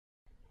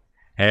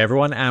Hey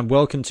everyone, and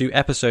welcome to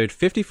episode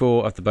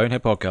 54 of the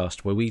Bonehead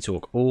podcast, where we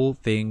talk all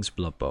things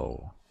Blood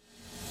Bowl.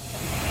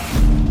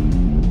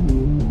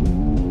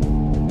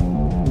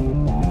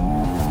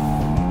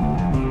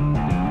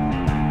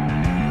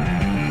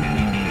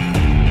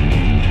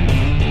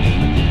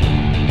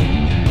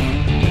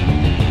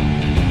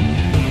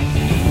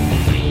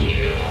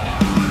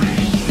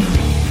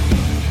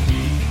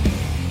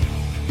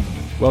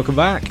 Welcome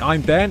back,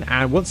 I'm Ben,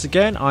 and once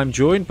again I'm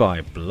joined by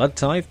Blood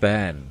Tithe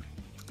Ben.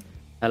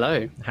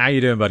 Hello. How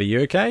you doing, buddy? You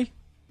okay?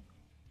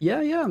 Yeah,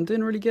 I'm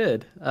doing really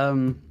good.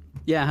 I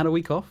had a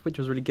week off, which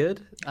was really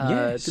good.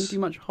 Yes. Didn't do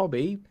much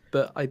hobby,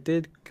 but I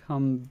did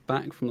come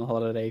back from the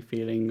holiday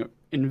feeling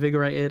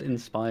invigorated,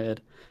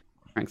 inspired,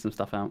 crank some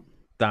stuff out.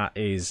 That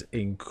is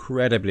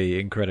incredibly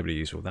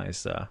useful.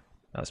 That's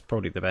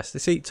probably the best.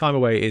 See, time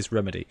away is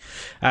remedy.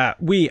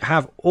 We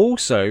have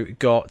also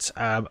got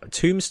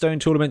Tombstone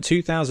Tournament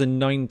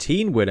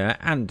 2019 winner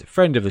and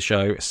friend of the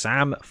show,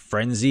 Sam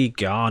Frenzy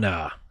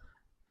Garner.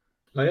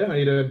 Oh yeah, how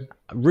you doing?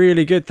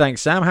 Really good,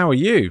 thanks, Sam. How are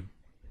you?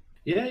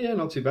 Yeah,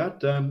 not too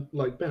bad.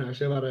 Like Ben,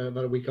 actually, I've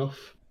had a week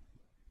off,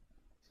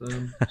 so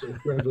I'm sort of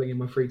reveling in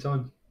my free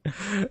time.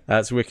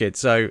 That's wicked.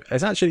 So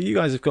it's actually, you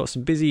guys have got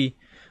some busy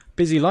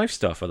life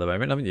stuff at the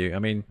moment, haven't you? I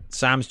mean,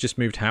 Sam's just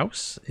moved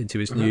house into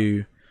his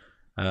new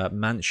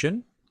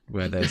mansion,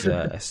 where there's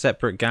a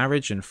separate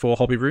garage and 4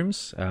 hobby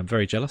rooms. I'm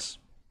very jealous.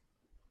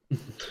 It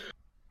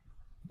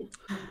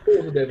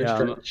was a bit of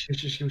a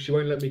stretch. She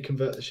won't let me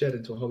convert the shed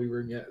into a hobby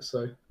room yet,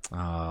 so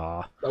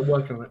I'm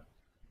working on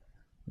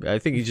it. I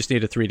think you just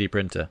need a 3D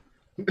printer.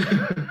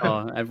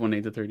 Oh, everyone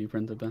needs a 3D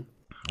printer, Ben.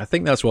 I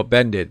think that's what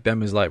Ben did.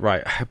 Ben was like,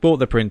 right, I bought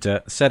the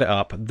printer, set it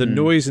up. The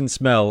noise and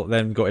smell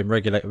then got him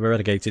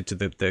relegated to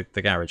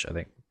the garage, I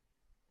think.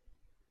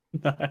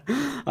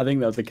 I think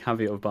that was the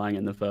caveat of buying it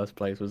in the first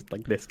place, was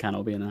like, this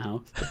cannot be in a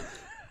house.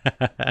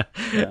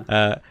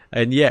 Yeah.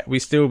 And yet we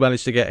still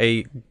managed to get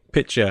a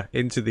picture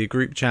into the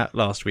group chat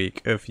last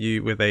week of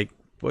you with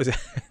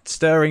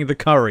stirring the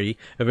curry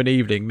of an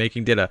evening,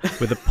 making dinner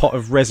with a pot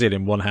of resin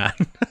in one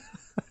hand.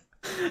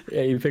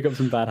 Yeah, you pick up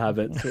some bad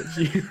habits, which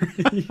you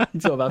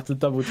sort of have to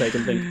double take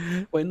and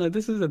think, wait, no,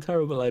 this is a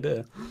terrible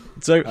idea.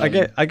 So I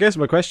guess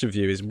my question for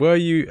you is, were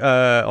you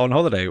on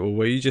holiday or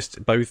were you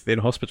just both in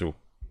hospital?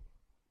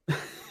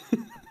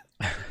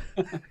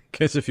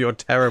 Because of your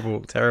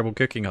terrible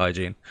cooking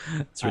hygiene.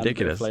 It's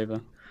ridiculous.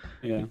 Flavor.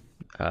 Yeah.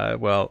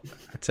 Well,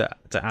 to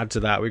add to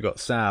that, we've got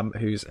Sam,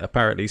 who's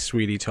apparently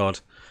Sweeney Todd.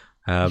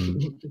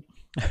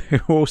 Who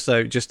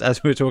also, just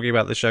as we were talking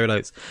about the show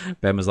notes,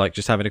 Ben was like,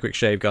 just having a quick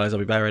shave, guys, I'll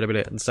be back in a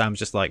minute. And Sam's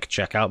just like,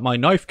 check out my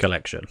knife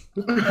collection.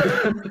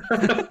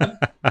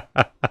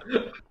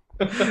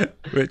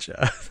 which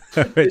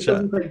it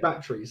doesn't take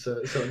batteries, so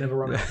it never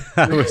runs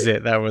out.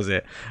 That was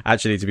it.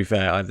 Actually, to be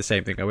fair, I had the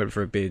same thing. I went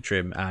for a beard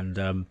trim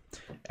and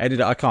ended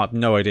up, I have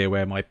no idea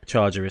where my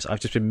charger is. I've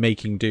just been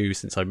making do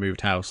since I moved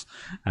house,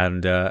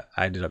 and I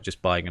ended up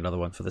just buying another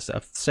one for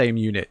the same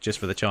unit just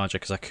for the charger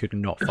because I could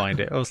not find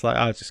it. I was like,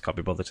 I just can't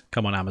be bothered.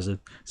 Come on, Amazon,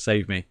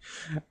 save me.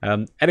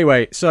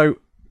 Anyway, so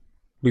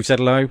we've said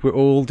hello. We're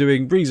all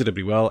doing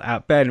reasonably well.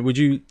 Ben, would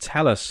you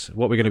tell us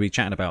what we're going to be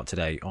chatting about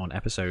today on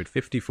episode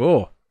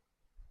 54?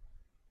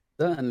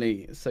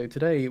 Certainly. So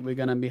today we're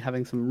going to be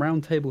having some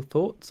roundtable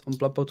thoughts on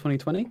Blood Bowl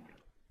 2020.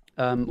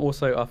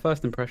 Also, our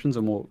first impressions,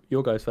 or more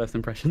your guys' first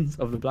impressions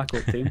of the Black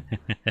Orc team,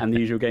 and the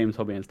usual games,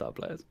 hobby, and star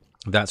players.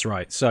 That's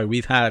right. So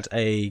we've had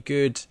a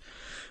good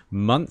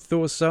month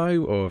or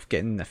so of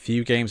getting a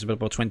few games of Blood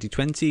Bowl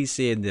 2020,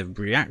 seeing the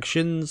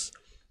reactions,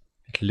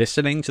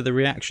 listening to the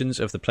reactions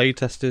of the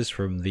playtesters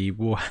from the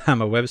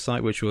Warhammer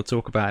website, which we'll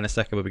talk about in a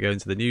second when we go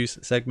into the news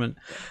segment.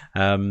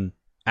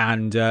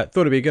 And thought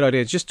it'd be a good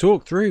idea to just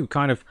talk through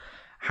kind of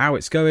how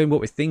it's going, what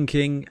we're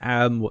thinking,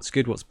 what's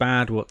good, what's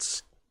bad,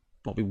 what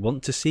we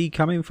want to see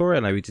coming for it.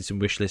 I know we did some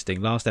wish listing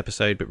last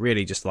episode, but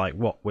really just like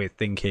what we're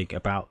thinking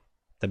about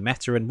the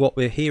meta and what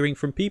we're hearing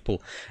from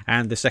people.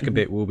 And the second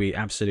bit will be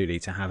absolutely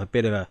to have a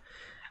bit of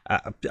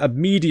a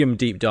medium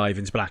deep dive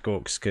into Black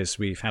Orcs, because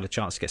we've had a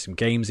chance to get some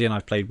games in.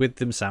 I've played with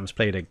them, Sam's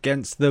played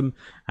against them,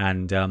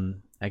 and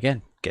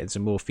again, getting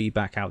some more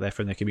feedback out there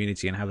from the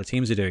community and how the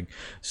teams are doing.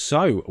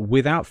 So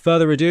without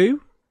further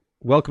ado,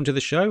 welcome to the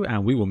show,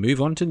 and we will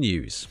move on to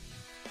news.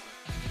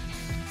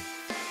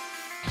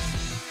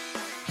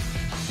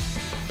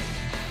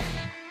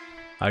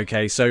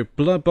 Okay, so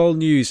Blood Bowl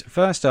news.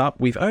 First up,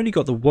 we've only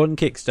got the one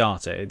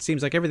Kickstarter. It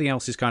seems like everything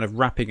else is kind of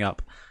wrapping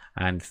up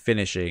and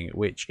finishing,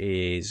 which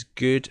is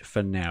good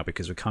for now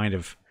because we're kind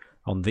of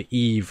on the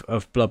eve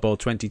of Blood Bowl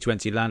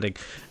 2020 landing.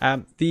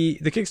 The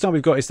Kickstarter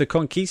we've got is the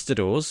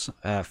Conquistadors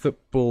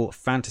football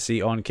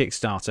fantasy on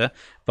Kickstarter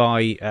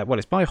by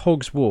it's by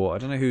Hog's War. I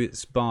don't know who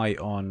it's by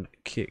on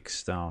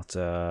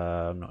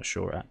Kickstarter. I'm not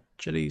sure.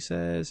 Actually,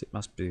 says it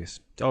must be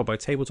by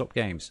Tabletop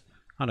Games.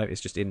 Oh no,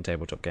 it's just in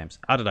Tabletop Games.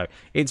 I don't know.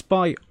 It's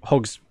by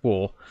Hog's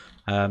War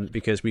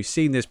because we've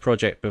seen this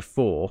project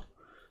before.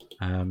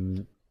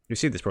 We've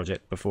seen this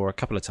project before a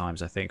couple of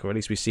times, I think, or at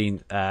least we've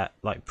seen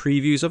like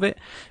previews of it.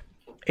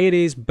 It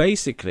is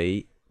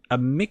basically a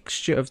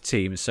mixture of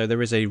teams. So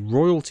there is a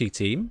royalty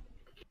team,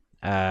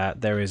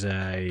 there is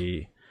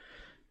a...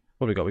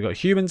 What have we got? We've got a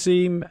human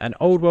team, an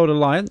Old World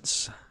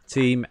Alliance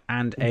team,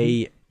 and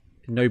a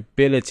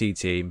nobility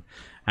team.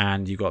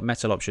 And you've got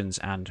metal options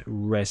and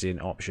resin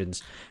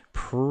options.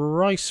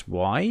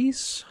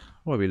 Price-wise,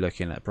 what are we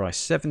looking at? Price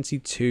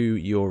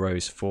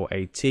 €72 for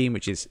a team,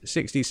 which is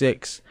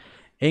 66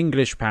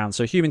 English pounds.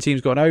 So human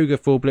team's got an ogre,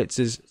 4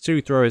 blitzers,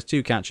 2 throwers,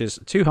 2 catchers,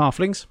 2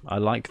 halflings. I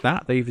like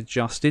that. They've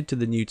adjusted to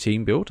the new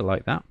team build. I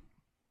like that.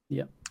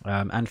 Yeah.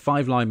 And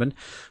 5 linemen,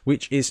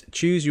 which is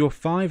choose your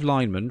 5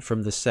 linemen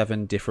from the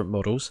 7 different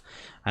models.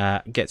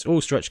 Gets all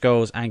stretch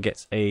goals and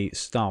gets a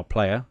star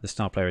player. The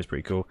star player is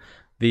pretty cool.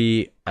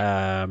 The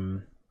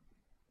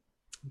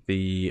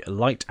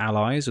light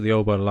allies or the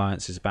Old World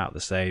Alliance is about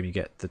the same. You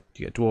get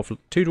 2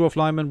 dwarf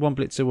linemen, 1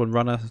 blitzer, 1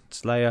 runner,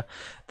 slayer.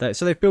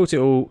 So they've built it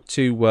all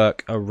to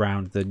work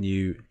around the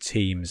new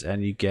teams,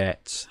 and you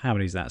get, how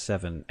many is that?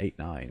 7, 8,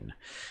 9,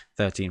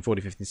 13,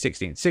 14, 15,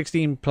 16.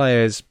 16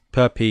 players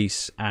per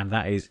piece, and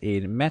that is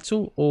in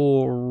metal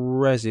or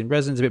resin.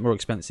 Resin's a bit more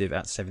expensive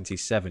at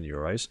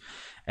 €77.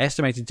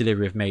 Estimated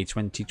delivery of May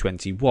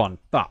 2021.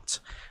 But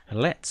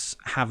let's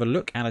have a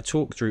look and a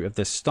talk through of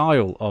the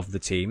style of the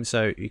team.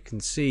 So you can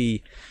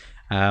see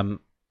that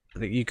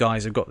you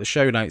guys have got the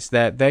show notes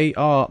there. They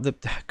are, the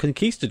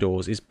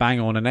Conquistadors is bang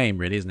on a name,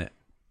 really, isn't it?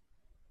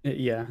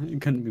 Yeah, it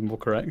couldn't be more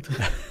correct.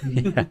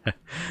 Yeah.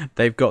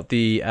 They've got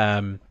the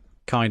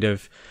kind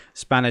of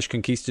Spanish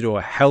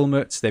Conquistador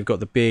helmets. They've got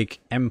the big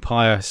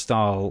Empire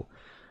style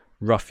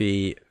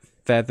ruffy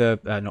feather,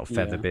 not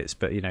feather bits,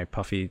 but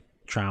puffy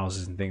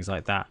trousers and things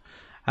like that.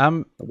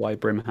 The wide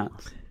brim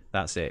hats.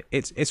 That's it.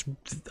 It's.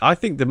 I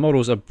think the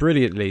models are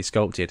brilliantly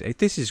sculpted.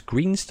 This is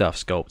green stuff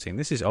sculpting.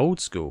 This is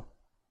old school.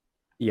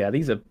 Yeah,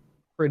 these are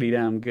pretty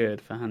damn good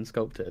for hand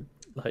sculpted.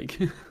 Like,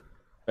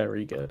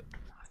 very good.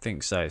 I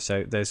think so.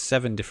 So there's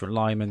 7 different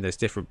linemen. There's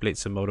different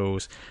blitzer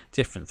models,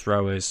 different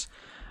throwers,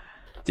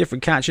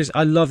 different catchers.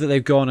 I love that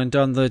they've gone and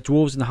done the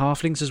dwarves and the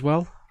halflings as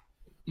well.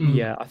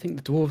 Yeah, I think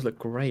the dwarves look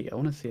great. I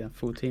want to see a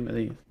full team of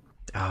these.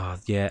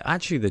 Yeah.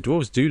 Actually, the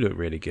dwarves do look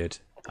really good.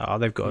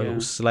 They've got a little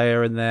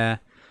slayer in there.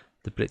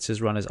 The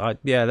blitzers, runners.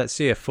 Let's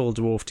see a full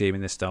dwarf team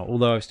in this style.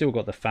 Although I've still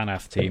got the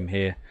FNAF team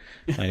here.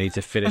 I need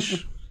to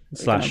finish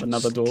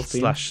another dwarf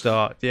team.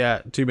 /start.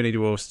 Yeah, too many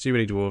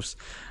dwarves.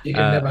 You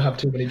can never have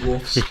too many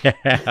dwarfs. Yeah,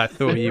 I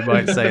thought you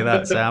might say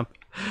that, Sam.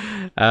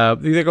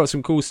 They've got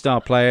some cool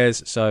star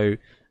players. So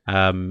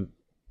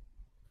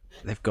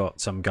they've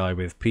got some guy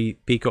with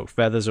peacock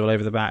feathers all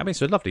over the back. I mean,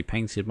 it's a lovely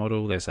painted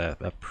model. There's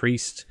a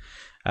priest.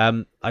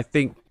 I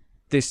think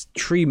this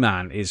tree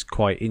man is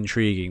quite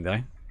intriguing,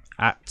 though.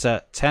 At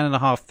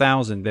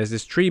 10,500, there's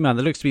this tree man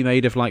that looks to be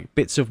made of like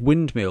bits of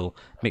windmill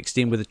mixed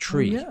in with a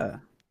tree. He's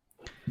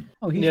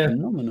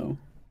phenomenal.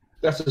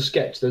 That's a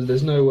sketch.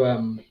 There's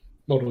no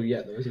model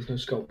yet, though. There's no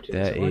sculpt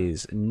yet. There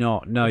is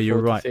not. No,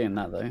 you're right. Seeing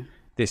that though.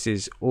 This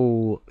is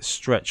all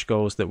stretch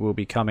goals that will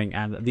be coming.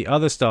 And the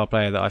other star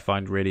player that I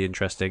find really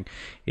interesting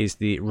is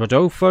the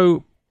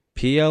Rodolfo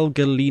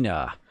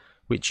Pielgalina,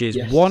 which is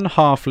one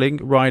halfling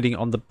riding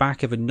on the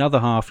back of another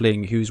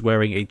halfling who's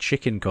wearing a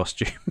chicken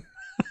costume.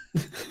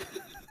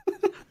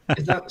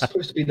 Is that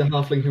supposed to be the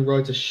halfling who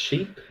rides a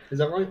sheep? Is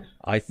that right?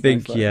 I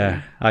think,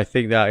 I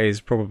think that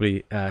is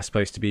probably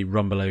supposed to be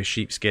Rumbelow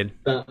sheepskin.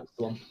 That's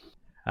the one.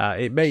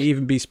 It may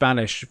even be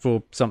Spanish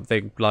for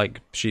something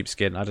like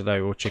sheepskin, I don't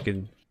know, or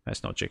chicken.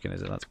 That's not chicken,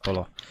 is it? That's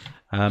polo.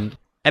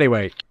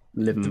 Anyway.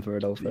 Living for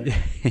Adolfo.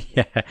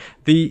 Yeah.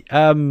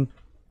 The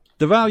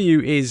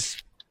value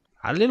is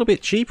a little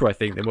bit cheaper, I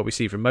think, than what we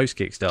see from most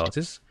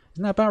Kickstarters.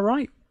 Isn't that about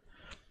right?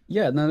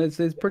 Yeah, no, it's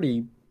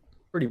pretty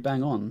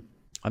bang on.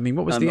 I mean,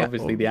 what was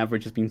obviously the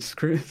average has been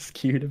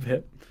skewed a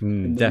bit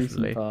in the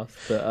definitely past,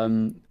 but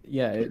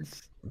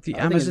it's the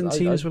Amazon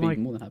teams were like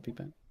more than happy.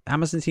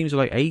 Amazon teams were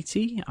like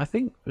 80, I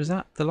think. Was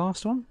that the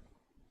last one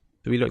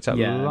that we looked at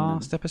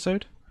last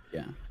episode?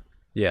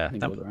 Yeah,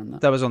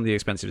 that was on the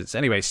expensive.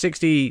 Anyway,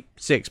 £66,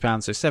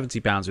 so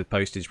 £70 with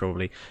postage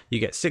probably. You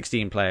get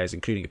 16 players,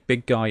 including a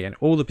big guy, and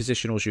all the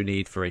positionals you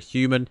need for a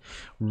human,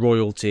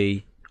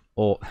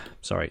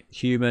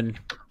 human,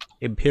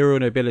 Imperial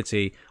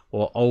Nobility,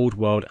 or Old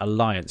World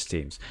Alliance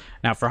teams.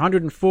 Now, for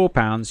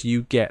 £104,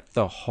 you get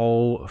the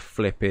whole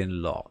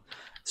flipping lot.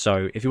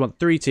 So, if you want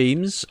 3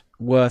 teams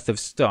worth of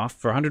stuff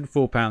for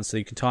 £104, so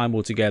you can tie them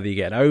all together, you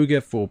get an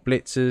ogre, 4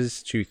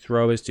 blitzers, 2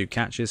 throwers, 2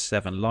 catchers,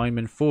 7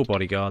 linemen, 4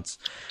 bodyguards,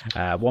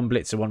 1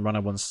 blitzer, 1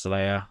 runner, 1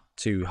 slayer,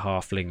 2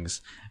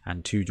 halflings,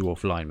 and 2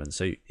 dwarf linemen.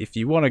 So, if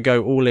you want to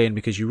go all in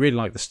because you really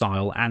like the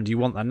style and you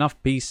want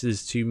enough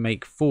pieces to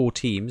make 4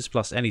 teams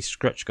plus any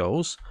stretch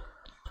goals,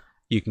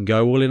 you can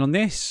go all in on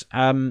this.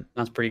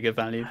 That's pretty good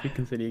value if you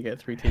consider you get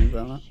 3 teams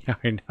like that.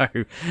 I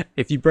know.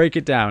 If you break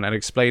it down and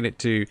explain it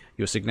to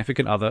your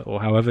significant other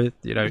or however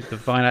the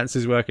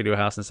finances work in your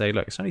house and say,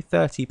 look, it's only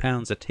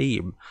 £30 a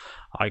team.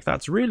 Like,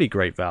 that's really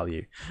great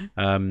value.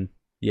 So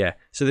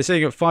they're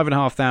saying got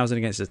 5,500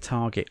 against a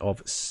target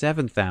of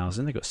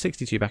 7,000. They've got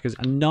 62 backers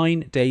and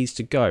 9 days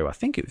to go. I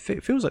think it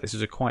feels like this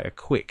is quite a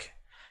quick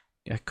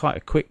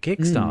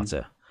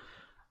Kickstarter.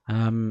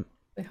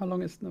 say how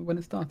long when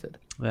it started?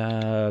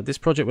 This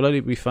project will only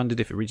be funded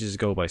if it reaches its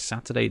goal by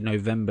Saturday,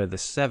 November the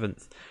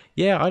 7th.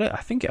 Yeah,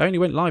 I think it only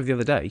went live the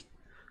other day.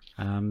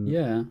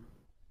 Yeah.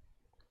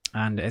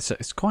 And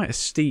it's quite a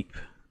steep.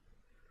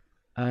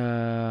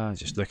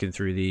 Just looking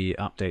through the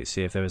updates,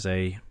 see if there was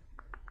a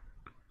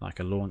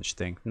launch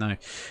thing. No,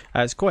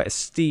 it's quite a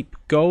steep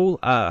goal.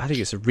 I think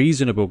it's a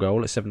reasonable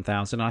goal at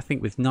 7,000. I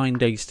think with 9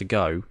 days to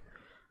go,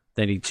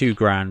 they need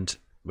 $2,000,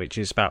 which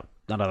is about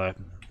another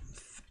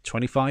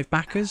 25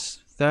 backers,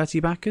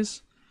 30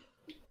 backers.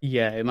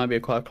 Yeah, it might be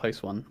quite a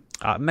close one.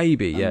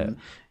 Maybe, yeah.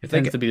 It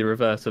tends to be the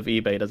reverse of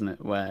eBay, doesn't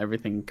it? Where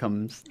everything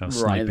comes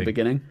right at the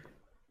beginning.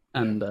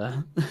 And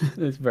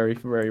it's very,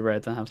 very rare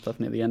to have stuff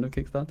near the end of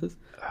Kickstarters.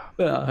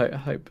 But I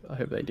hope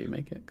they do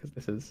make it, because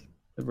this is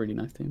a really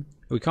nice team.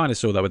 We kind of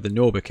saw that with the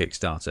Norba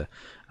Kickstarter.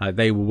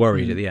 They were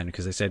worried at the end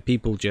because they said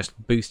people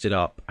just boost it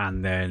up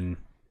and then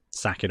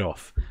sack it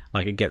off.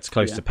 Like it gets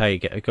close to pay,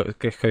 get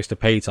close to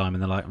pay time,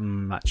 and they're like,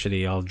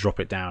 actually, I'll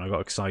drop it down. I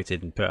got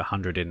excited and put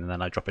 100 in, and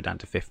then I drop it down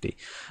to 50.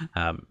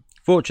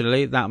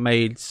 Fortunately, that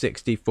made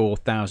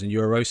 64,000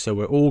 euros, so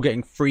we're all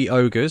getting free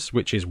ogres,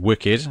 which is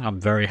wicked. I'm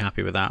very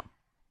happy with that.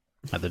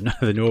 The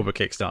Norba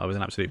Kickstarter was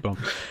an absolute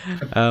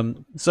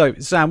bomb. So,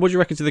 Sam, what do you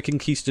reckon to the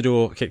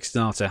Conquistador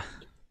Kickstarter?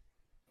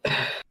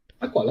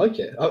 I quite like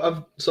it.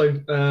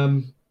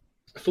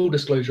 Full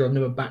disclosure, I've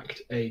never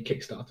backed a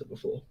Kickstarter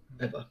before,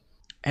 ever.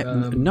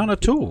 None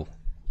at all.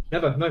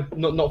 Never, no,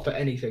 not for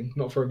anything,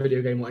 not for a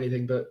video game or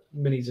anything, but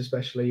minis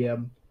especially. I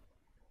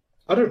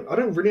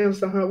don't really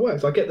understand how it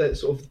works. I get that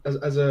sort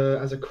of as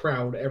a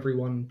crowd,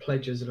 everyone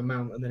pledges an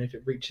amount, and then if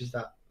it reaches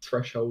that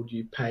threshold,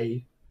 you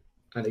pay,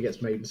 and it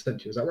gets made and sent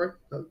to you. Is that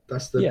right?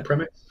 That's the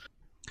premise.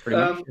 Pretty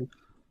much.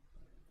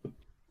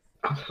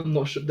 I'm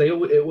not sure.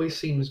 It always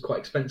seems quite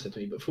expensive to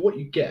me, but for what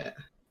you get,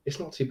 it's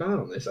not too bad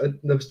on this.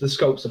 The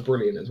sculpts are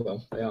brilliant as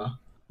well. They are.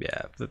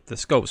 Yeah, the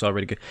sculpts are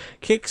really good.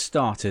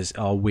 Kickstarters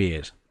are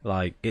weird.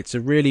 Like, it's a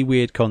really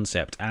weird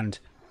concept, and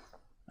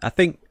I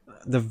think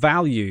the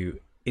value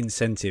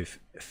incentive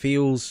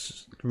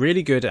feels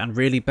really good and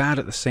really bad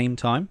at the same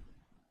time.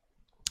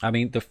 I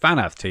mean, the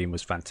Fanath team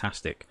was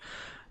fantastic.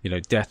 You know,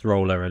 Death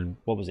Roller and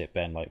what was it,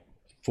 Ben? Like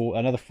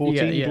another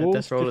 14 dwarves?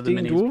 Death Roller, the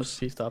minis plus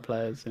 2-star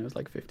players, and it was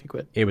like 50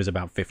 quid. It was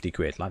about 50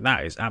 quid. Like,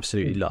 that is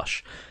absolutely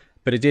lush.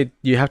 But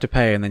you have to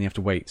pay, and then you have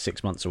to wait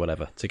 6 months or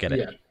whatever to get it.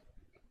 Yeah.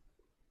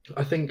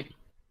 I think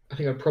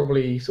I'd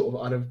probably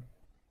I'd have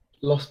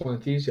lost my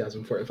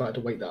enthusiasm for it if I had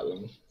to wait that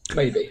long.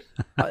 Maybe.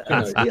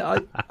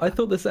 I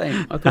thought the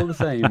same.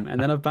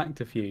 And then I've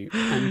backed a few.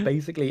 And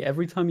basically,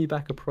 every time you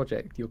back a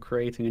project, you're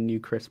creating a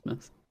new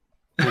Christmas.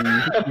 And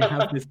you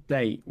have this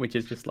date, which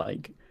is just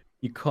like,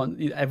 you can't.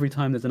 Every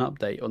time there's an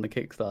update on the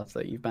Kickstarter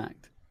that you've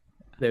backed,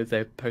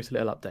 they post a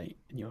little update,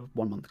 and you're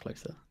 1 month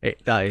closer.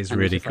 That is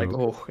really cool. Like,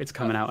 oh, it's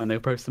coming out, and they'll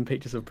post some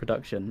pictures of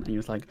production, and you're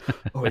just like,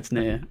 oh, it's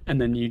near.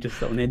 And then you just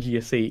sit on the edge of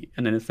your seat,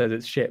 and then it says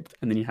it's shipped,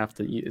 and then you have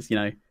to,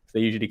 they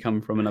usually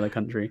come from another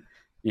country.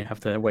 You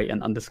have to wait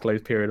an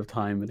undisclosed period of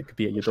time, and it could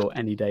be at your door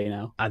any day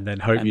now. And then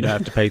hope you don't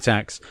have to pay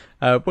tax.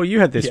 Well, you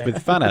had this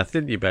with Fanath,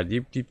 didn't you, Ben?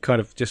 You kind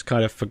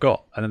of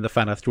forgot, and then the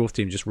Fanath Dwarf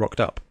team just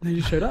rocked up. They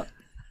just showed up.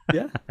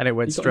 Yeah. And it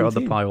went straight on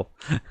the pile.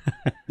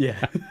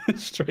 Yeah,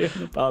 straight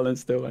on the pile, and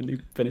still only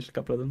finished a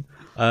couple of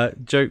them.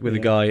 Joke with a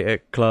guy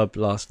at club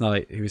last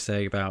night who was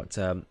saying about,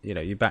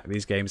 you back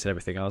these games and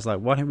everything. I was like,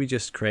 why don't we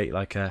just create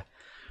like a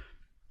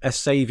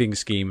saving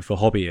scheme for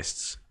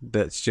hobbyists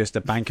that's just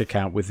a bank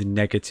account with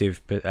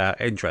negative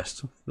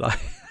interest?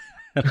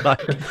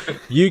 Like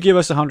you give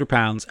us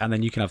 £100 and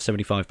then you can have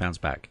 £75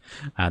 back,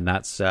 and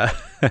that's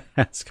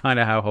that's kind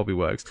of how hobby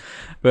works.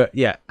 But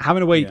yeah,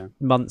 having to wait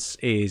months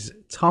is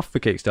tough for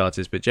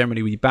Kickstarters, but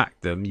generally when you back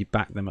them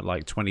at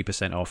like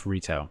 20% off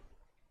retail.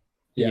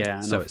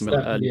 And so it's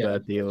early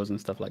bird deals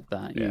and stuff like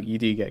that. You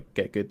do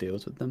get good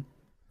deals with them.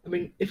 I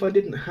mean, if I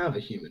didn't have a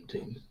human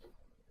team,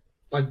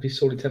 I'd be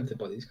sorely tempted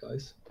by these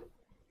guys.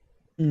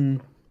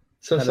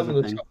 So some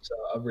of the shops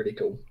are really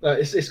cool.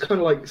 It's kind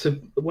of like, so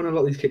when a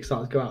lot of these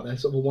Kickstarters go out, they're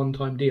sort of a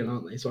one-time deal,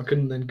 aren't they? So I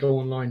couldn't then go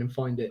online and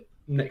find it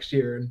next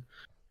year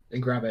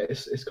and grab it.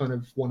 It's kind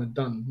of one and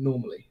done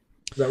normally.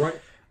 Is that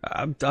right?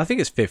 I think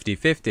it's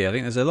 50-50. I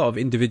think there's a lot of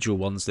individual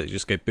ones that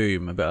just go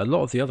boom, but a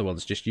lot of the other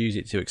ones just use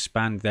it to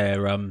expand their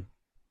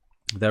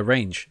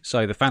range.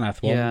 So the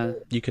Fanath one,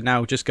 you can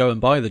now just go and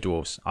buy the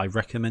dwarves. I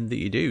recommend that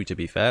you do. To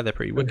be fair, they're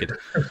pretty wicked.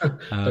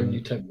 Don't you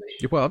tempt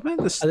me? Well, I mean,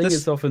 I think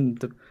it's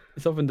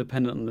often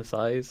dependent on the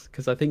size,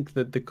 because I think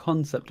that the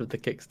concept of the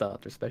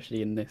Kickstarter,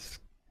 especially in this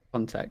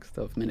context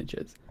of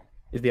miniatures,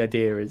 is the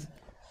idea is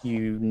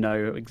you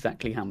know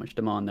exactly how much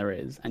demand there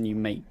is, and you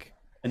make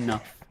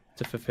enough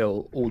to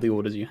fulfill all the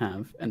orders you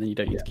have, and then you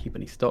don't need to keep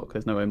any stock.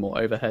 There's no more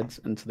overheads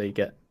until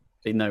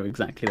they know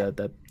exactly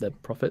their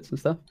profits and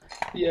stuff.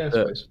 Yeah, I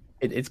suppose.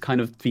 It's kind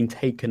of been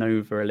taken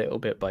over a little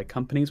bit by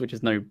companies, which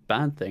is no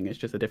bad thing. It's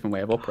just a different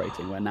way of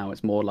operating, where now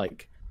it's more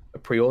like a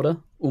pre-order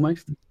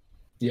almost.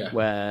 Yeah.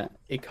 Where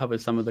it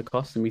covers some of the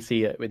costs, and we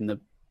see it in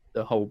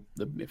the whole.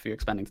 If you're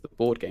expanding to the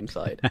board game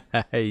side,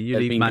 hey, you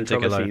leave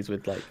Mantic alone.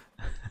 With like,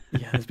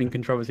 Yeah, there's been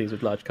controversies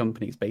with large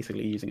companies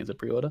basically using it as a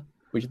pre-order,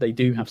 which they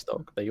do have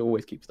stock. They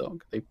always keep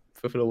stock. They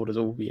fulfill orders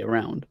all year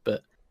round,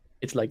 but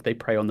it's like they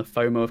prey on the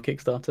FOMO of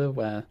Kickstarter,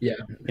 where Yeah.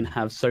 you can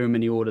have so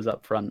many orders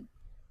up front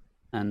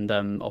and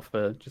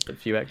offer just a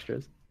few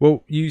extras.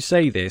 Well, you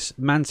say this.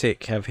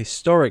 Mantic have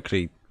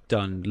historically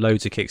done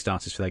loads of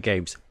Kickstarters for their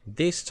games.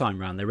 This time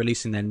round, they're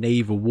releasing their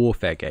naval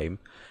warfare game,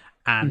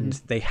 and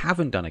they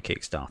haven't done a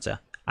Kickstarter.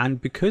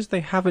 And because they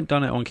haven't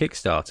done it on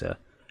Kickstarter,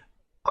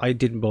 I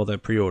didn't bother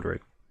pre-ordering.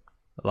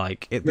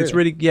 Like it's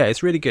really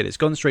good. It's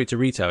gone straight to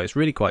retail. It's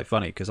really quite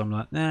funny because I'm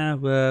like,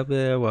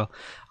 well,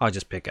 I'll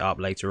just pick it up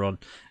later on,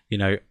 you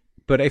know.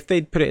 But if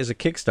they'd put it as a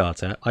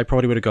Kickstarter, I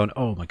probably would have gone,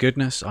 oh my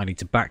goodness, I need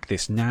to back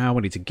this now.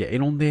 I need to get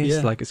in on this.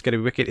 Yeah. Like, it's going to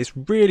be wicked. It's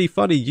really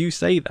funny you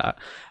say that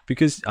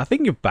because I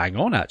think you're bang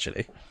on,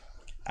 actually.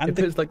 And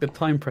it puts like the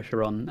time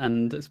pressure on,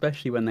 and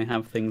especially when they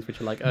have things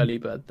which are like early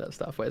bird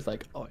stuff, where it's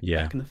like,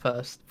 back in the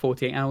first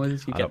 48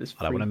 hours, you get this.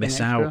 I don't want to miss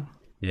extra. out.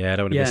 Yeah, I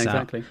don't want to miss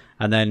exactly. out.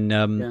 And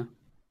then,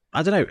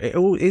 I don't know.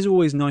 It is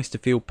always nice to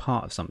feel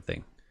part of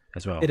something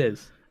as well. It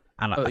is.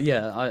 And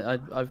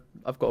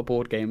I've got a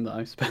board game that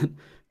I've spent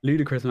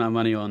ludicrous amount of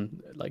money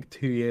on like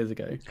 2 years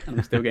ago, and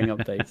I'm still getting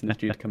updates, and it's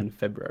due to come in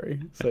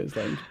February. So it's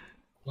like,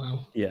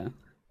 wow, yeah.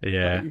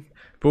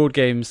 Board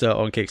games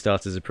on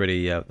Kickstarters are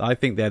pretty. I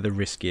think they're the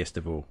riskiest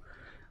of all.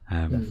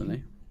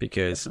 Definitely.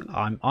 Because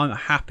I'm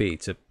happy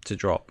to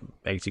drop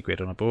 80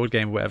 quid on a board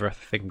game, whatever. I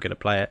think I'm going to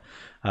play it.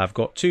 I've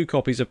got 2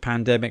 copies of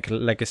Pandemic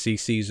Legacy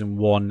Season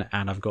 1,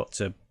 and I've got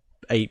to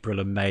April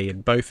and May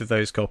in both of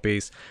those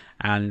copies.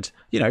 And,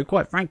 you know,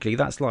 quite frankly,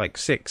 that's like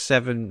 6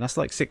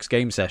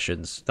 game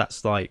sessions.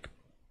 That's like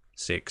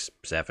 6,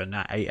 7,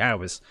 8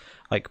 hours.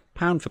 Like,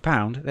 pound for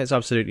pound, that's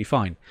absolutely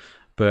fine.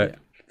 But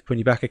when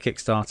you back a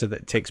Kickstarter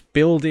that takes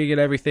building and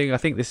everything, I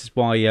think this is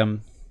why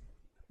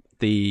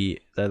the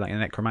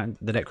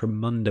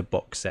Necromunda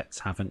box sets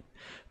haven't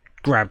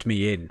grabbed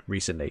me in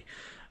recently,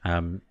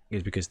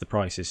 is because the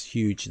price is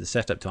huge, the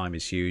setup time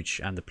is huge,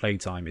 and the play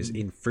time is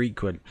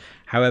infrequent.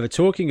 However,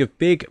 talking of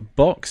big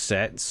box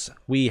sets,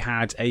 we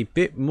had a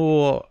bit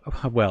more.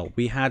 Well,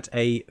 we had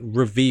a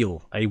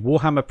reveal, a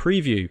Warhammer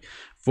preview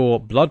for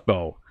Blood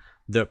Bowl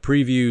that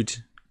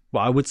previewed.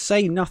 Well, I would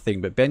say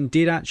nothing, but Ben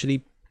did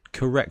actually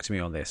correct me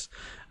on this.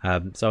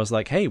 So I was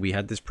like, hey, we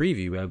had this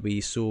preview where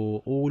we saw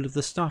all of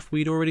the stuff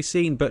we'd already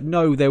seen, but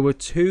no, there were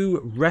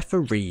 2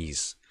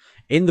 referees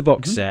in the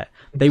box set.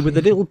 They were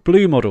the little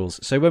blue models.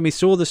 So when we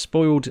saw the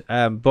spoiled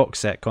box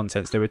set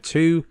contents, there were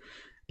 2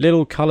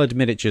 little coloured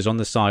miniatures on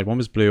the side. One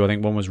was blue, I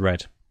think one was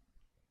red.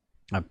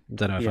 I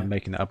don't know if I'm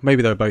making that up.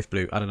 Maybe they were both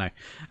blue. I don't know.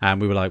 And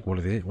we were like, what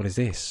is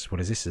this? What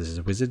is this? Is it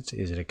a wizard?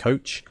 Is it a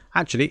coach?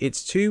 Actually,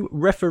 it's 2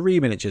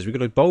 referee miniatures. We've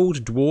got a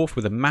bold dwarf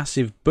with a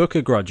massive book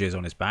of grudges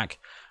on his back,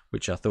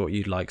 which I thought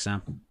you'd like,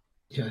 Sam.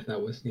 Yeah,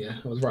 that was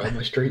right on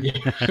my street.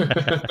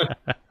 Yeah.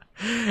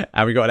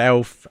 And we got an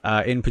elf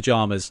in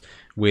pajamas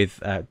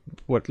with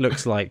what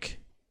looks like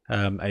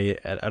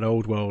an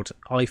old world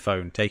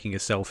iPhone taking a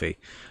selfie,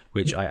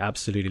 which I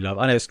absolutely love.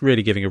 I know it's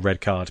really giving a red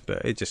card,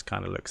 but it just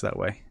kind of looks that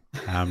way.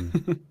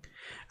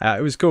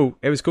 It was cool.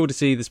 It was cool to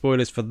see the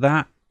spoilers for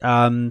that.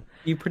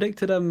 You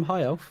predicted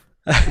high elf,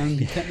 and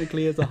he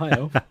technically is a high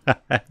elf.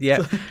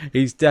 Yeah,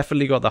 he's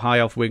definitely got the high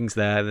elf wings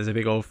there. There's a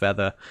big old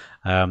feather.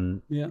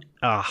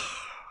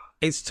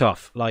 It's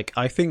tough. Like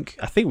I think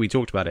we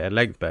talked about it at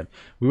length, Ben.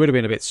 We would have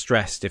been a bit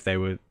stressed if they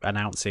were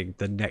announcing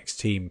the next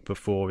team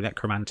before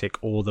Necromantic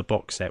or the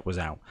box set was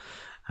out.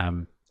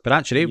 But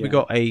actually, we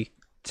got a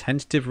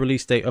tentative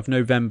release date of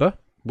November,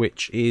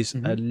 which is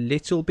a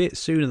little bit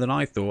sooner than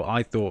I thought.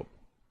 I thought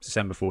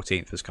December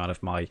 14th was kind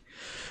of my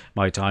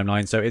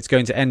timeline. So it's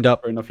going to end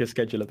up... Throwing off your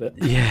schedule a bit.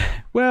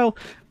 Yeah. Well,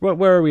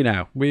 where are we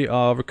now? We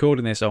are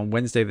recording this on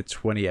Wednesday the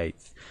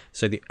 28th.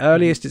 So the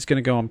earliest it's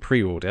going to go on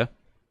pre-order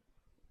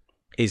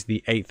is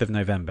the 8th of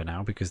November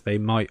now, because they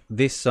might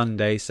this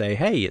Sunday say,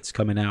 hey, it's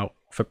coming out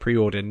for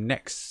pre-order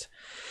next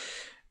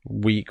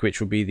week, which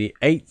will be the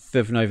 8th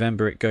of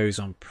November. It goes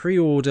on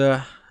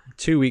pre-order,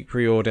 2-week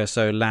pre-order,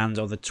 so lands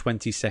on the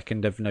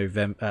 22nd of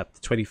November.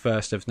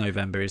 21st of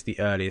November is the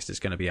earliest it's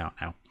going to be out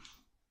now.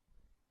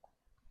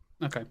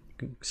 Okay.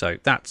 So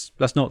that's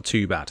not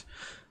too bad.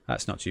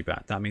 That's not too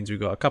bad. That means we've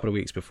got a couple of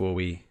weeks before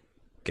we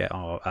get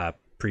our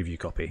preview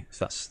copy.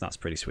 So that's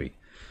pretty sweet.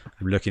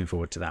 I'm looking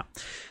forward to that.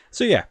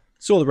 So yeah,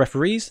 saw the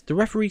referees. The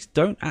referees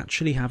don't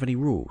actually have any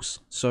rules.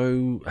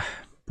 So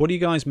what do you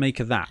guys make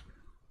of that?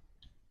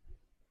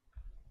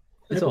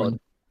 It's odd.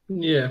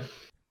 Yeah.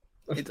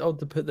 It's odd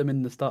to put them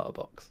in the starter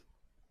box.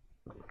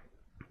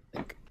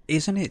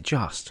 Isn't it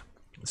just?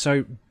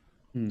 So,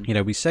 you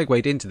know, we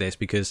segued into this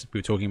because we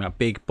were talking about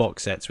big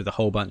box sets with a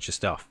whole bunch of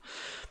stuff.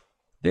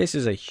 This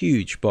is a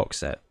huge box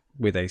set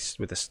with a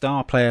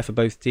star player for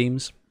both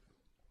teams,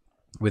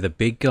 with a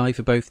big guy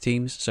for both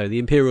teams. So the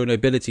Imperial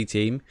Nobility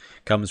team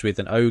comes with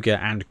an Ogre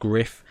and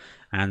Griff,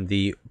 and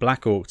the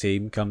Black Orc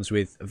team comes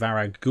with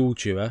Varag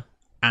Gulchua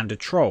and a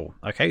Troll.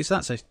 Okay,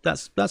 so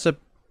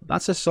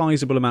that's a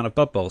sizable amount of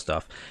Blood Bowl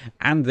stuff,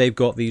 and they've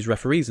got these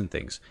referees and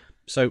things.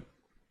 So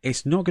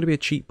it's not going to be a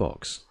cheap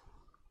box.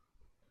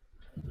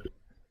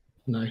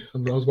 No,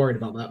 I was worried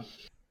about that.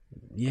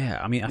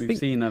 Yeah, I mean, We've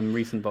seen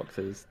recent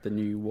boxes. The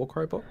new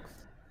Warcry box,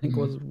 I think,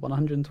 was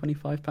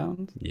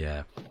 £125.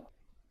 Yeah. I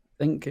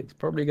think it's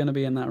probably going to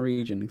be in that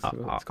region. It's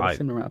got a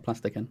similar amount of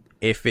plastic in.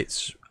 If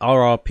its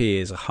RRP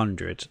is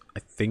 100, I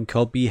think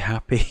I'll be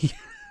happy.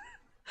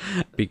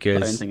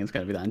 Because I don't think it's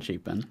going to be that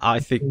cheap, Ben. I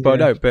think, but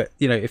no, but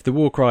you know, if the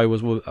Warcry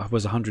was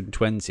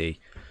 120,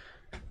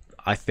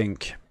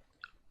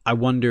 I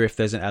wonder if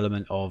there's an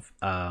element of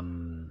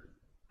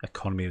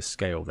economy of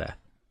scale there.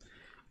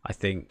 I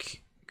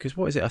think, because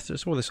what is it? I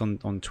saw this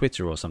on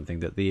Twitter or something,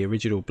 that the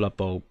original Blood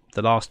Bowl,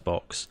 the last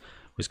box,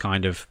 was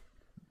kind of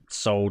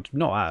sold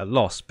not at a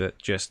loss, but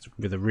just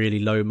with a really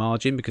low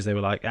margin, because they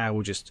were like,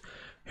 we'll just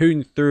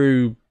hoon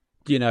through,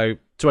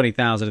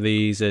 20,000 of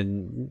these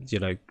and,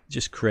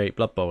 just create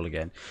Blood Bowl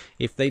again.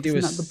 If they do,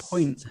 isn't that the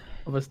point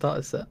of a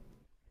starter set?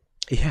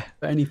 Yeah,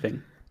 for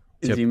anything,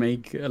 is you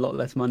make a lot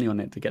less money on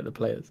it to get the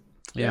players.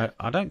 Yeah,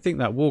 I don't think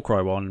that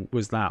Warcry one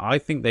was that. I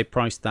think they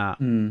priced that.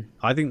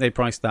 I think they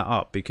priced that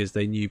up because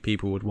they knew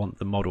people would want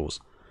the models.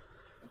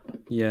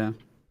 Yeah,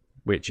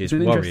 which is it's an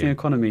worrying. Interesting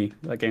economy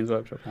that Games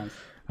Workshop has.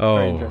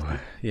 Oh,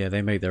 yeah,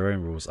 they made their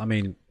own rules. I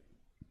mean,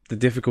 the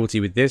difficulty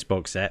with this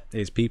box set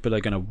is people are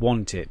going to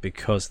want it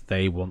because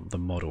they want the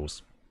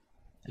models.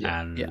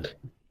 And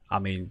I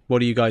mean, what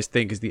do you guys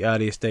think is the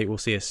earliest date we'll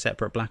see a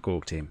separate Black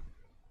Orc team?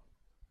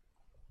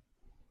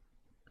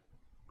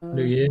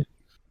 New Year.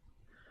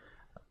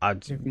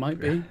 It might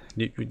be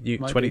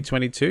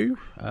 2022.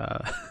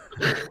 I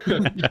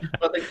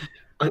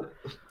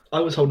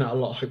was holding out a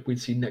lot of hope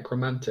we'd see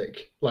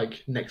Necromantic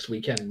like next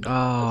weekend.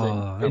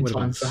 Oh, that in would have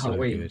time been for so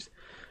Halloween.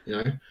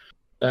 good.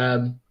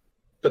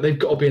 But they've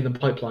got to be in the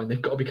pipeline.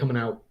 They've got to be coming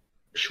out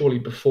surely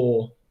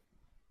before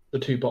the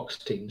two box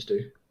teams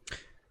do.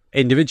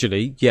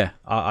 Individually, yeah,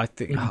 I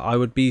think I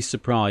would be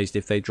surprised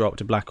if they dropped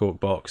a Black Orc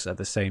box at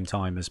the same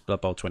time as Blood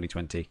Bowl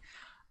 2020.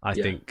 I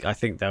think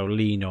they'll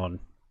lean on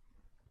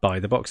buy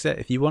the box set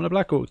if you want a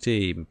Black Orc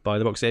team, buy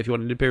the box set if you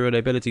want an Imperial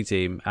Nobility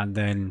team, and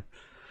then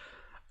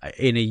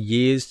in a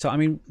year's time, I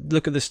mean,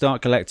 look at the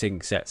start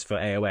collecting sets for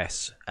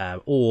AOS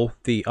or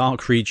the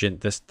Arc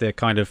Regent, the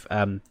kind of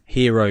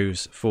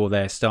heroes for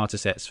their starter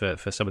sets for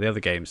some of the other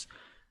games.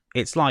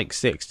 It's like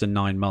 6 to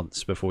 9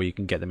 months before you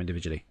can get them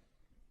individually.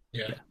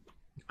 Yeah.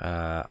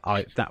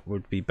 That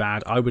would be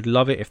bad. I would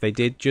love it if they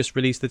did just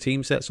release the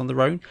team sets on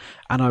their own,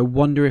 and I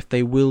wonder if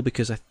they will,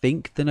 because I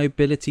think the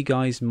nobility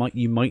guys might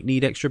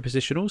need extra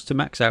positionals to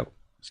max out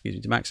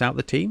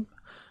the team.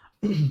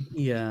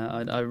 Yeah,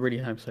 I really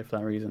hope so for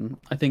that reason.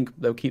 I think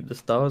they'll keep the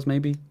stars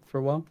maybe for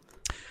a while.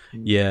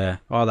 Yeah,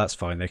 well, that's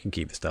fine. They can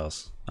keep the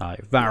stars.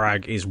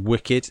 Varag is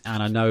wicked,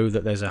 and I know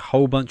that there's a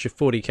whole bunch of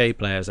 40k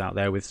players out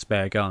there with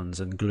spare guns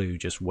and glue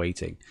just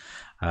waiting.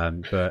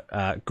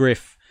 But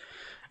Griff,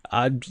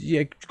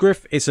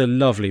 Griff is a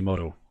lovely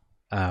model.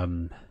 I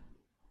mean,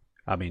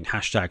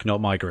 hashtag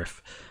not my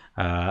Griff,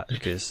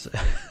 because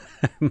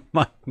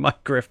my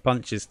Griff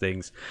punches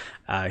things.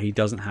 He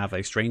doesn't have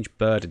a strange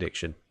bird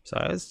addiction, so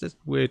it's just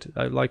weird.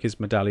 I like his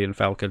medallion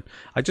falcon.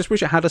 I just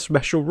wish it had a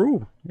special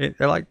rule.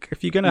 Like,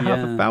 if you're gonna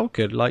have a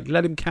falcon, like,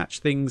 let him catch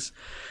things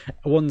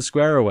one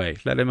square away.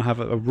 Let him have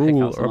a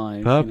rule or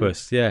a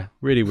purpose. Yeah,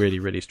 really, really,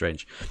 really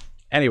strange.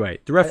 Anyway,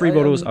 the referee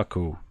models are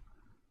cool.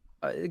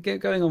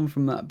 Going on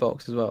from that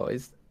box as well,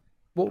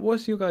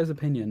 what's your guys'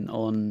 opinion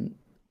on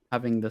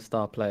having the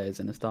star players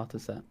in a starter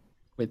set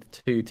with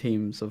two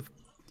teams of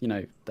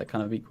that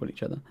kind of equal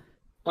each other?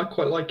 I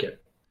quite like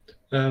it.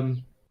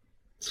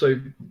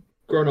 So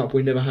growing up,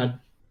 we never had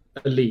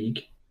a league,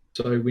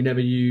 so we never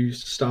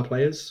used star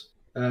players.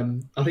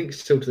 I think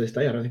still to this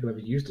day, I don't think I've ever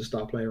used a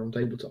star player on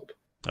tabletop.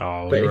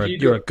 Oh, but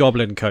you're a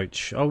goblin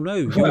coach. Oh no,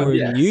 you're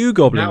a new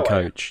goblin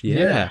coach.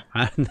 Yeah.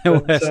 And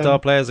where star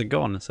players are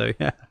gone. So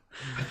yeah.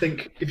 I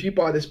think if you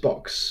buy this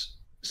box,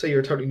 say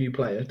you're a totally new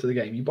player to the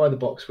game, you buy the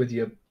box with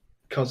your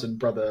cousin,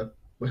 brother,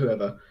 or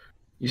whoever,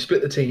 you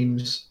split the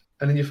teams,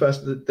 and then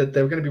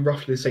they're going to be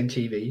roughly the same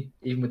TV,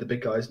 even with the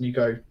big guys, and you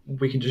go,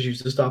 we can just use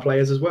the star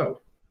players as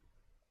well.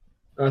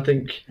 I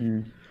think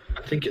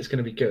it's going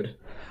to be good.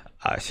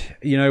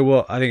 You know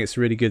what? I think it's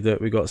really good that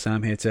we got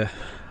Sam here to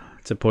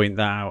point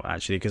that out,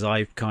 actually, because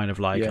I kind of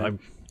like,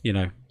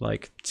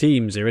 like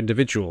teams are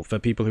individual for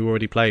people who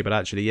already play, but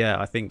actually,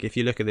 I think if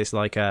you look at this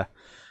like a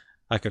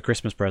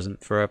Christmas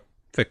present for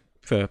a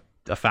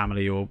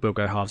family, or we'll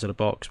go halves of the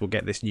box, we'll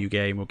get this new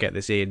game, we'll get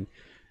this in.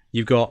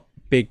 You've got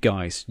big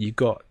guys, you've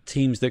got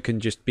teams that can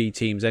just be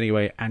teams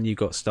anyway, and you've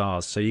got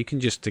stars, so you can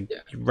just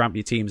ramp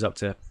your teams up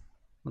to,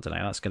 I don't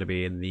know, that's going to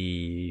be in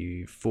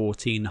the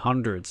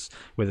 1400s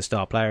with a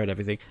star player and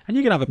everything, and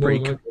you can have a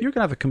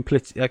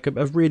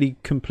really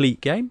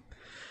complete game.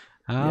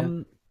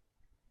 I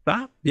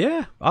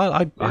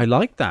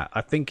like that.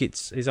 I think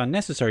it's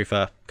unnecessary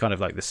for kind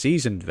of like the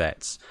seasoned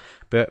vets,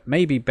 but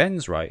maybe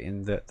Ben's right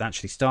in that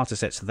actually starter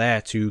sets there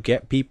to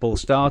get people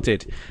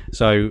started.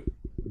 So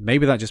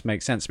maybe that just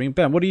makes sense. I mean,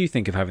 Ben, what do you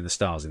think of having the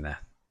stars in there?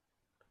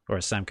 Or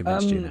has Sam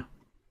convinced you now?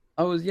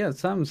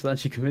 Sam's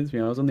actually convinced me.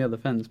 I was on the other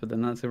fence, but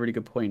then that's a really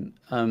good point.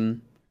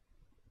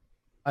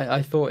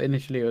 I thought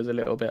initially it was a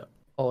little bit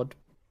odd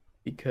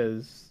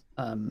because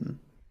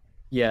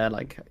yeah,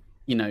 like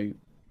you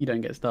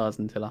don't get stars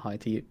until a high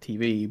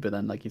TV, but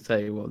then like you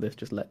say, well, this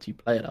just lets you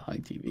play at a high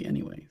TV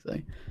anyway. So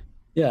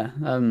yeah,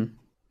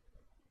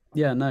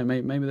 yeah, no,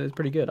 maybe that's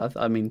pretty good.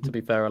 I mean, to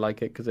be fair, I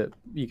like it because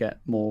you get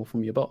more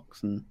from your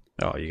box, and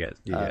you get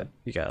a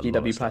GW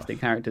lot of plastic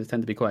stuff. characters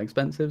tend to be quite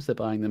expensive, so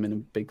buying them in a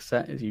big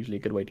set is usually a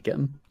good way to get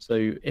them.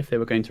 So if they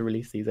were going to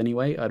release these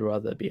anyway, I'd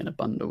rather be in a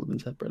bundle than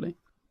separately.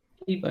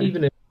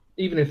 Even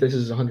if this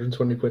is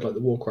 120 quid like the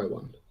Warcry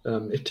one,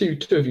 if two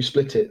of you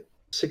split it,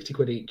 60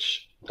 quid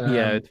each.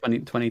 Yeah,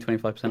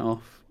 25%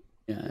 off.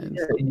 Yeah,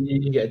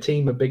 you get a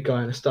team, a big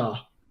guy, and a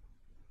star.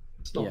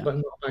 It's not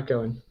bad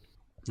going.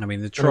 I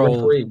mean, the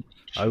troll,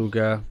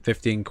 ogre,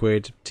 15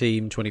 quid,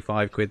 team,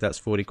 25 quid, that's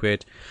 40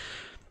 quid.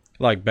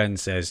 Like Ben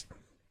says,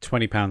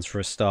 £20 for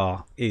a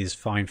star is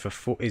fine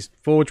is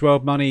Forge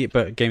World money,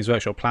 but Games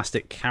Workshop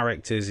plastic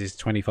characters is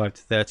 £25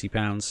 to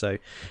 £30. So,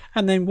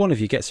 and then one of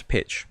you gets a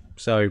pitch.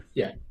 So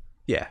yeah.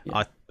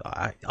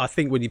 I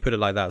think when you put it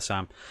like that,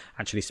 Sam,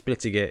 actually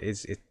splitting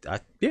it I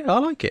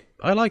like it.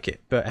 I like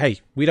it. But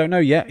hey, we don't know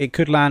yet. It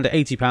could land at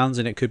 £80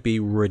 and it could be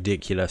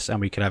ridiculous,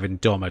 and we could have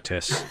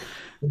Indomitus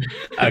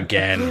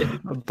again.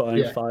 I'm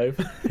buying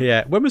 5.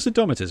 Yeah. When was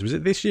Indomitus? Was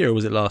it this year or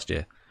was it last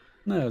year?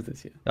 No, it was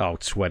this year. Oh,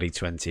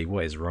 2020.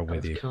 What is wrong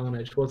with you?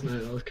 Carnage, wasn't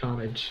it? That was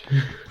carnage.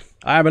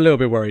 I am a little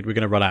bit worried we're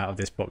going to run out of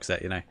this box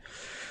set,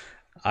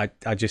 I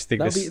just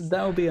think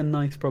that'll be a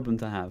nice problem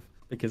to have,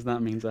 because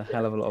that means a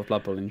hell of a lot of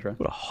Blood Bowl interest.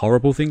 What a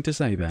horrible thing to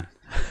say, Ben.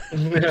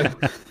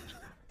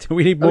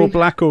 We need more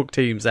Black Orc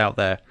teams out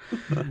there.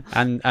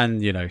 And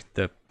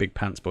the big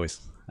pants boys.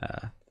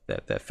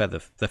 They're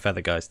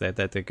feather guys. They're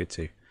good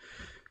too.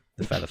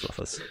 The feather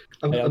fluffers.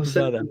 I'm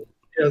sensing,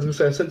 I was going to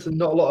say, I'm sensing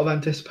not a lot of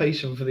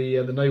anticipation for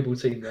the noble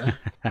team there.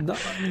 No,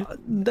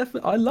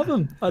 definitely, I love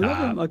them.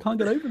 I can't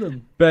get over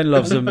them. Ben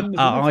loves them.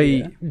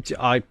 I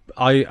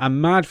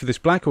am mad for this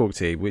Black Orc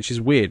team, which is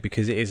weird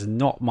because it is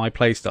not my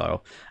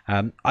playstyle.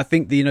 I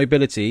think the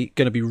nobility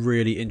going to be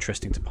really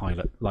interesting to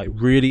pilot, like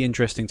really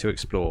interesting to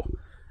explore.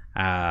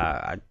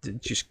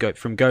 Just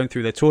going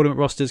through their tournament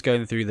rosters,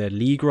 going through their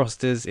league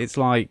rosters. It's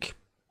like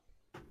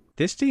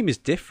this team is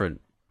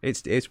different.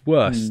 It's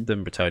worse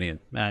than Bretonnian,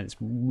 and it's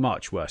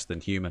much worse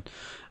than Human.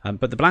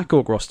 But the Black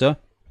Orc roster,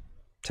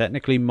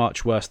 technically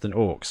much worse than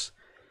Orcs,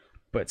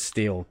 but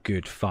still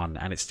good fun,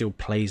 and it still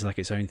plays like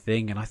its own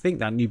thing. And I think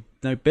that new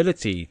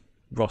nobility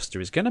roster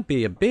is going to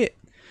be a bit.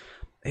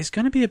 It's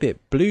going to be a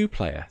bit blue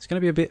player. It's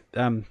going to be a bit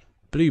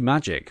blue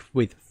magic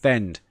with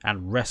fend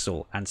and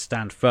wrestle and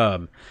stand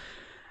firm.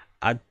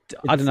 I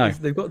don't know.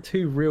 They've got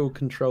 2 real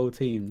control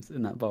teams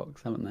in that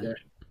box, haven't they? Yeah.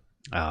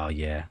 Oh,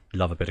 yeah.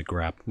 Love a bit of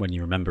grab when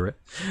you remember it.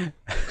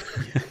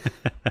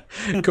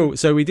 Cool.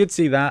 So we did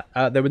see that.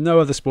 There were no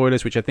other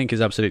spoilers, which I think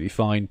is absolutely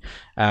fine.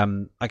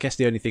 I guess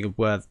the only thing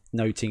worth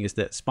noting is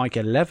that Spike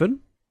 11,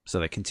 so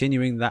they're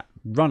continuing that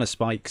run of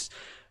spikes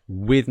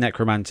with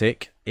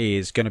Necromantic,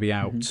 is going to be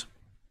out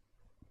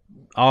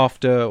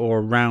after or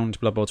around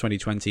Blood Bowl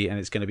 2020, and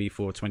it's going to be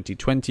for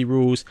 2020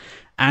 rules.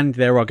 And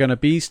there are going to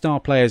be star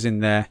players in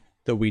there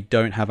that we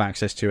don't have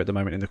access to at the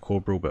moment in the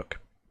core rulebook.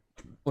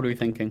 What are we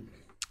thinking?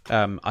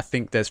 I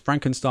think there's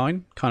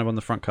Frankenstein kind of on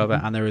the front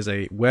cover, and there is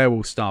a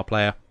werewolf star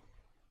player,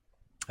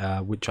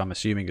 which I'm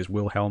assuming is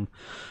Wilhelm,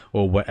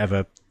 or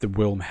whatever the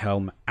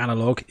Wilhelm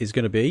analog is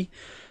going to be,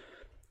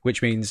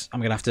 which means I'm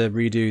going to have to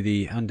redo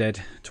the undead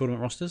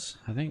tournament rosters,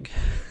 I think.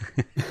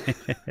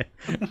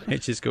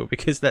 Which is cool,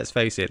 because let's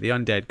face it, the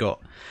undead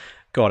got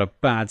a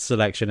bad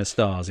selection of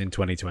stars in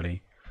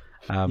 2020.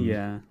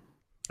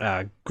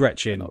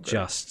 Gretchen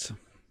just...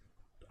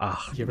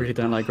 you really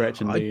don't like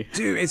Gretchen, do you? I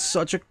do. It's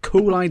such a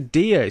cool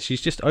idea. She's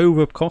just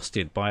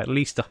overcosted by at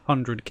least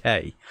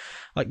 100k.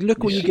 Like,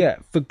 look what you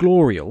get for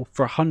Glorial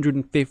for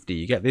 150.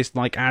 You get this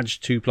like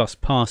Edge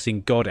 2+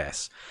 passing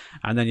goddess,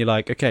 and then you're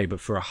like, okay, but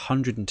for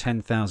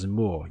 110,000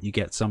 more, you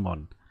get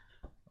someone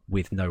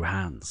with no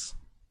hands.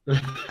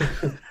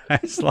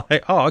 It's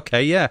like, oh,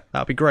 okay, yeah,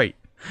 that'd be great.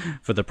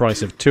 For the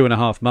price of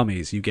 2.5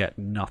 mummies, you get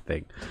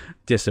nothing.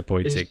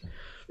 Disappointing.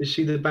 Is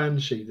she the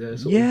Banshee? The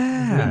sort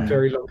of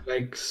very long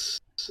legs.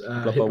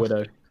 Blood Bowl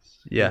Widow.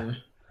 Yeah.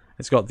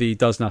 It's got the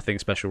does nothing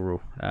special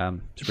rule.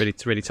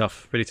 It's really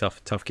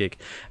tough gig.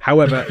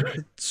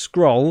 However,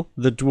 Scroll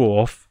the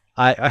dwarf.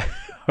 I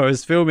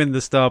was filming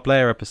the star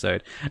player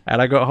episode,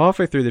 and I got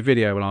halfway through the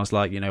video when I was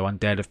like,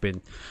 undead have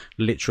been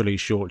literally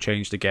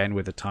shortchanged again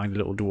with a tiny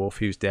little dwarf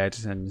who's dead,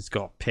 and it's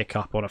got pick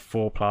up on a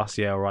 4+.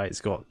 Yeah, all right,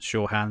 it's got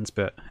sure hands,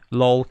 but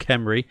lol,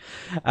 Kemri.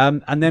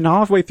 And then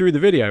halfway through the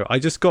video, I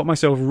just got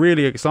myself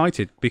really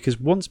excited because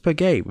once per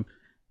game,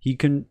 he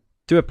can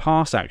do a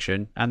pass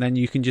action, and then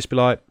you can just be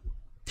like,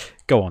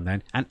 go on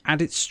then, and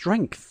add its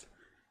strength.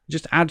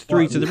 Just add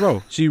 3 to the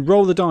roll. So you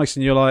roll the dice,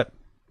 and you're like,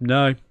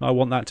 no, I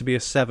want that to be a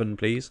 7,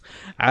 please.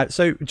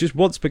 So just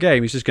once per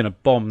game, he's just going to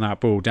bomb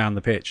that ball down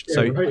the pitch. Yeah,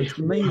 so right.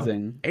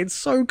 Amazing. It's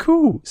so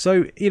cool.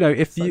 So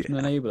if Such an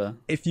enabler.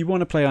 you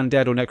want to play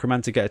undead or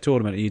necromantic at a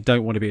tournament and you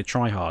don't want to be a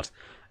tryhard,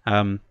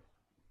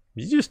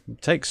 You just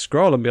take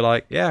Skrull and be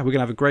like, yeah, we're going to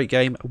have a great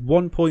game. At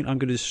one point, I'm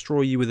going to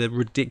destroy you with a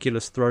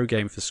ridiculous throw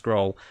game for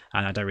Skrull,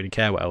 and I don't really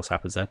care what else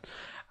happens then.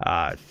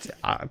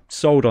 I'm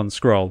sold on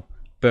Skrull,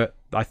 but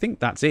I think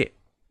that's it.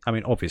 I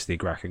mean, obviously,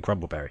 Grack and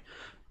Crumbleberry,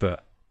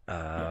 but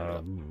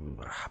I don't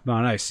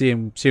know.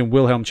 Seeing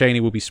Wilhelm Chaney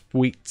will be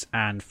sweet,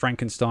 and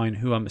Frankenstein,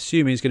 who I'm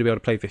assuming is going to be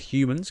able to play for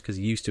humans because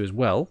he used to as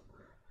well.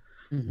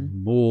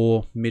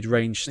 More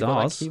mid-range stars.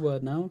 Got that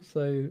keyword now,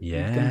 so he's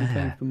going to be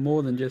playing for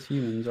more than just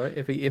humans, right?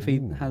 If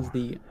he has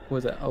the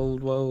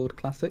Old World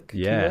Classic?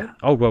 Keyword?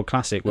 Old World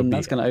Classic would be.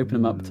 That's going to open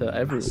him up to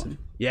everyone.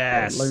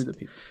 Yes, loads of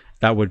people.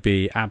 That would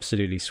be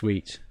absolutely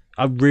sweet.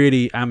 I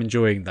really am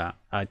enjoying that.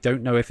 I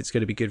don't know if it's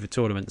going to be good for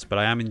tournaments, but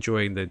I am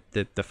enjoying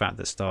the fact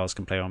that stars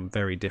can play on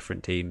very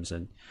different teams,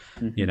 and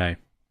you know,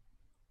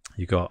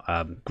 you got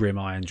Grim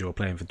Ironjaw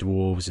playing for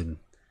dwarves and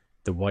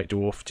the White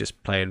Dwarf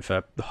just playing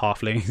for the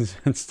halflings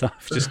and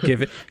stuff. Just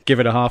give it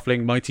a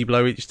halfling mighty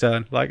blow each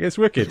turn. Like, it's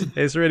wicked.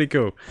 It's really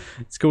cool.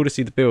 It's cool to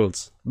see the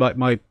builds.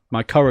 My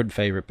current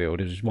favourite build,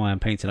 which is why I'm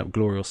painting up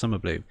Glorial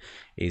Summerbloom,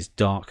 is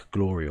Dark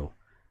Glorial.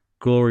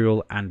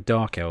 Glorial and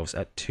Dark Elves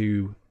at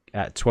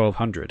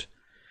 1200.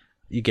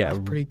 You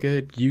get pretty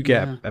good. You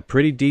get a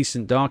pretty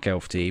decent Dark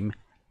Elf team,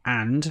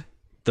 and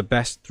the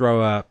best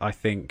thrower, I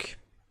think,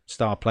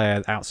 star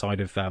player outside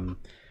of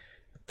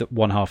the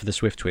one half of the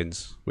Swift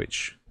Twins,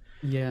 which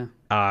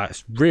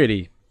it's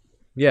really,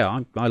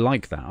 I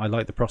like that. I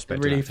like the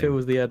prospect. It really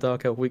feels the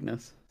Dark Elf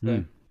weakness.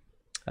 So.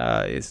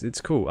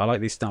 It's cool. I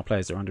like these star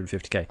players that are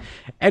 150k.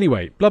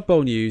 Anyway, Blood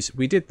Bowl news.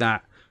 We did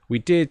that. We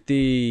did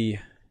the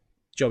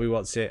Jobby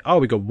What's It. Oh,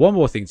 we got one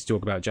more thing to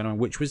talk about, gentlemen,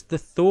 which was the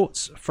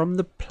thoughts from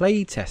the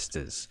play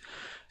testers.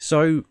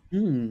 So,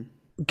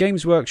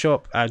 Games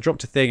Workshop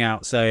dropped a thing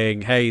out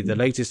saying, hey, the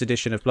latest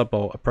edition of Blood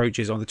Bowl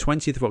approaches on the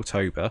 20th of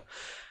October.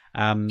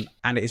 And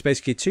it is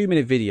basically a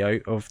 2-minute video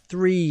of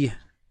 3...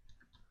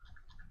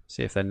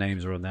 See if their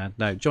names are on there.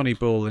 No, Johnny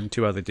Bull and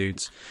 2 other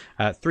dudes.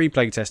 3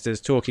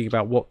 playtesters talking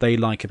about what they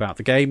like about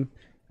the game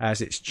as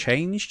it's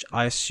changed.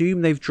 I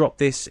assume they've dropped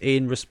this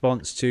in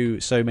response to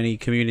so many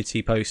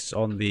community posts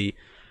on the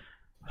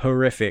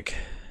horrific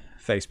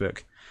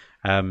Facebook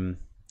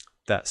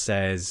that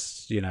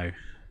says, you know,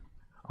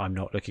 I'm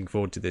not looking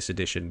forward to this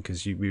edition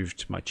because you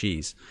moved my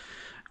cheese.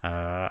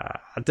 I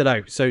don't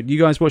know. So you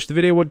guys watched the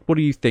video. What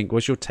do you think?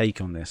 What's your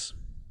take on this?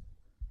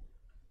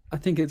 I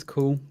think it's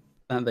cool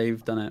that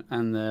they've done it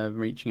and they're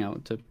reaching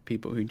out to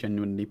people who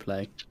genuinely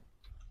play.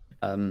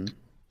 I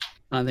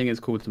think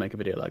it's cool to make a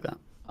video like that.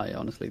 I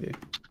honestly do.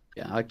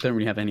 Yeah, I don't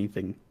really have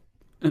anything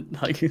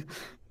like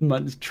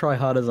much. Try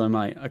hard as I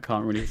might, I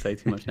can't really say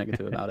too much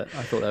negative about it.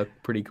 I thought they were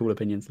pretty cool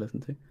opinions to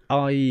listen to.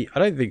 I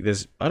don't think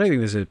there's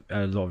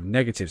a lot of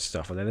negative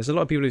stuff on there. There's a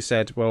lot of people who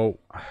said, well,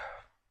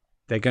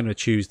 they're going to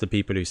choose the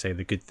people who say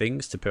the good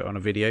things to put on a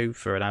video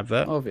for an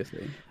advert.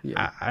 Obviously,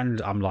 yeah.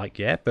 And I'm like,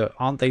 yeah, but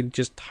aren't they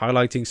just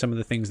highlighting some of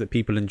the things that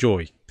people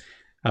enjoy?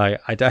 I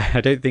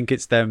don't think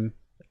it's them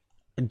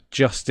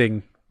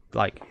adjusting.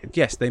 Like,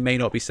 yes, they may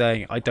not be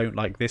saying I don't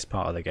like this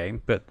part of the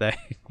game, but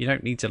you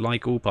don't need to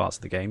like all parts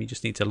of the game. You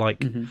just need to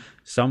like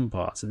some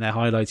parts, and they're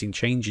highlighting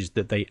changes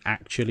that they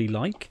actually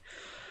like.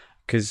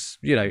 Because,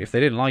 you know, if they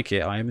didn't like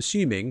it, I am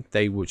assuming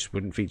they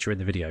wouldn't feature in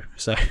the video.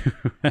 So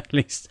at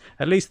least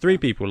 3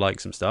 people like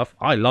some stuff.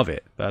 I love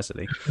it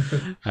personally.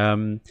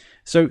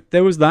 So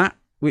there was that,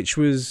 which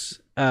was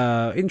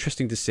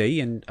interesting to see,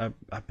 and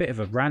a bit of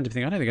a random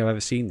thing. I don't think I've ever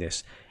seen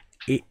this.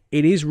 It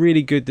is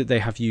really good that they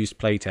have used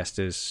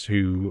playtesters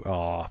who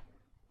are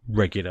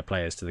regular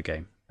players to the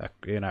game,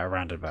 you know,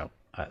 around and about.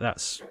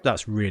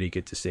 That's really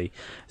good to see.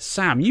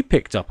 Sam, you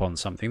picked up on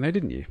something though,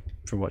 didn't you,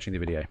 from watching the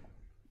video?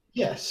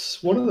 Yes,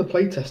 one of the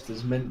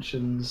playtesters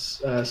mentions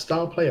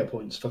star player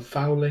points for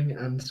fouling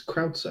and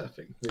crowd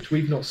surfing, which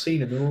we've not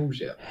seen in the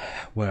rules yet.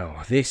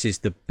 Well, this is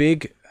the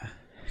big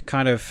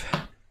kind of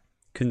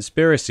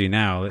conspiracy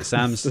now that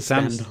Sam's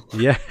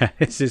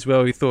this is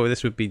where we thought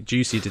this would be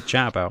juicy to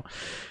chat about.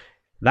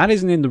 That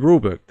isn't in the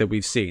rulebook that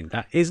we've seen.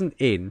 That isn't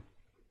in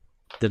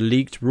the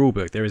leaked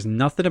rulebook. There is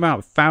nothing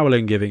about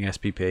fouling giving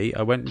SPP.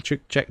 I went and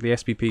checked the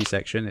SPP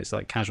section. It's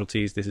like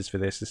casualties. This is for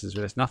this. This is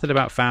for this. Nothing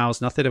about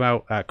fouls. Nothing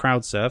about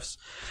crowd surfs.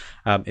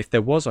 If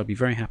there was, I'd be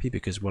very happy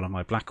because one of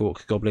my Black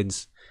Orc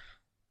goblins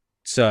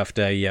surfed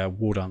a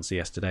war dancer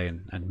yesterday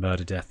and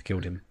murder death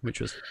killed him,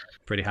 which was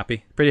pretty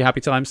happy. Pretty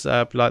happy times.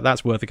 Like,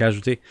 that's worth a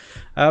casualty.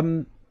 I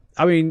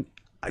mean,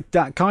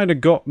 that kind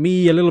of got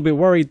me a little bit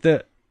worried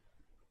that,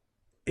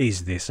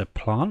 is this a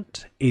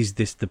plant? Is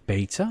this the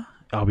beta?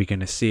 Are we going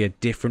to see a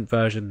different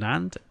version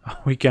land? Are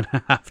we going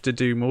to have to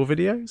do more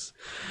videos?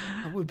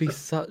 That would be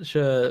such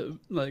a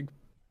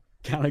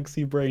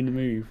galaxy brain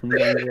move from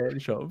Games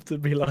Workshop to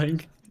be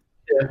like,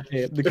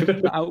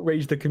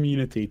 outrage the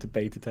community to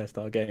beta test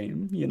our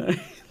game. You know,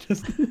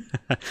 just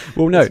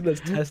well, no,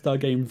 let's test our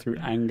game through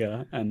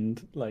anger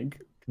and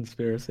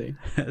conspiracy.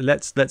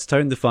 let's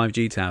tone the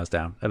 5G towers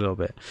down a little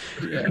bit.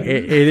 Yeah.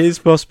 It is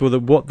possible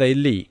that what they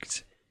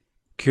leaked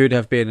could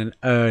have been an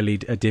early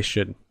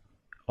edition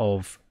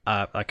of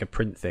a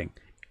print thing.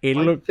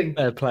 I think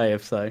fair play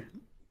if so.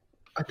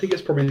 I think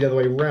it's probably the other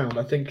way around.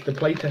 I think the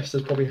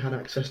playtesters probably had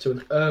access to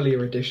an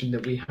earlier edition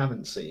that we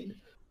haven't seen,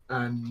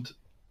 and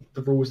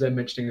the rules they're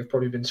mentioning have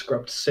probably been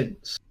scrubbed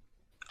since.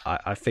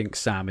 I think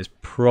Sam is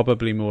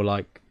probably more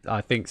like.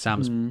 I think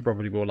Sam's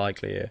probably more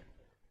likely here.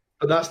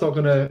 But that's not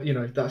gonna,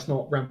 that's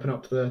not ramping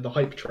up the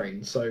hype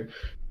train. So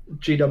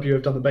GW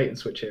have done the bait and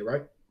switch here,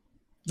 right?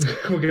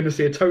 We're going to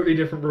see a totally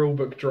different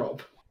rulebook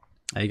drop.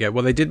 There you go.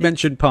 Well, they did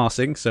mention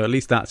passing, so at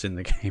least that's in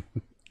the game.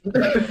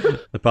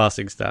 The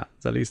passing stat.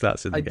 So at least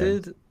that's in the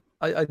game.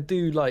 I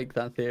do like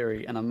that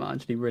theory, and I'm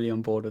actually really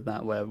on board with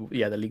that. Where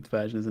the leaked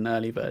version is an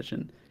early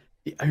version.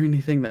 The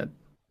only thing that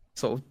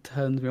sort of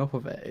turns me off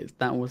of it is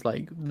that was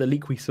like the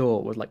leak we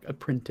saw was like a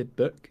printed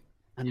book,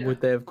 and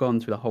would they have gone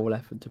through the whole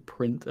effort to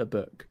print a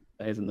book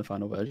that isn't the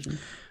final version,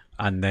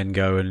 and then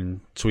go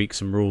and tweak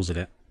some rules in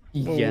it?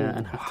 Yeah,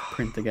 and have to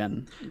print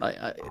again.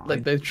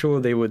 They're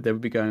sure they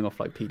would be going off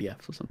like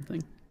PDFs or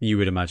something. You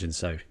would imagine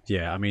so.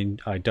 Yeah, I mean,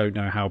 I don't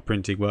know how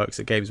printing works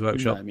at Games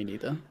Workshop. No, me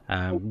neither.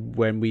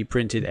 When we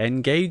printed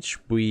N-Gage,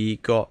 we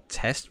got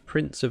test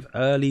prints of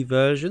early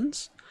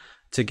versions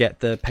to get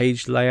the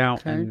page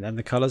layout and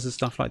the colours and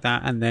stuff like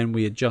that, and then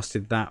we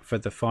adjusted that for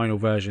the final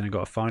version and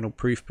got a final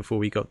proof before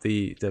we got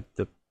the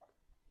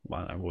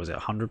what was it,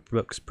 100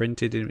 books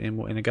printed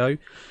in a go.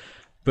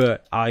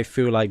 But I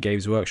feel like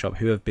Games Workshop,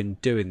 who have been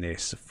doing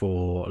this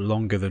for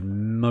longer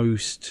than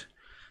most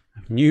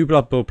new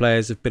Blood Bowl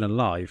players have been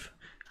alive,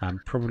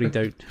 probably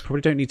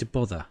don't need to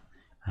bother.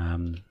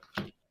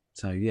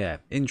 So yeah,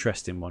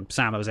 interesting one.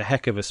 Sam, that was a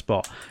heck of a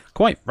spot.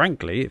 Quite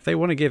frankly, if they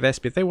want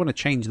to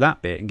change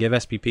that bit and give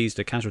SPPs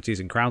to casualties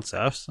and crowd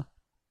surfs,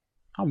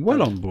 I'm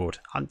well on board.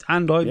 And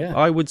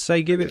I would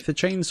say give it for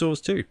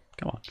chainsaws too.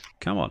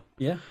 Come on.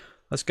 Yeah.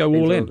 Let's go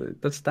all in.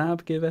 Does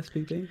Stab give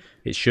SPP?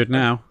 It should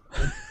now.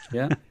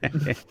 Yeah.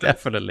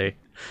 Definitely.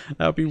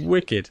 That would be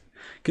wicked.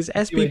 Because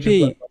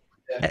SPP...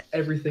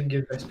 everything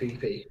gives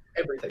SPP.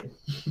 Everything.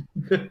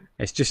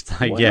 It's just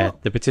like,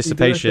 the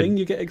participation. You do a thing,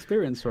 you get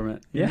experience from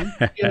it. Yeah.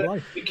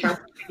 We count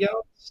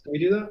yards. Do we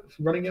do that?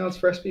 Running yards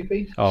for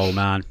SPP? Oh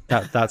man,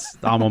 that's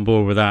I'm on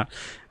board with that.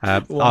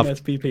 One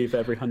SPP for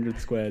every 100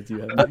 squares you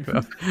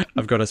have.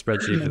 I've got a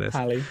spreadsheet for this.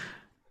 Tally.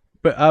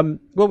 But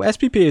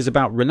SPP is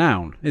about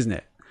renown, isn't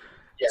it?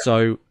 Yeah.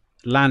 So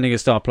landing a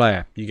star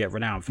player, you get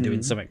renown for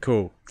doing something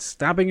cool.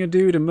 Stabbing a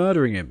dude and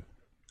murdering him.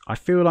 I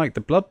feel like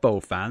the Blood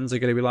Bowl fans are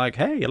going to be like,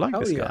 hey, you like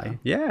this guy?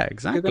 Yeah,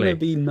 exactly. You're going to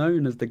be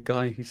known as the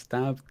guy who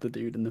stabbed the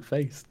dude in the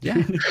face.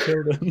 Yeah.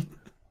 Killed him.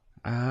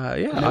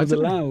 And I was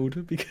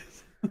allowed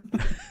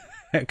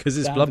because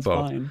it's Blood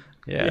Bowl. Fine.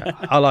 Yeah,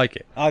 I like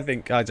it. I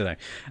don't know.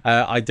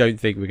 I don't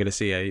think we're going to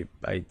see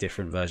a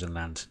different version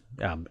land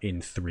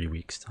in 3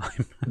 weeks'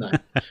 time. No.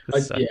 I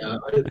think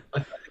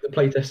the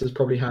playtesters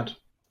probably had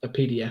a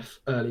PDF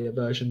earlier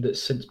version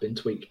that's since been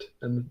tweaked,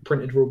 and the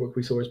printed rulebook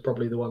we saw is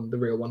probably the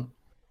real one.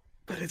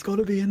 But it's got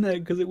to be in there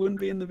because it wouldn't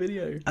be in the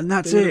video. And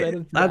that's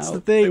it. That's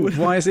the thing.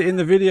 Why is it in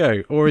the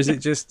video? Or is it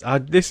just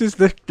this is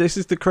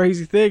the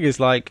crazy thing? Is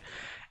like,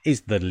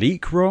 is the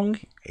leak wrong?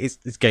 Is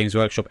Games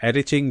Workshop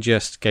editing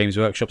just Games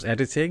Workshop's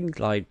editing?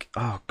 Like,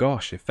 oh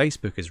gosh, if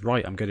Facebook is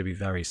right, I'm going to be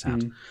very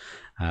sad.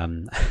 I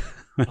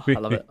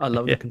love it. I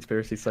love the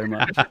conspiracy so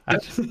much.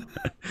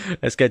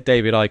 Let's get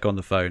David Icke on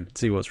the phone,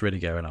 see what's really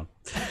going on.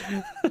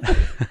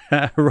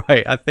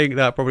 Right, I think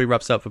that probably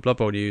wraps up for Blood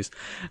Bowl news.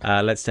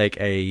 Let's take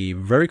a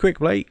very quick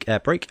break,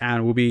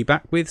 and we'll be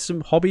back with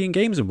some hobby and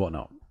games and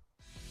whatnot.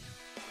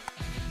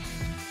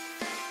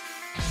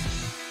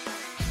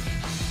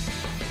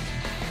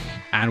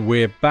 And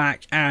we're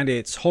back, and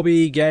it's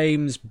hobby,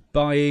 games,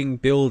 buying,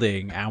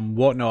 building, and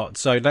whatnot.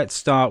 So let's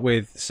start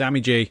with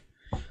Sammy G,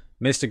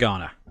 Mr.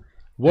 Garner.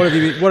 What have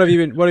you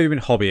been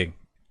hobbying?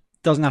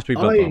 Doesn't have to be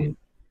Blood Bowl.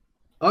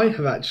 I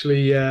have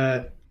actually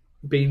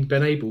been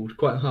enabled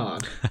quite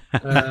hard,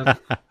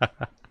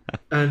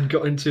 and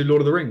got into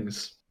Lord of the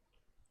Rings,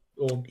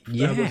 or was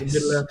a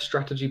Middle Earth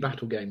strategy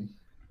battle game.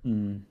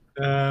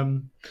 I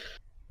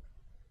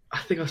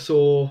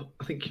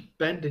think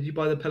Ben, did you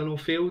buy the Pelennor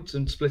Fields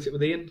and split it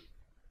with Ian?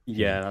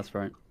 Yeah, that's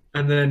right.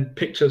 And then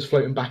pictures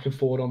floating back and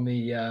forward on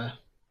the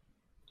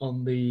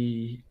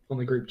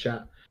group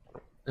chat.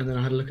 And then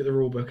I had a look at the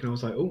rulebook and I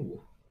was like,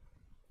 oh,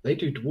 they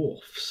do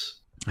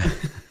dwarfs.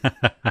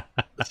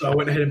 So I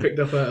went ahead and picked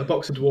up a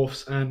box of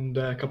dwarfs and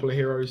a couple of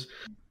heroes.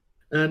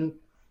 And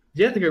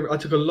yeah, I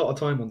took a lot of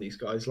time on these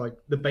guys. Like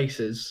the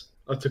bases,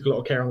 I took a lot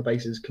of care on the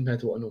bases compared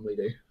to what I normally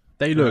do.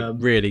 They look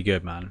really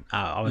good, man.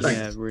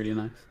 Really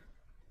nice.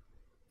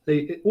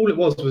 All it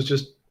was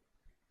just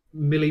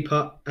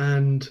Milliput,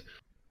 and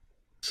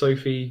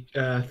Sophie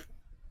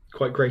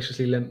quite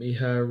graciously lent me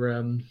her,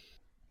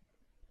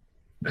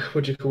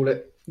 what do you call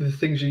it? The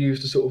things you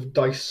use to sort of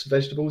dice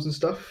vegetables and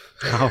stuff.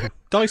 Oh,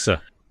 dicer.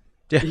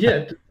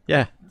 Yeah.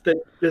 Yeah.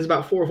 There's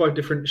about 4 or 5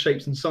 different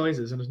shapes and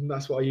sizes, and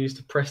that's what I use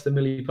to press the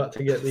Milliput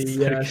to get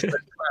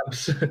the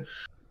crabs.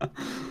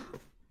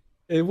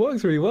 It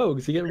works really well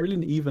because you get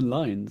really even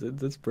lines.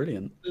 It's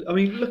brilliant. I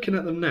mean, looking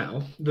at them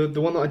now, the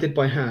one that I did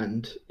by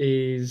hand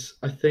is,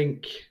 I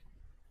think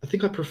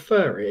I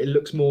prefer it. It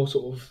looks more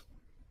sort of,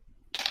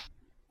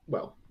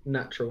 well,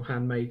 natural,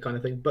 handmade kind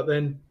of thing. But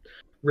then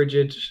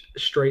rigid,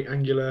 straight,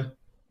 angular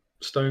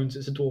stones,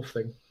 it's a dwarf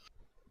thing.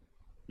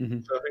 Mm-hmm.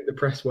 So I think the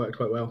press worked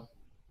quite well.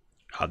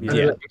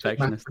 Yeah,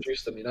 Mass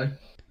produce them, you know.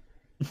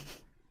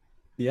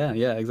 Yeah,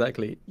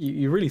 exactly.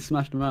 You really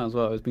smashed them out as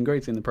well. It's been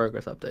great seeing the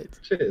progress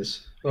updates.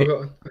 Cheers.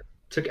 Well, I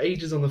took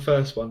ages on the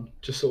first one,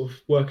 just sort of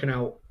working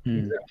out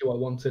exactly what I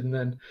wanted, and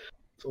then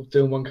sort of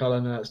doing one colour,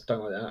 and that's done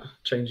like that,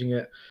 changing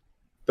it.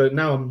 But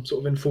now I'm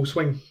sort of in full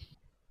swing.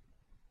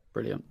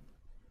 Brilliant.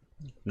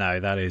 No,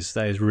 that is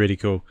really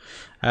cool.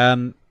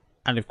 And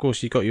of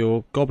course, you've got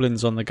your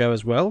goblins on the go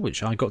as well,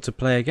 which I got to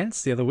play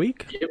against the other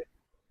week. Yep.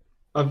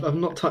 I've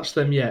not touched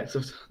them yet.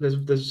 So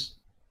there's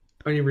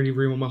only really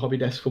room on my hobby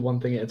desk for one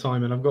thing at a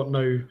time, and I've got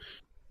no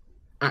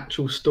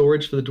actual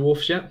storage for the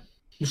dwarfs yet,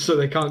 so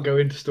they can't go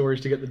into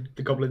storage to get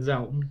the goblins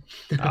out.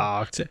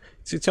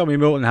 So tell me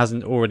Milton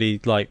hasn't already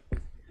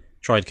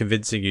tried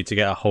convincing you to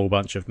get a whole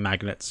bunch of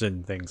magnets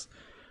and things.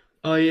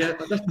 Oh yeah,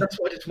 that's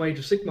what I did for my Age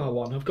of Sigmar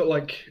one. I've got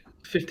like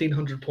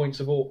 1,500 points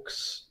of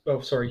orcs. Oh,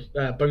 sorry,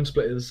 bone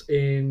splitters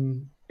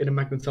in a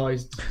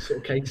magnetized sort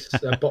of case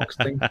box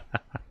thing.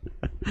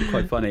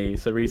 Quite funny.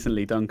 So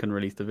recently, Duncan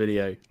released a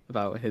video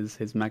about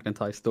his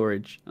magnetized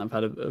storage. I've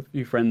had a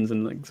few friends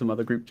and like some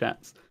other group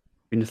chats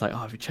been just like, "Oh,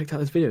 have you checked out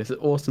this video? This is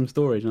awesome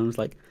storage." And I was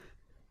like,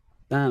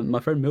 "Damn, my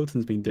friend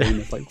Milton's been doing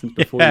this like since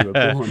before you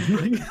were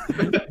born."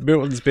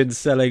 Milton's been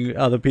selling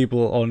other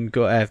people on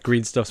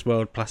Green Stuff's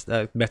World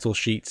metal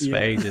sheets for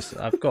ages.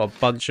 I've got a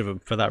bunch of them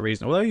for that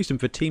reason. Well, I used them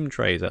for team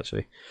trays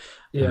actually.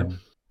 Yeah,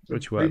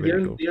 which were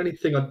really cool. The only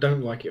thing I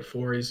don't like it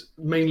for is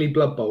mainly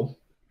Blood Bowl.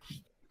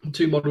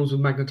 2 models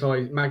with magnets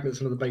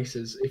under the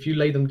bases. If you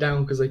lay them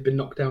down because they've been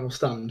knocked down or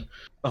stunned,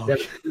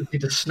 they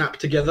just snap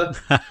together.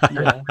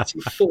 It's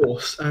a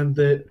force. And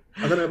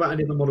I don't know about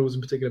any of the models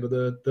in particular,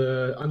 but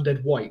the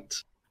undead white,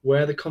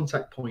 where the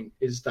contact point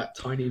is that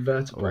tiny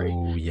vertebrae.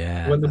 Oh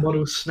yeah. When the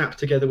models snap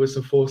together with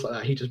some force like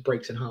that, he just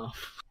breaks in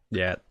half.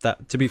 Yeah,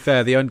 that. To be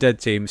fair, the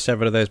undead team,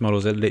 several of those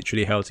models are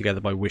literally held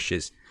together by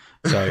wishes.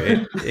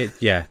 So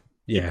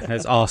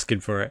that's asking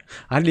for it.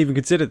 I hadn't even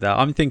considered that.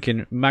 I'm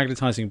thinking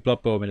magnetizing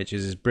Blood Bowl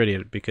miniatures is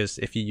brilliant because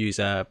if you use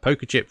a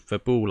poker chip for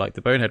ball like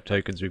the Bonehead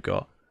tokens we've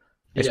got,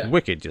 it's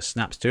wicked. Just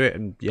snaps to it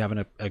and you're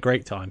having a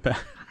great time. But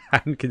I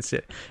hadn't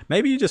considered.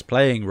 Maybe you're just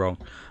playing wrong.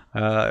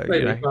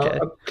 Maybe,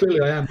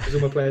 clearly I am because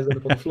all my players end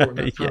up on the floor. And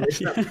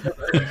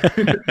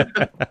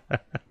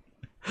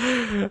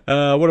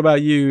that's what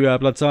about you,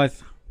 Blood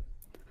Scythe?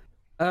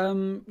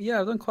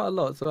 Yeah, I've done quite a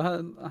lot. So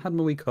I had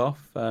my week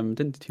off. Didn't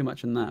do too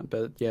much in that,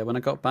 but yeah, when I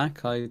got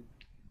back, I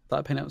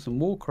started painting out some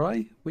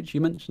Warcry, which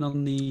you mentioned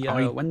on the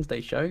Wednesday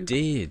show.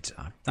 Did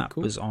that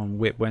was on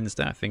Whip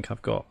Wednesday? I think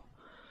I've got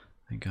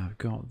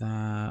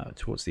that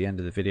towards the end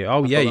of the video.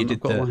 Oh yeah, you did.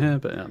 I've got one here,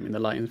 but I mean the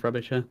lighting's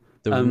rubbish here.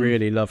 The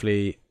really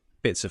lovely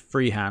bits of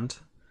freehand.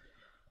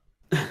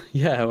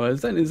 Yeah, well,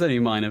 it's only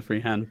minor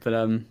freehand, but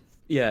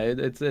yeah,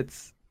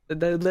 it's.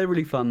 They're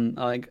really fun.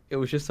 Like it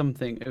was just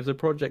something. It was a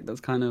project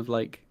that's kind of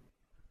like.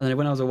 And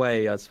when I was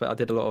away, I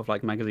did a lot of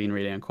like magazine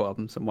reading and caught up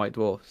on some White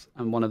Dwarfs.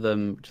 And one of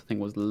them, which I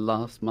think was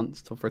last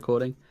month's of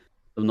recording,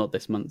 well, not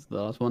this month's, the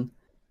last one,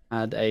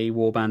 had a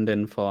warband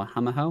in for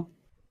Hammerhell,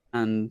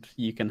 and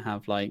you can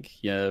have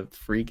like your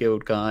Free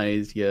Guild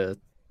guys, your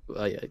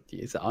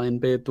is it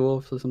Ironbeard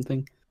dwarfs or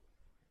something,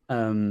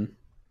 and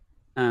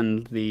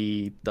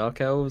the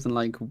Dark Elves and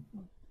like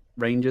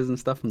Rangers and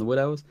stuff from the Wood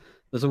Elves.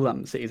 There's all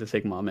that Cities of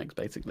Sigmar mix,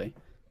 basically.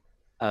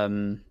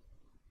 And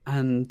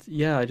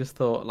yeah, I just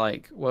thought,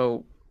 like,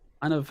 well,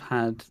 I kind of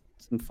had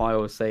some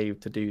files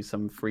saved to do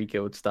some Free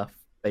Guild stuff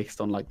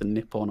based on, like, the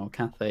Nippon or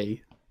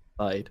Cathay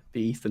side, the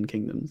Eastern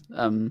Kingdoms.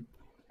 And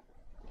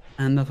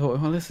I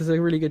thought, well, this is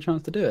a really good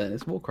chance to do it.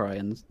 It's Warcry,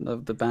 and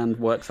the band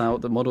works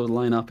out, the models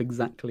line up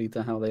exactly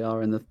to how they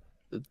are in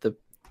the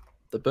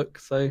book.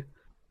 So,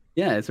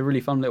 yeah, it's a really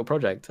fun little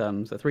project.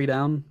 So 3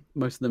 down,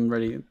 most of them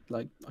really,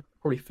 like, I'll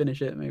probably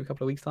finish it maybe a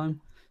couple of weeks'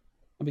 time.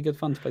 It'll be good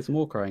fun to play some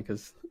Warcry,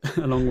 because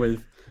along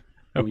with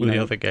all the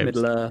other games,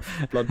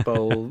 Middle-earth, Blood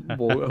Bowl,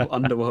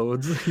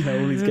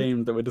 Underworlds, all these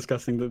games that we're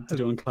discussing to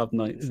do on club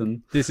nights.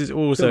 And this is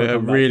also a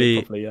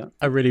really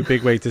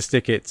big way to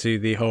stick it to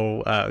the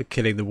whole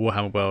killing the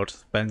Warhammer world.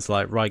 Ben's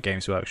like, right,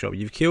 Games Workshop,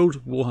 you've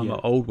killed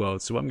Warhammer Old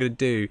World, so what I'm going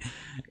to do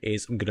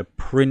is I'm going to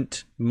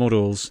print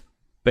models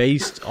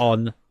based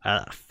on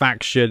a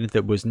faction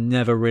that was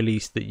never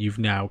released that you've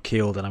now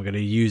killed, and I'm going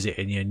to use it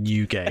in your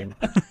new game.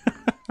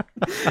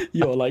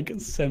 You're like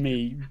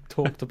semi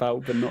talked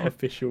about but not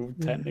official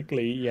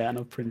technically. Yeah, and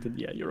I've printed.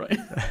 Yeah, you're right.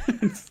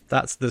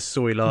 That's the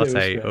soy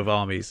latte of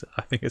armies.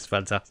 I think it's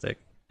fantastic.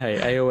 Hey,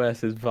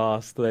 AOS is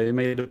vast. They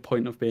made a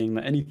point of being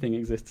that anything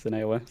exists in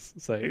AOS,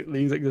 so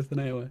these exist in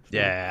AOS.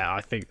 Yeah,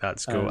 I think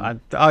that's cool.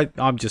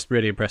 I'm just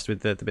really impressed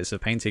with the bits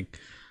of painting.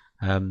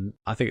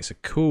 I think it's a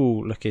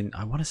cool looking.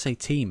 I want to say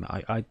team.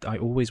 I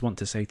always want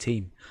to say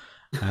team.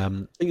 I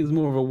think it's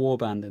more of a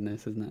warband in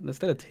this, isn't it? They're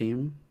still a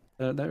team.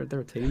 They're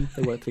a team.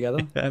 They work together.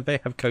 They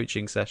have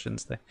coaching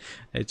sessions.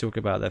 They talk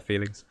about their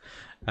feelings.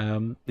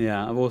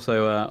 Yeah, I've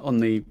also on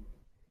the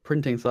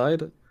printing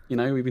side, You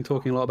know, we've been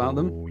talking a lot about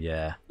them. Oh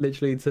yeah.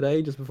 Literally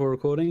today, just before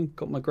recording,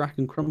 got my Grack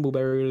and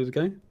Crumbleberry ready to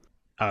go.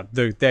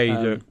 They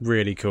look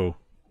really cool.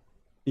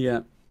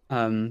 Yeah.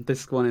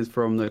 This one is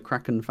from the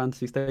Kraken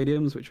Fantasy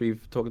Stadiums, which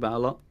we've talked about a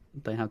lot.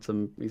 They had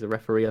he's a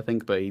referee, I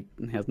think, but he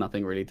has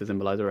nothing really to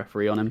symbolize a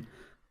referee on him.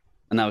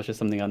 And that was just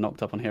something I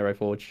knocked up on Hero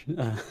Forge,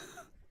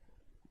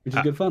 which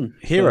is good fun.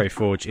 Hero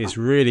Forge is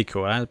really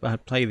cool. I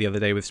played the other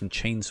day with some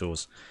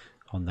chainsaws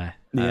on there.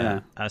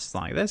 Yeah. That's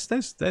like, there's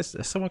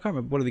someone, I can't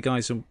remember, one of the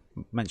guys who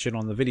mentioned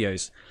on the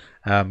videos,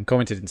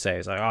 commented and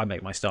says, like, I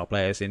make my star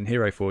players in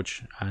Hero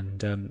Forge.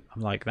 And I'm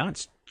like,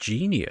 that's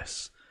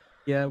genius.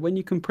 Yeah, when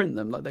you can print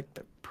them, like they're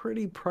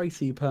pretty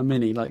pricey per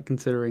mini, like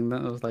considering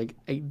that was like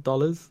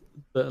 $8.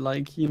 But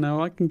like, you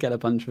know, I can get a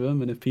bunch of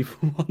them, and if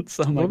people want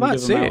some, I can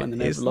give them out, and then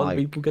there's a lot of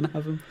people gonna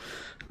have them.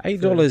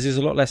 $8 is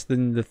a lot less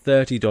than the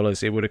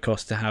 $30 it would have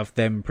cost to have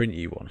them print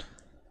you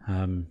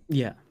one.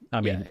 Yeah. I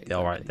mean, exactly.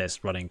 all right,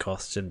 there's running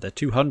costs, and they're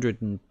 200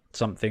 and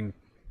something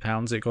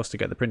pounds it costs to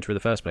get the printer in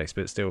the first place,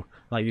 but still,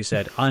 like you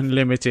said,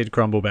 unlimited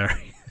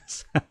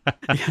crumbleberries.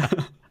 Yeah.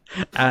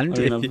 And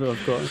I mean,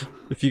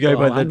 if you go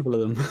by the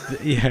them.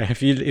 yeah,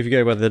 if you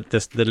go by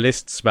the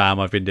list spam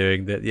I've been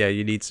doing, that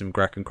you need some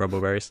Grack and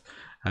Crumbleberries.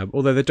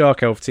 Although the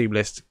Dark Elf team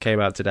list came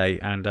out today,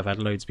 and I've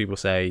had loads of people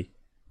say,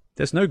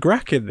 "There's no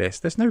Grack in this.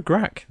 There's no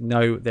Grack."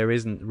 No, there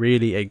isn't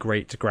really a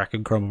great Grack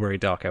and Crumbleberry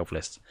Dark Elf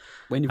list.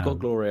 When you've got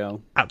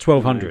Gloriel at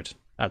 1200,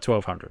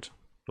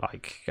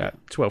 like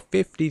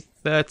 1250,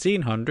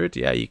 1300,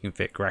 yeah, you can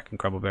fit Grack and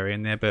Crumbleberry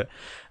in there. But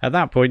at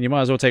that point, you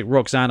might as well take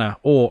Roxanna,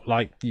 or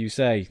like you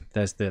say,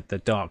 there's the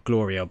Dark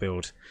Gloriel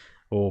build,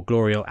 or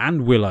Gloriel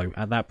and Willow.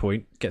 At that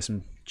point, get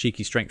some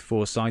cheeky Strength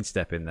 4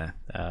 sidestep in there.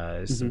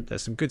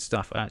 There's some good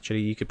stuff.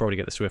 Actually, you could probably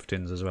get the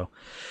Swiftins as well.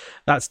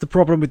 That's the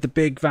problem with the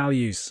big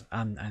values,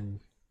 and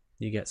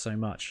you get so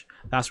much.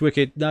 That's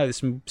wicked. No,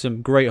 there's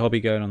some great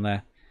hobby going on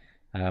there.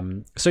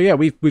 So yeah,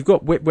 we've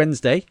got Whip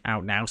Wednesday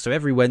out now. So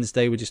every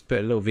Wednesday we just put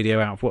a little video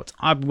out of what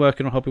I've been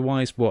working on hobby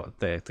wise, what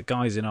the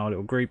guys in our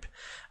little group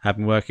have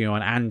been working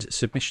on, and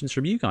submissions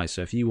from you guys.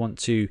 So if you want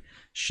to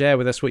share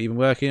with us what you've been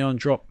working on,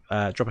 drop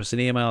us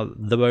an email,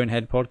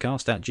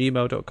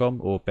 theboneheadpodcast@gmail.com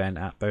or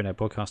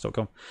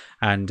ben@boneheadpodcast.com,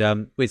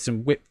 and with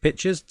some Whip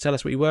pictures, tell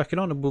us what you're working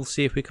on, and we'll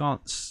see if we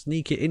can't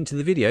sneak it into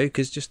the video,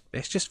 because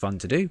it's just fun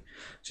to do.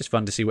 It's just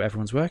fun to see what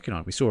everyone's working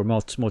on. We saw a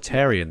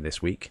Mortarian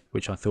this week,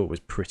 which I thought was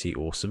pretty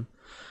awesome.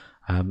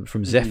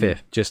 From Zephyr,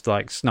 just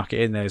like snuck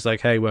it in there. It's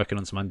like, hey, working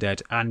on some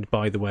undead, and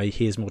by the way,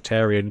 here's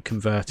Mortarian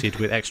converted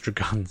with extra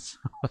guns.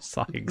 I was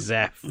like,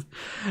 Zeph.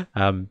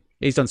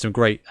 He's done some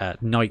great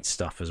knight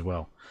stuff as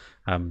well.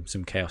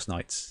 Some Chaos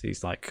Knights.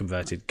 He's like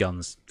converted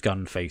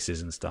gun faces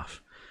and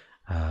stuff.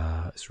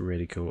 It's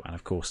really cool. And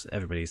of course,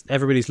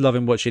 everybody's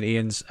loving watching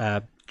Ian's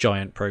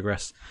giant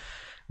progress,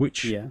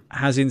 which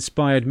has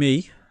inspired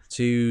me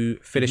to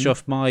finish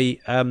off my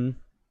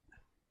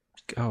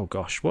oh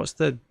gosh, what's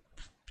the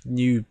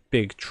new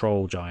big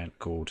troll giant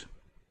called?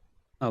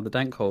 Oh, the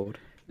Dankhold.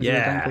 The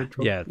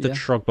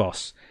Trog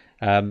boss.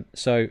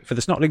 So for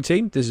the Snotling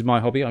team, this is my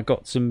hobby. I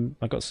got some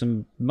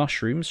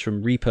mushrooms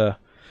from Reaper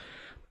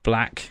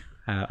Black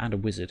and a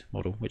wizard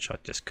model, which I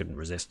just couldn't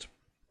resist.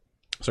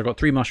 So I got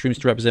 3 mushrooms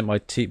to represent my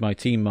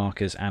team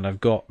markers, and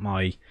I've got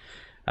my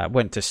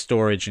went to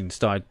storage and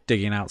started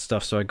digging out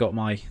stuff. So I got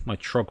my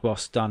Trog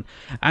boss done,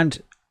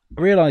 and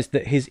I realised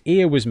that his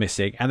ear was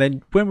missing, and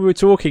then when we were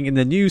talking in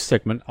the news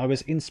segment, I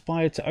was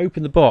inspired to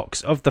open the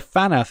box of the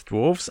Fanath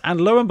dwarves,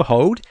 and lo and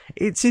behold,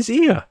 it's his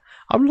ear.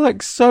 I'm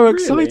like so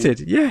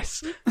excited. Really?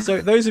 Yes.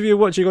 So those of you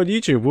watching on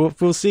YouTube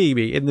will see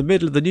me in the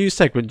middle of the news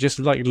segment just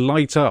like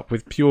light up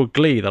with pure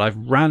glee that I've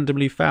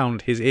randomly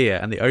found his ear.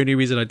 And the only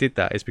reason I did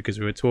that is because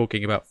we were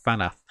talking about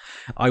Fanath.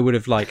 I would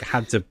have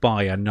had to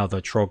buy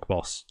another Trog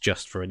boss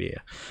just for an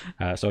ear.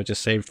 So I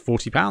just saved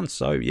 £40.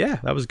 So yeah,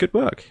 that was good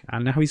work.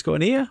 And now he's got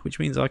an ear, which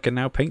means I can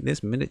now paint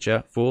this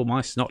miniature for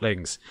my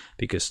Snotlings,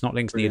 because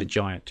Snotlings need a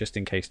giant just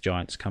in case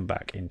giants come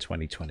back in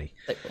 2020.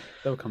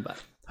 They'll come back.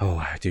 Oh,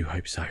 I do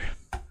hope so.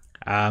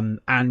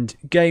 And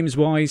games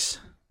wise,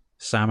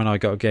 Sam and I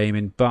got a game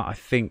in, but I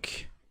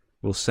think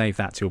we'll save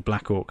that till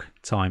Black Orc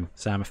time,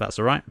 Sam, if that's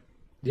all right.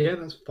 Yeah,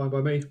 that's fine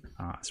by me.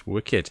 That's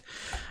wicked.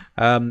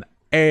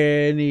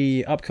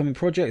 Any upcoming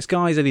projects,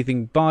 guys?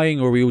 Anything buying,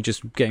 or are we all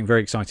just getting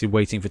very excited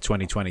waiting for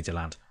 2020 to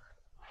land?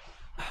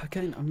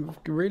 Again, I'm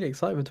really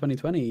excited for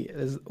 2020.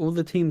 There's all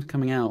the teams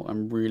coming out.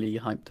 I'm really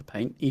hyped to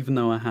paint, even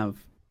though I had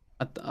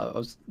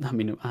a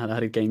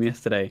game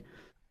yesterday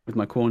with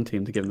my Corn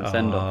team to give them a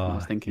send-off. And I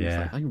was thinking,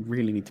 I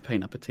really need to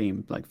paint up a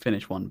team, like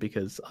finish one,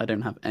 because I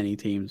don't have any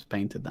teams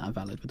painted that are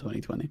valid for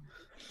 2020.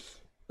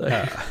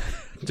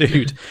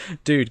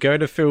 Dude,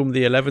 going to film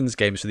the 11s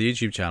games for the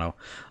YouTube channel.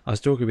 I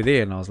was talking with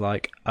Ian, and I was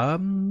like,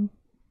 my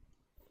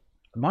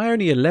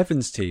only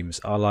 11s teams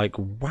are like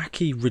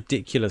wacky,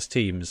 ridiculous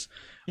teams.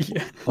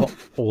 Yeah.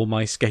 Or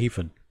my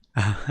Skaven.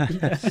 So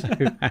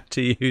I had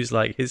to use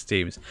like his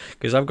teams,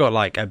 because I've got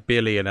like I've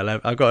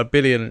got a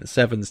billion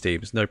sevens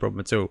teams, no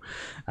problem at all.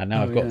 And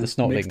now I've got the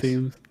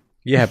Snotlings.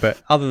 Yeah,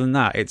 but other than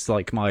that, it's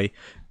like my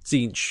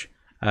Tzeentch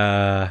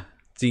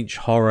 15th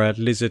horror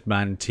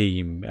Lizardman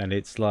team, and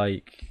it's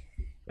like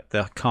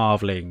the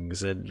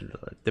Carvelings and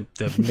the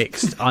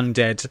mixed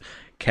undead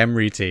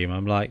Khemri team.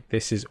 I'm like,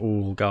 this is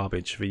all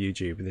garbage for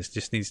YouTube. This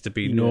just needs to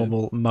be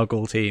normal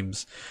Muggle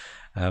teams.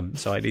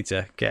 So I need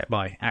to get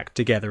my act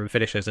together and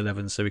finish those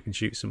 11 so we can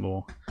shoot some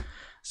more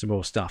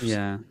stuff.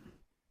 Yeah.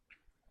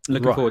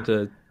 Looking forward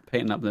to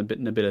painting up the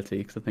nobility,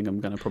 because I think I'm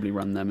going to probably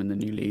run them in the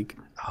new league.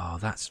 Oh,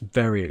 that's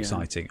very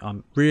exciting.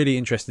 I'm really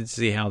interested to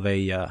see how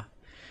they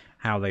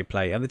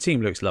play, and the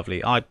team looks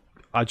lovely. I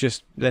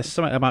just, there's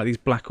something about these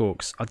Black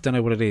Orcs, I don't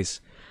know what it is.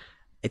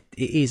 It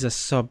is a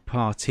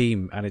subpar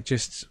team, and it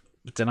just,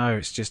 I don't know,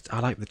 it's just, I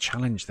like the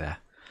challenge there.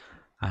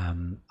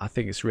 I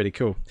think it's really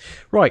cool.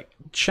 Right,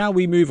 shall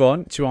we move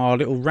on to our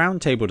little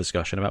roundtable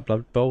discussion about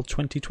Blood Bowl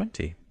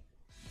 2020?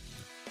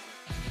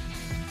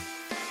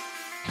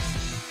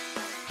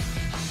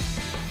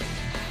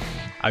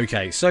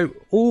 Okay, so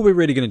all we're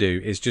really going to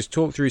do is just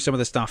talk through some of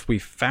the stuff we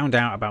found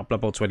out about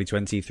Blood Bowl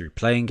 2020 through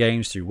playing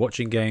games, through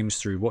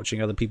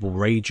watching other people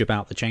rage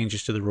about the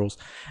changes to the rules,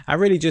 and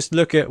really just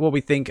look at what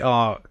we think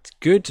are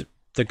good,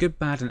 the good,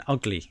 bad, and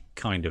ugly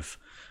kind of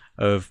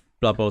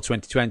Blood Bowl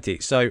 2020.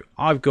 So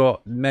I've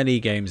got many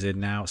games in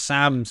now.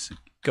 Sam's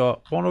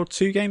got 1 or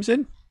 2 games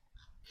in?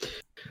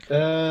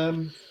 I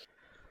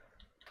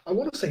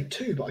want to say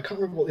 2, but I can't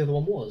remember what the other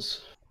one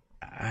was.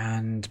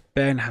 And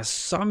Ben has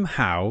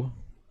somehow...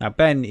 Now,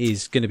 Ben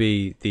is going to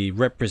be the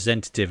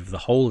representative of the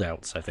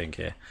holdouts, I think,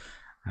 here.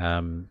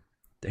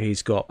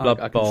 He's got Blood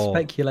Bowl... I can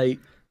speculate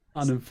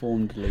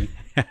uninformedly.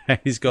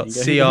 He's got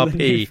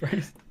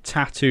CRP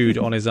tattooed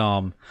on his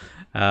arm.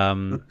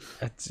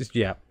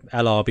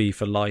 LRB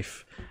for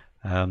life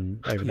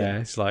over there.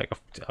 It's like,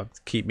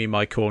 keep me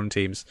my corn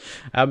teams.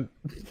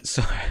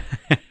 So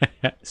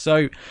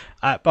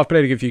I've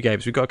played a few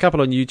games. We've got a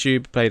couple on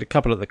YouTube, played a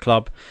couple at the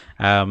club.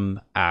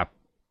 I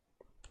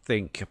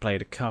think I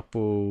played a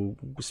couple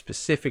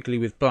specifically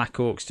with Black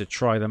Orcs to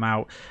try them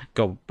out.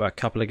 Got a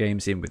couple of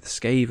games in with the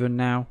Skaven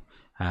now.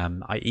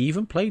 I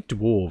even played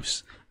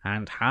Dwarves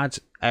and had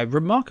a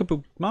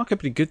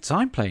remarkably good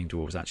time playing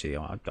Dwarves, actually.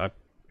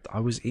 I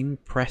was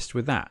impressed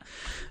with that.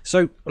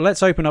 So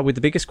let's open up with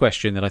the biggest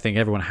question that I think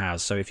everyone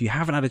has. So if you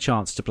haven't had a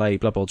chance to play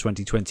Blood Bowl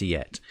 2020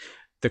 yet,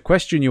 the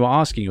question you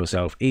are asking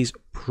yourself is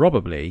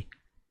probably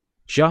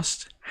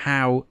just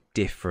how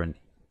different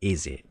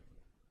is it?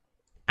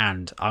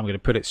 And I'm going to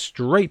put it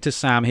straight to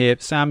Sam here.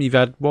 Sam, you've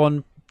had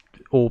 1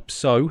 or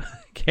so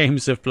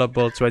games of Blood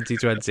Bowl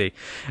 2020.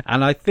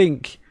 And I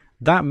think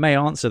that may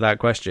answer that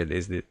question,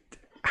 is that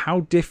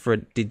how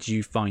different did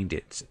you find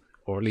it?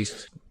 Or at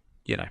least,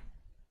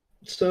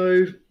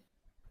 So,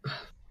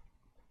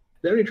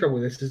 the only trouble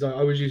with this is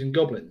I was using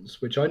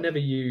goblins, which I never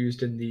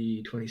used in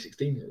the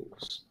 2016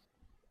 rules.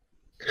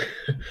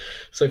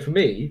 So for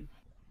me,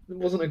 there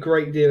wasn't a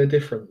great deal of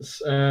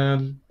difference. I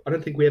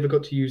don't think we ever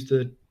got to use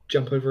the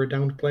jump over a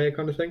downed player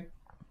kind of thing.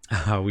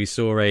 We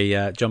saw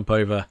a jump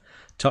over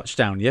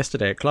touchdown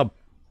yesterday at club,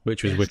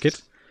 which was wicked.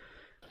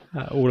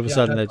 All of a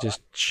sudden, they're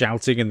just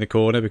shouting in the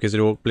corner because an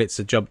Orc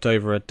Blitzer jumped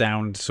over a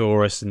downed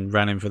Saurus and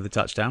ran in for the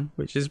touchdown,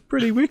 which is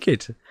pretty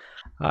wicked.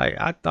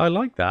 I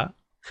like that.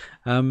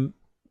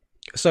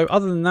 So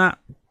other than that,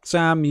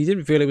 Sam, you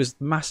didn't feel it was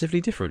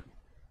massively different?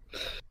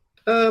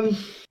 Well,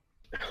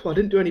 I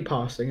didn't do any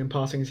passing, and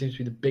passing seems to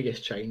be the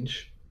biggest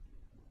change.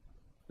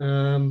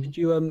 Did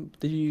you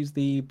use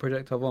the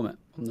projectile vomit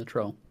on the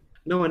troll?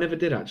 No, I never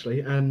did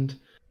actually, and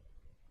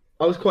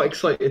I was quite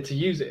excited to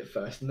use it at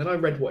first, and then I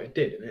read what it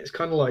did, and it's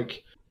kind of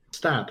like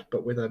stab,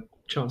 but with a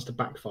chance to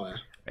backfire.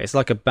 It's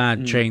like a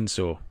bad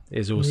chainsaw.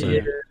 Is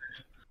also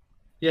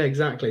yeah,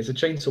 exactly. It's a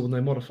chainsaw with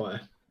no modifier.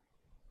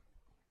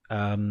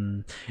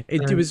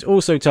 It was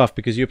also tough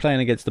because you're playing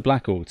against the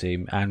Black Orc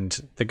team,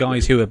 and the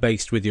guys who are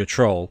based with your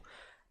troll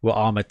were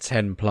armor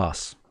 10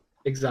 plus.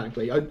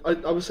 Exactly. I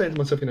was saying to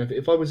myself,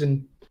 if I was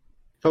in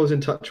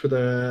touch with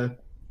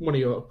one of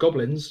your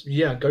goblins,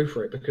 yeah, go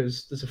for it,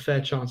 because there's a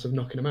fair chance of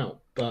knocking them out.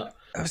 But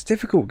that's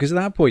difficult because at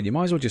that point you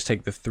might as well just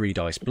take the 3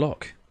 dice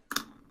block.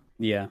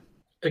 Yeah.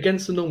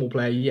 Against the normal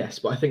player, yes,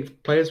 but I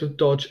think players with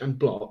dodge and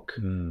block,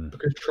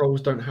 because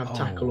trolls don't have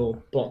tackle or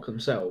block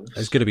themselves.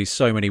 There's going to be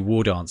so many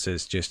war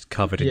dancers just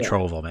covered in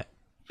troll vomit.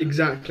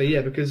 Exactly,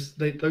 yeah, because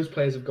those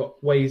players have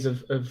got ways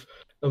of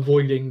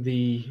avoiding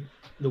the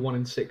 1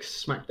 in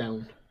 6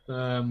 smackdown.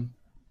 So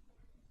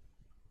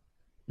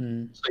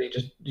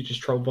you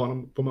just troll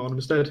vomit on them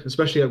instead,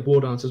 especially like war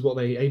dancers. What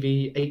they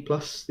AV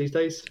 8+ these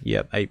days?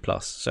 Yep,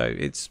 8+. So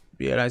it's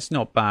it's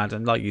not bad.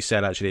 And like you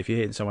said, actually, if you're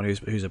hitting someone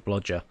who's a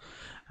blodger,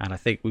 and I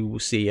think we will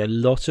see a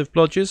lot of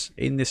blodgers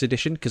in this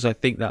edition because I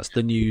think that's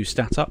the new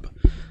stat up.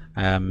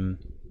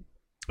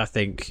 I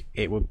think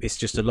it's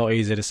just a lot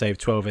easier to save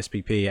 12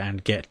 SPP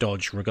and get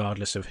dodge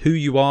regardless of who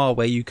you are,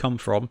 where you come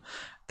from,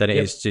 than it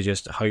is to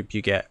just hope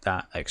you get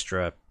that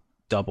extra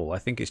double. I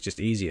think it's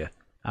just easier.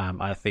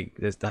 I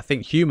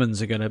think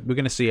humans we're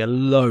gonna see a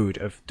load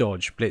of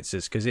dodge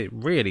blitzers because it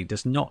really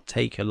does not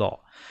take a lot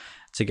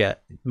to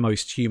get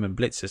most human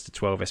blitzers to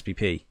 12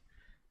 SPP.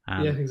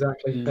 Yeah,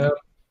 exactly.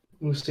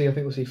 we'll see. I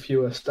think we'll see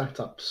fewer stat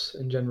ups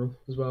in general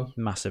as well.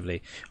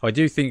 Massively. I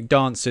do think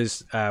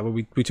dancers,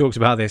 we talked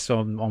about this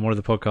on one of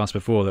the podcasts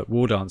before, that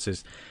war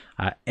dancers,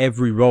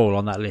 every role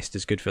on that list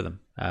is good for them.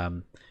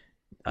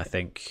 I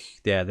think,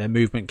 their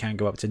movement can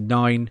go up to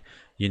 9.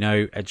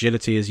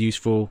 Agility is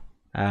useful,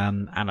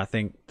 and I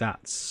think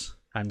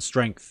and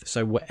strength.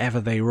 So whatever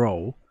they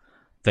roll,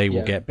 they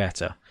will get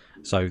better.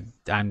 So,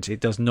 and it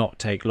does not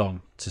take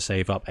long to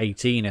save up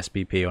 18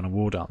 SPP on a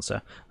war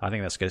dancer. I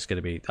think that's just going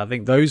to be. I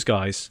think those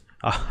guys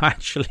are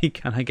actually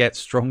going to get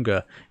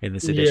stronger in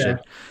this edition.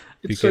 Yeah.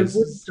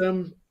 Because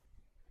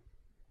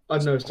I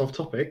know it's off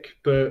topic,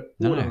 but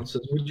war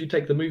dancers, would you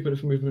take the movement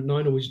from movement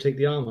 9, or would you take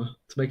the armor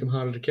to make them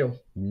harder to kill?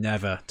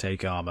 Never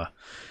take armor.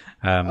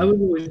 I would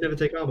always never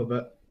take armor,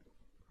 but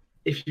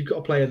if you've got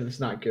a player that's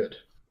that good,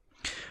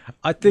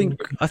 I think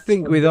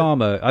with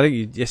armor,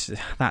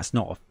 that's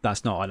not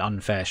an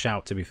unfair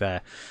shout, to be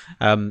fair.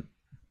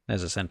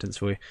 There's a sentence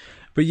for you.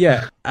 But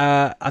yeah,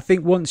 I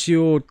think once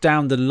you're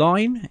down the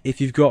line,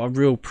 if you've got a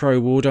real pro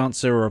war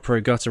dancer or a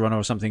pro gutter runner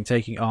or something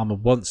taking armor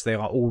once they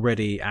are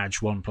already Edge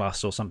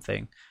 1+ or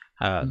something,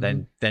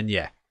 then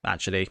yeah,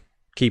 actually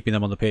keeping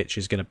them on the pitch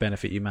is going to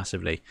benefit you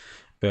massively.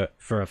 But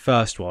for a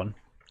first one,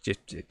 just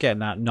getting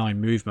that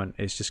 9 movement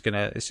is just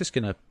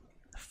gonna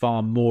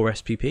farm more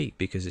SPP,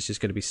 because it's just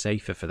going to be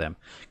safer for them,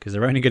 because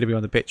they're only going to be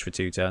on the pitch for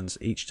 2 turns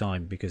each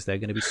time, because they're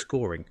going to be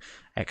scoring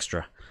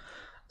extra.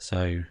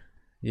 So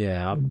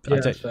yeah, I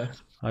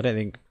don't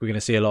think we're going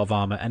to see a lot of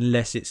armor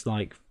unless it's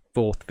like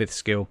 4th, 5th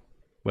skill,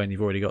 when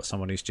you've already got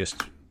someone who's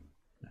just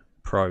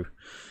pro.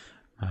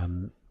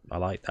 I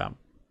like that.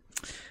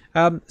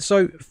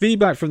 So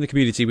feedback from the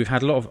community. We've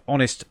had a lot of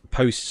honest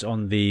posts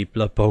on the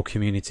Blood Bowl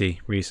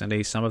community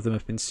recently. Some of them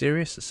have been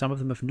serious, some of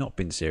them have not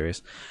been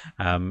serious,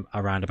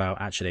 around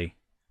about, actually,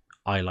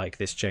 I like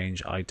this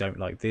change, I don't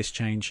like this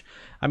change.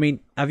 I mean,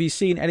 have you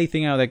seen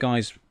anything out there,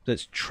 guys,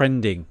 that's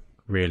trending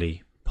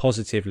really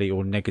positively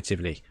or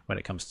negatively when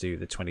it comes to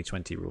the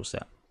 2020 rule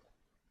set?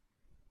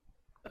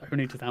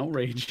 Only to the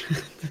outrage.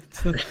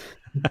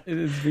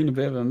 It's been a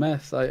bit of a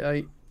mess.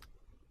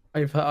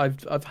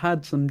 I've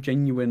had some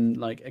genuine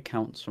like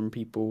accounts from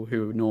people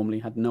who normally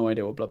had no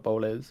idea what Blood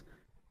Bowl is,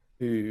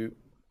 who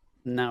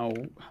now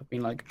have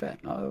been like,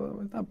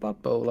 "Oh, that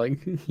Blood Bowl," like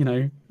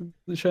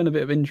showing a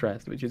bit of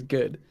interest, which is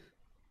good.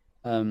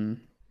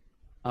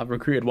 I've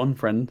recruited one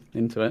friend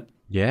into it.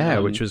 Yeah,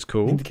 which was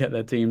cool to get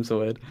their team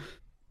sorted.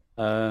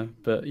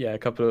 But yeah,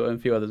 a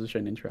few others have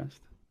shown interest.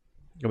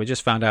 And we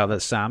just found out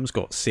that Sam's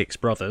got 6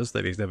 brothers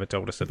that he's never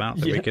told us about,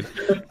 that we could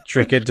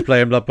trick in to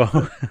play in Blood Bowl.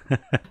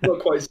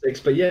 Not quite 6,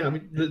 but yeah, I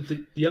mean,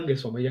 the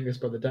youngest one, my youngest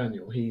brother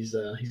Daniel, he's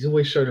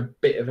always shown a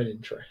bit of an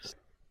interest,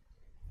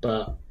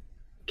 but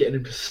getting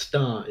him to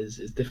start is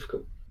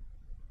difficult.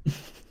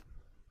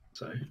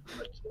 So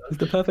it's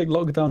the perfect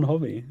lockdown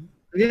hobby.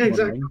 Yeah,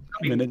 exactly.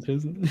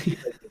 Miniatures. He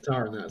plays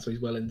guitar and that, so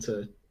he's well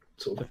into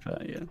sort of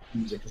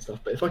music and stuff.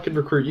 But if I can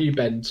recruit you,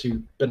 Ben,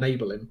 to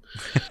enable him,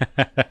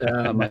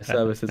 my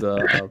services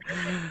are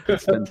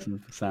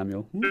expensive for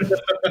Samuel.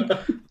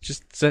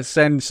 Just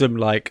send some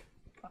like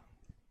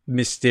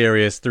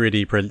mysterious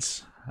 3D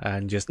prints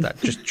and just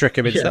trick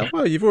him into that.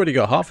 Well, you've already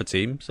got half a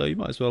team, so you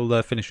might as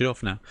well finish it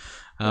off now.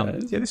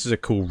 This is a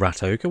cool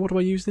rat ochre. What do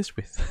I use this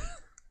with?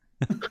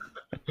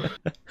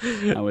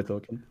 Now we're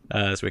talking.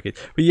 That's wicked.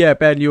 But yeah,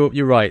 Ben,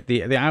 you're right.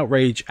 The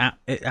outrage,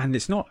 and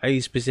it's not a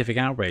specific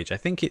outrage. I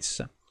think it's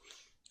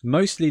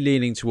mostly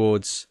leaning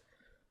towards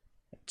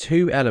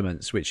 2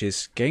 elements, which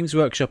is Games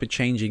Workshop are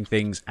changing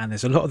things, and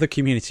there's a lot of the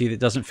community that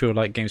doesn't feel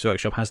like Games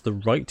Workshop has the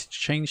right to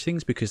change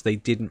things because they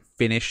didn't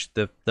finish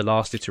the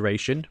last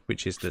iteration,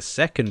 which is the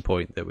second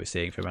point that we're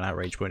seeing from an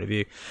outrage point of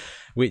view,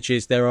 which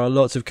is there are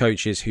lots of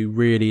coaches who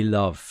really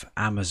love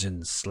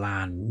Amazon,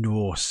 Slan,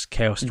 Norse,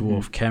 Chaos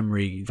Dwarf,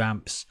 Khemri,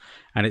 Vamps,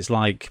 and it's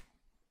like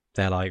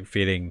they're like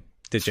feeling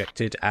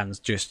dejected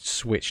and just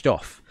switched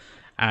off.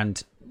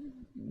 And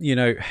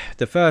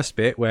the first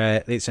bit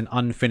where it's an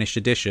unfinished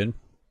edition,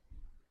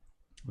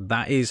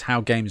 that is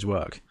how games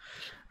work.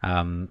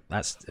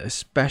 That's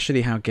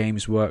especially how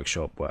Games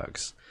Workshop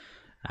works.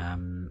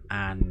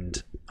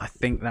 And I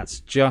think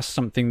that's just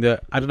something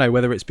that, I don't know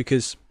whether it's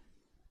because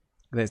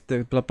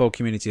the Blood Bowl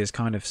community is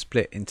kind of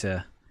split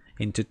into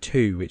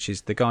 2, which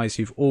is the guys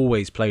who've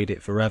always played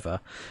it forever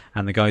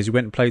and the guys who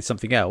went and played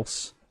something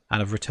else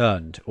and have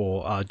returned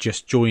or are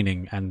just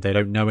joining and they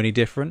don't know any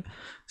different.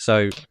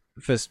 So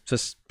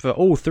for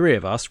all 3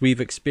 of us,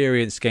 we've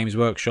experienced Games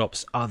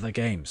Workshop's other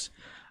games.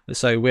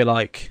 So we're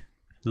like,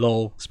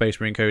 lol, Space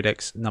Marine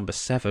Codex number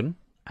 7,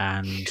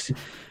 and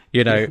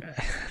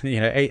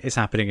it's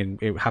happening.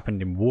 It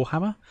happened in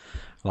Warhammer.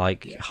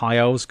 Like High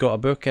Elves got a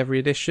book every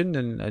edition,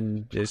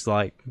 and it's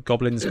like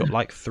Goblins got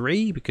like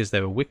 3 because they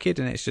were wicked,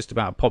 and it's just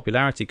about a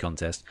popularity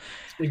contest.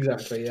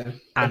 Exactly, yeah.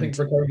 I think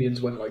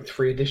Draconians went like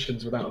 3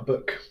 editions without a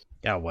book.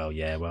 Oh well,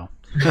 yeah, well.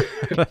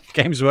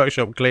 Games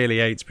Workshop clearly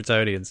hates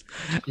Bretonians,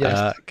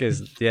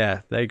 because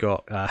they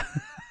got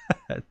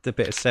a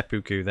bit of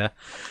seppuku there.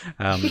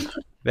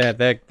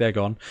 They're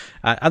gone,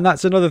 and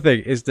that's another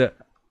thing, is that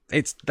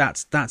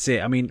That's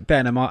it. I mean,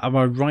 Ben, am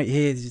I right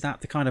here? Is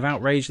that the kind of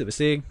outrage that we're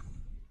seeing?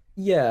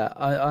 Yeah,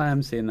 I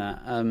am seeing that.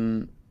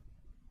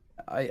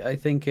 I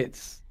think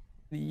it's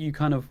you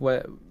kind of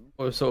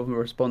or sort of a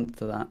response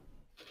to that.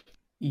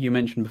 You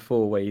mentioned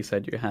before where you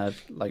said you had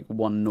like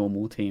one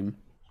normal team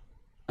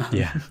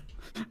Yeah.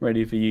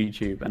 ready for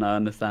YouTube, and I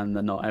understand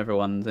that not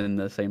everyone's in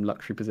the same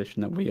luxury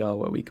position that we are,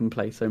 where we can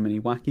play so many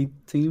wacky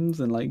teams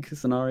and like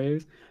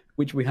scenarios,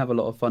 which we have a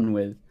lot of fun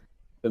with.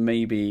 But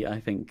maybe I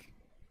think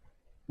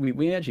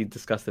we actually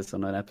discussed this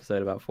on an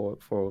episode about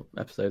four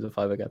episodes or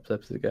 5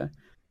 episodes ago.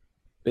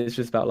 But it's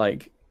just about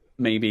like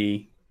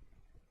maybe,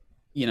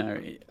 you know,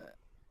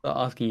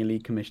 asking your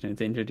league commissioner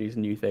to introduce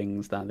new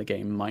things that the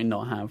game might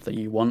not have that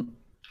you want,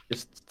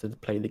 just to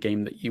play the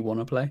game that you want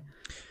to play.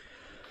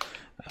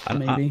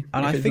 Maybe.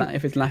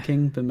 If it's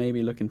lacking, then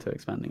maybe look into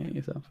expanding it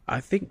yourself.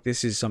 I think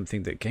this is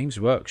something that Games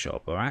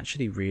Workshop are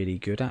actually really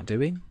good at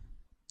doing.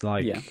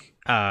 Like,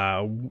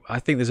 I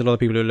think there's a lot of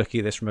people who are looking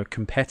at this from a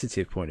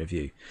competitive point of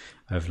view,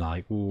 of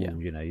like,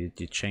 you know,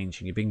 you're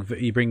changing,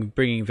 you're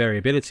bringing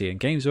variability. And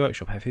Games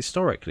Workshop have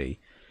historically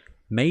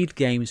made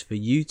games for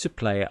you to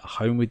play at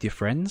home with your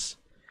friends,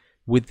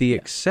 with the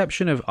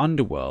exception of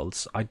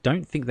Underworlds. I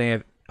don't think they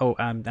have. Oh,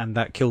 and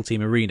that Kill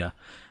Team Arena.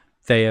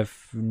 They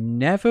have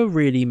never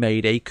really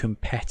made a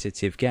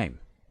competitive game.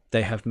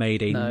 They have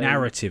made a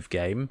narrative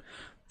game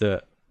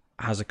that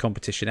has a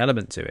competition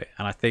element to it.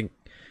 And I think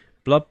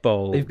Blood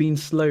Bowl... They've been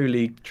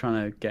slowly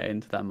trying to get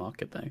into that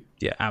market, though.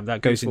 Yeah, and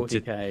that goes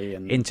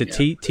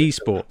into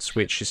T-Sports,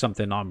 which is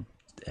something I'm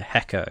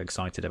hecka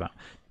excited about.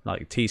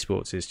 Like,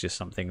 T-Sports is just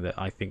something that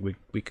I think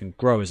we can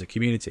grow as a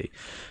community.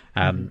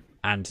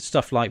 And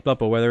stuff like Blood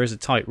Bowl, where there is a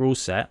tight rule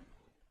set,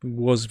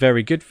 was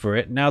very good for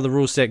it. Now the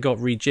rule set got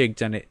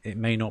rejigged and it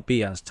may not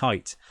be as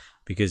tight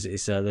because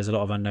it's there's a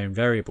lot of unknown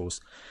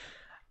variables.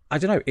 I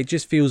don't know, it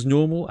just feels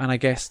normal, and I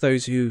guess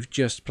those who've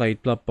just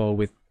played Blood Bowl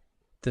with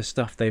the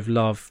stuff they've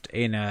loved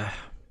in a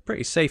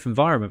pretty safe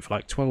environment for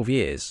like 12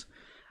 years,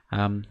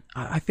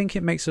 I think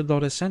it makes a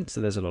lot of sense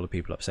that there's a lot of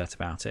people upset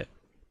about it.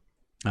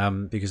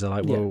 Because they're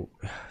like, well,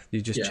 you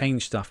just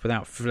changed stuff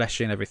without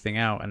fleshing everything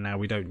out, and now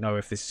we don't know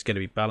if this is going to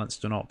be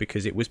balanced or not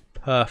because it was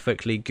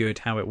perfectly good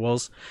how it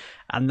was.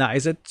 And that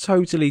is a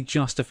totally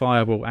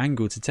justifiable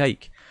angle to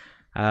take.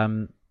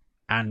 And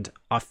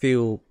I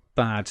feel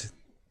bad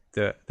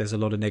that there's a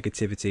lot of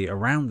negativity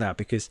around that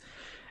because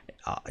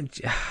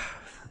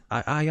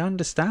I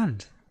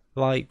understand.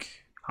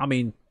 Like, I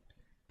mean,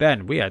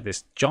 Ben, we had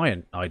this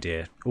giant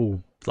idea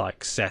all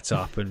like set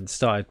up and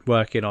started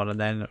working on,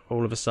 and then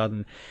all of a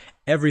sudden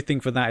everything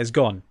for that is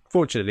gone.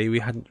 Fortunately, we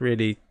hadn't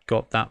really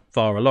got that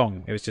far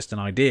along. It was just an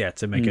idea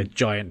to make a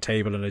giant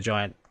table and a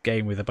giant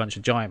game with a bunch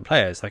of giant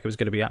players. Like, it was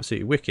going to be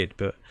absolutely wicked,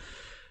 but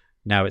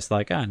now it's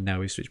like,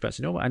 now we switch back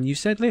to normal. And you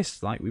said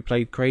this, like, we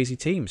played crazy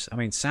teams. I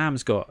mean,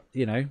 Sam's got,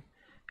 you know,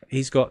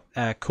 he's got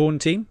a corn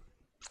team.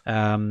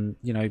 You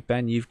know,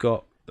 Ben, you've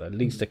got at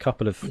least a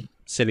couple of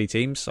silly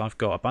teams. I've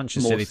got a bunch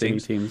of silly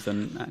teams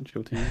than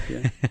actual teams.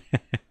 Yeah,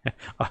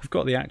 I've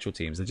got the actual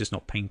teams. They're just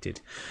not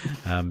painted.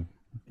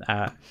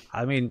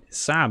 I mean,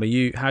 Sam,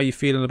 how are you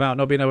feeling about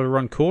not being able to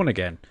run corn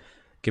again,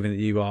 given that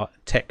you are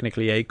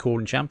technically a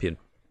corn champion?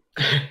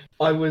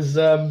 I was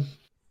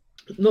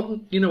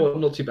not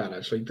too bad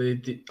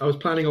actually. I was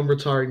planning on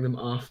retiring them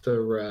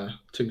after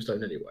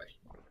Tombstone anyway.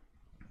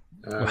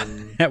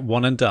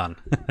 One and done.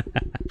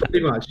 Pretty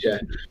much, yeah.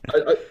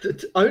 I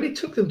only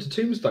took them to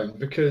Tombstone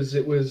because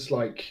it was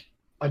like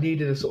I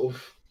needed a sort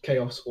of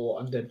chaos or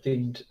undead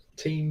themed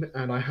team,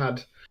 and I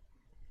had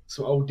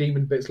some old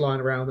demon bits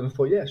lying around, and I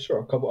thought, yeah, sure,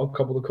 I'll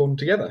cobble the corn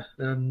together.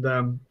 And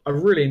I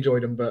really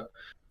enjoyed them, but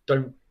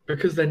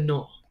because they're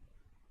not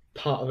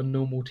part of a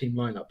normal team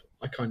lineup.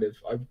 I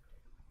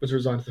was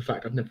resigned to the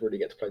fact I'd never really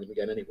get to play them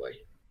again anyway.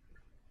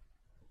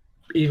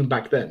 Even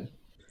back then.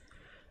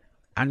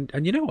 And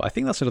you know what? I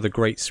think that's another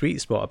great sweet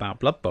spot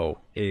about Blood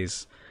Bowl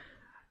is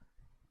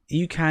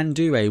you can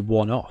do a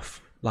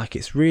one-off. Like,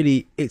 it's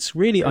really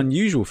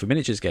unusual for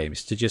miniatures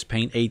games to just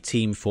paint a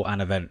team for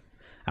an event.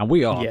 And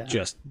we are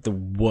just the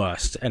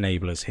worst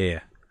enablers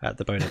here at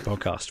the Bonehead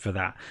podcast for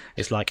that.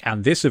 It's like,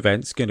 and this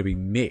event's going to be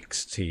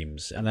mixed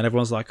teams. And then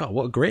everyone's like, oh,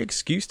 what a great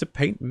excuse to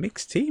paint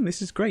mixed team.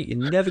 This is great.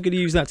 You're never going to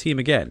use that team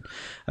again.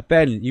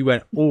 Ben, you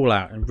went all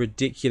out and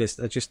ridiculous.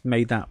 I just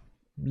made that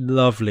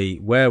lovely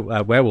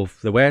werewolf,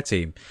 the were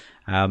team.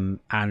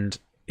 And,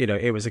 you know,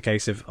 it was a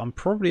case of, I'm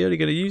probably only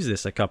going to use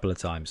this a couple of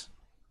times.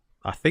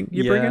 I think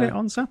you're bringing it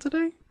on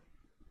Saturday?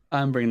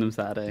 I'm bringing them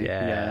Saturday.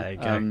 Yeah, there you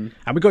go. And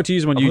we got to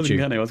use them on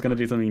YouTube. I was going to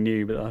do something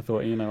new, but I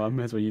thought, I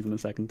may as well use them a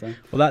second time.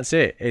 Well, that's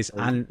it.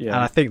 And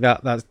I think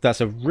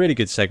that's a really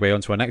good segue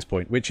onto our next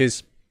point, which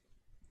is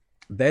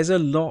there's a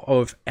lot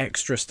of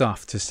extra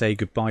stuff to say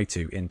goodbye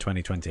to in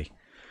 2020.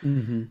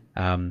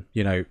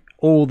 Mm-hmm.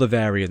 All the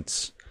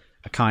variants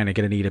are kind of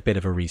going to need a bit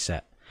of a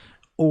reset.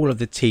 All of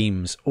the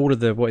teams, all of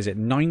the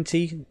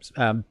 90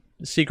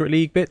 Secret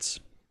League bits,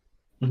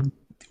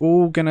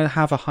 all going to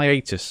have a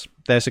hiatus.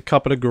 There's a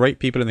couple of great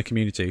people in the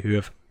community who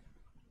have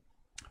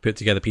put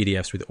together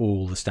PDFs with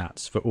all the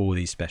stats for all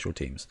these special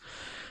teams,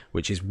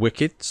 which is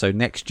wicked. So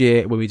next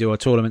year when we do our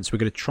tournaments, we're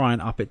going to try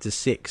and up it to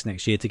 6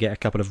 next year to get a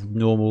couple of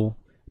normal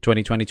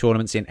 2020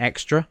 tournaments in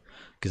extra,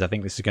 because I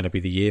think this is going to be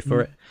the year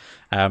for it.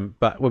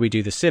 But when we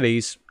do the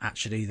sillies,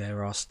 actually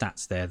there are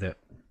stats there that,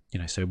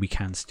 so we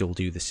can still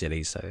do the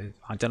sillies. So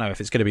I don't know if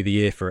it's going to be the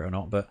year for it or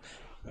not, but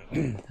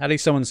at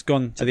least someone's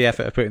gone to the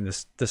effort of putting the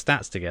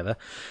stats together.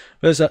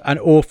 There's an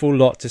awful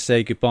lot to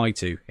say goodbye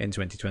to in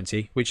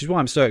 2020, which is why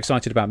I'm so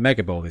excited about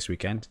Mega Bowl this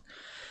weekend,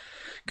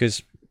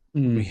 because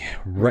we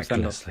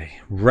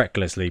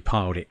recklessly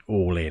piled it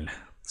all in.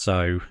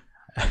 So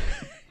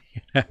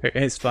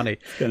it's funny.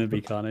 It's going to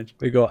be carnage.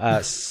 We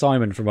got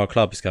Simon from our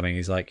club is coming.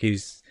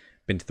 He's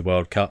been to the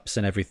World Cups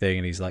and everything,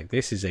 and he's like,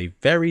 this is a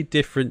very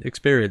different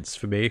experience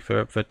for me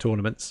for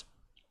tournaments.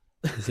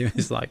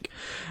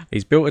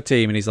 He's built a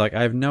team, and he's like,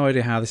 I have no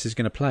idea how this is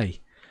going to play.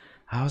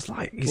 I was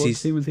like, what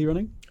team was he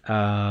running?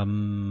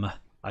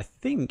 I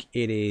think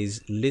it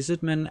is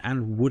Lizardman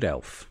and Wood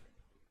Elf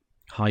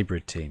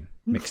hybrid team,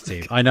 mixed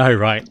team. I know,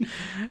 right?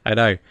 I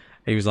know.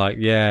 He was like,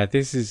 yeah,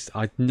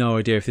 I have no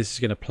idea if this is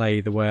going to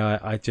play the way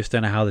I just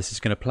don't know how this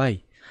is going to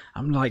play.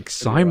 I'm like,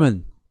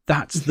 Simon,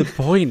 that's the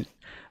point.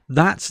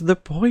 That's the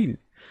point.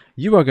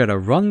 You are going to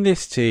run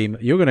this team.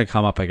 You're going to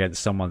come up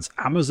against someone's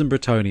Amazon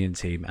Bretonian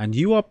team, and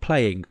you are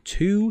playing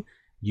 2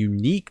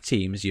 unique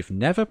teams you've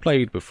never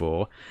played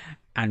before,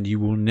 and you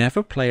will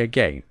never play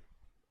again.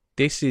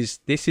 This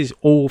is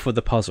all for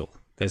the puzzle.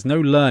 There's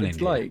no learning.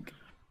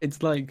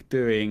 It's like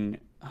doing.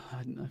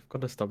 I've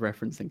got to stop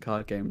referencing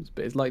card games,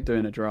 but it's like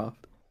doing a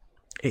draft.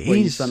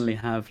 You suddenly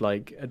have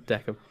like a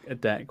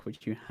deck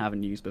which you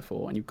haven't used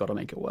before, and you've got to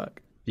make it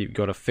work. You've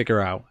got to figure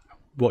out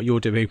what you're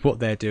doing, what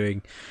they're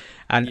doing,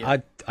 and yeah.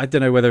 I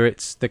don't know whether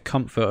it's the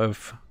comfort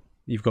of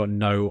you've got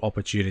no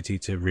opportunity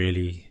to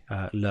really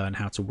learn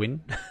how to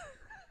win.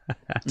 I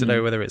don't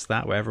know whether it's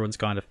that, where everyone's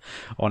kind of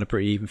on a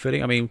pretty even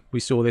footing. I mean, we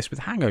saw this with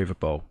Hangover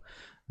Bowl,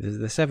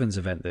 the Sevens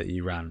event that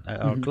you ran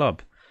at our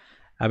club.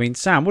 I mean,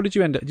 Sam, what did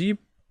you end up? What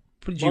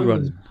did you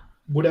run?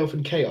 Wood Elf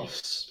and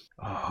Chaos.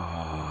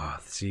 Oh,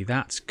 see,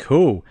 that's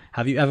cool.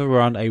 Have you ever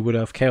run a Wood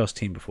Elf Chaos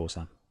team before,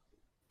 Sam?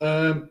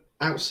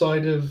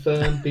 Outside of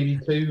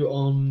BB2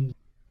 on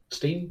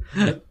Steam.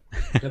 Nope.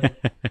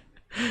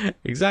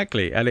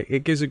 Exactly, and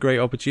it gives a great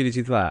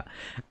opportunity to that.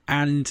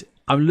 And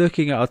I'm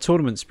looking at our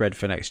tournament spread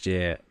for next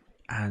year,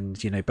 and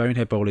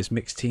Bonehead Bowl is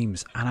mixed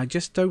teams, and I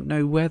just don't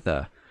know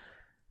whether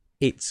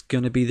it's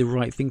going to be the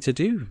right thing to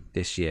do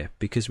this year,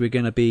 because we're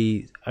going to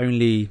be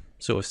only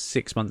sort of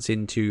 6 months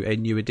into a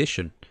new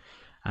edition,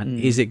 and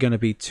is it going to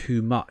be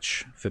too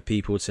much for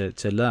people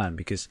to learn?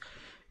 Because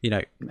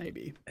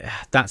maybe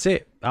that's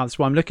it. That's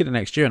why I'm looking at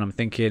next year, and I'm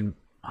thinking,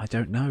 I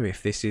don't know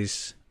if this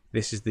is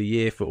the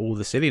year for all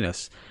the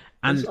silliness.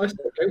 And I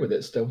still go with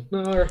it still.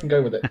 No, I reckon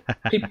go with it.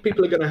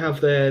 People are going to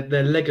have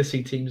their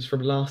legacy teams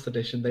from last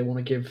edition. They want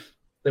to give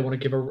a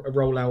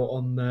rollout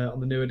on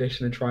the new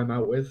edition and try them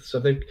out with.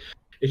 So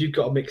if you've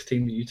got a mixed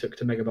team that you took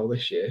to Mega Bowl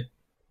this year,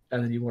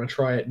 and then you want to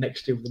try it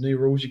next year with the new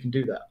rules, you can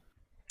do that.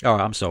 All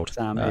right, I'm sold.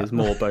 Sam is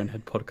more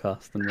Bonehead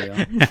podcast than we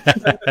are.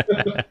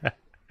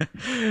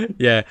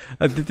 Yeah,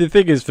 the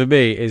thing is, for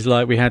me, is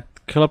like we had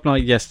club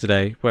night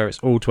yesterday where it's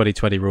all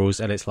 2020 rules,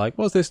 and it's like,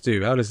 what's this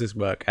do? How does this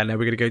work? And then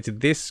we're going to go to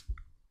this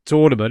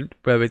tournament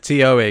where we're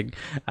TOing,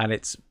 and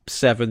it's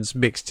sevens,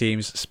 mixed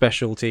teams,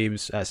 special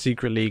teams,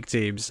 secret league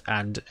teams,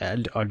 and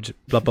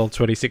Blood Bowl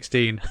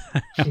 2016.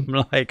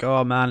 I'm like,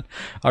 oh man,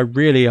 I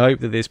really hope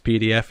that this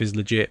PDF is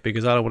legit,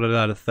 because I don't want to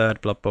learn a third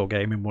Blood Bowl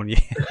game in 1 year.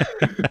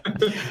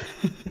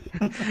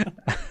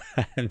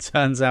 And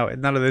turns out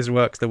none of this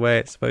works the way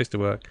it's supposed to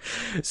work.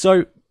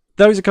 So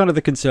those are kind of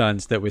the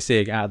concerns that we're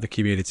seeing out of the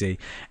community.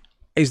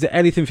 Is there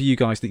anything for you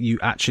guys that you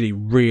actually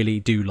really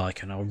do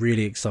like and are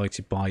really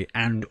excited by,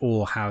 and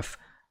or have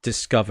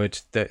discovered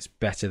that's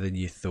better than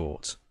you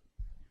thought?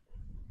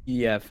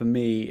 Yeah, for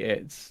me,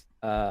 it's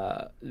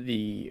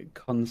the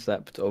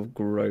concept of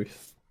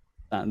growth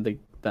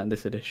that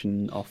this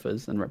edition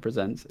offers and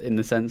represents, in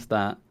the sense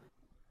that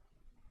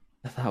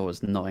that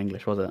was not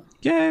English, was it?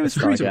 Yeah, it was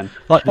freezing.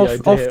 Like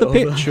off the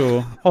pitch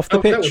or off the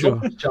pitch.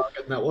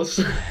 That was.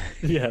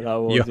 Yeah, that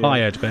was. You're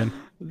hired, Ben.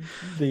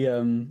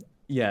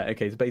 Yeah,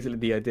 okay, so basically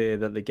the idea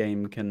that the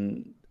game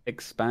can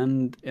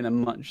expand in a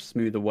much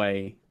smoother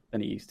way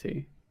than it used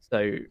to.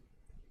 So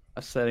I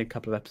said a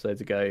couple of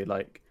episodes ago,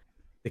 like,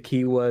 the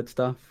keyword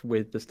stuff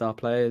with the star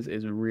players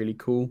is really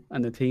cool,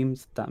 and the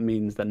teams. That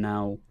means that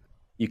now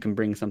you can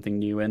bring something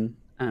new in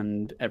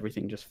and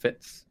everything just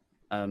fits.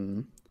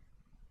 Coming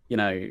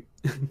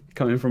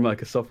from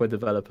like a software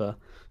developer,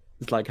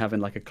 it's like having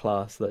like a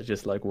class that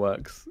just like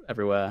works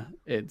everywhere.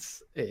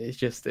 It's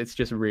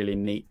just really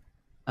neat.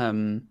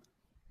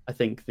 I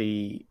think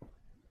the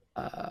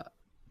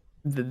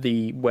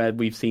where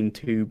we've seen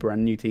 2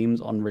 brand new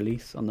teams on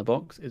release on the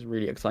box is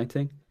really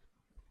exciting.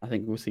 I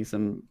think we'll see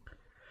some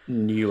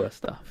newer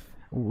stuff.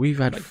 We've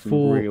had like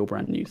 4 real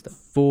brand new stuff.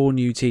 4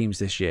 new teams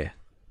this year.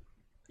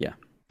 Yeah.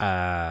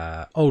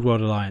 Old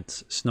World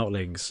Alliance,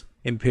 Snotlings,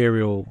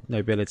 Imperial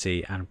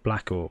Nobility, and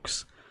Black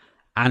Orcs.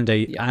 and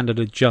an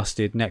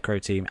adjusted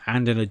Necro team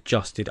and an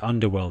adjusted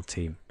Underworld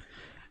team.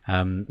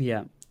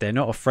 They're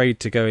not afraid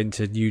to go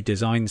into new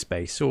design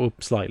space or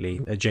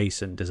slightly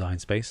adjacent design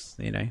space,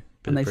 you know.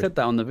 And they said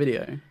that on the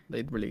video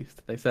they'd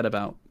released. They said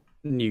about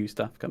new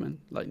stuff coming,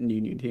 like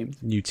new teams,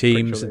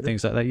 and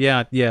things like that.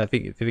 Yeah, I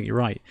think you're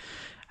right.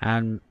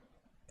 And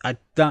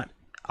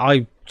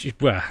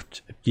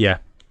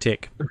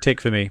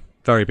tick for me,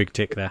 very big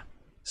tick there.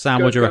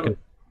 Sam, what do you reckon?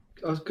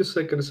 I was just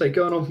going to say,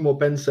 going on from what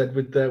Ben said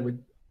with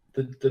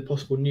the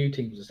possible new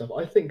teams and stuff,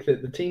 I think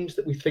that the teams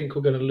that we think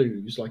we're going to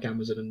lose, like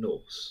Amazon and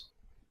Norse,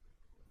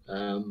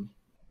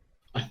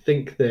 I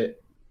think that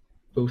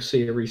we'll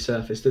see a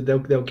resurface. That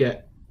they'll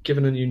get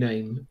given a new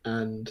name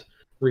and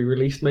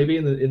re-released, maybe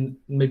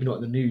maybe not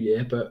in the new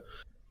year, but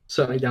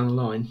certainly down the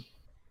line.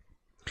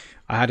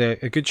 I had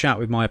a good chat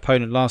with my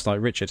opponent last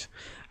night, Richard,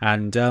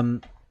 and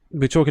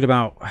we're talking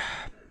about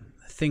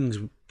things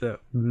that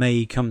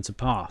may come to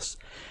pass.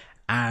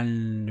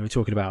 And we're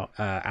talking about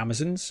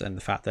Amazons and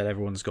the fact that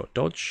everyone's got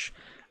dodge.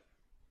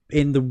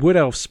 In the Wood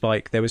Elf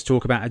Spike, there was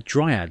talk about a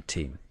Dryad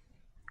team.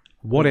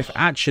 What if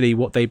actually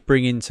what they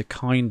bring in to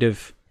kind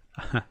of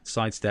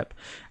sidestep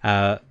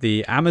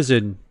the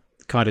Amazon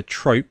kind of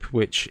trope,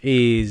 which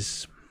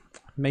is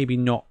maybe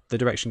not the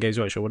direction Games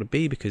Workshop want to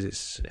be because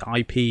it's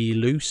IP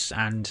loose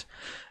and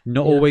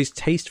not always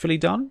tastefully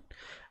done.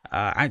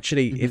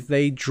 If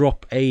they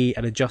drop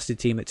an adjusted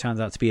team that turns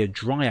out to be a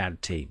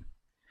Dryad team,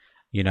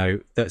 you know,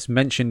 that's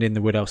mentioned in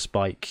the Wood Elf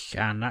Spike,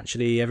 and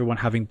actually everyone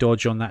having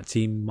dodge on that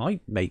team might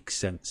make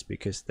sense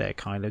because they're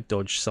kind of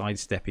dodge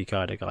sidesteppy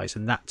kind of guys,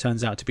 and that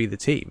turns out to be the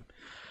team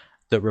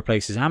that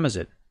replaces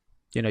Amazon.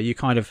 You know, you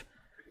kind of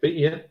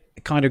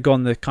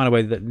gone the kind of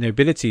way that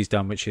Nobility's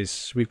done, which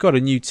is we've got a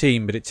new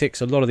team, but it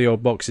ticks a lot of the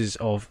old boxes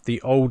of the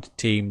old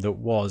team that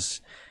was,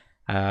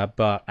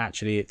 but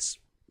actually it's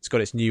got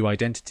its new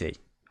identity.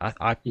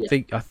 I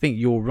think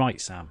you're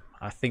right, Sam.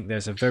 I think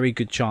there's a very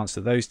good chance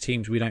that those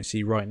teams we don't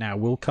see right now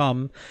will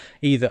come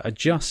either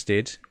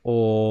adjusted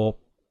or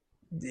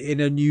in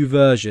a new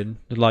version,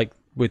 like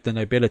with the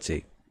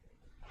Nobility.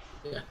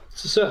 Yeah,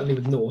 so certainly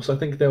with Norse, I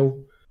think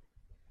they'll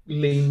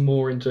lean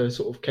more into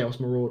sort of Chaos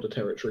Marauder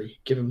territory,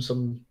 give them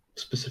some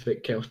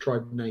specific Chaos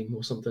Tribe name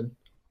or something.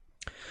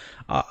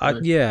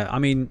 I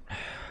mean,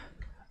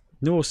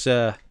 Norse,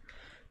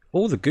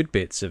 all the good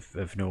bits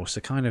of Norse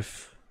are kind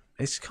of...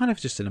 It's kind of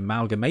just an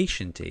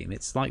amalgamation team.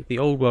 It's like the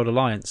Old World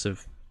Alliance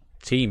of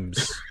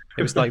teams.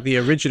 It was like the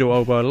original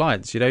Old World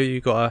Alliance. You know, you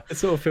got It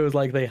sort of feels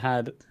like they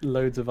had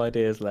loads of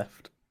ideas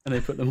left, and they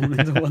put them all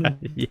into one.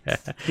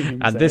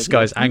 And this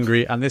guy's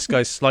angry, and this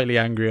guy's slightly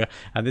angrier,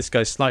 and this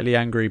guy's slightly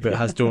angry but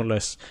has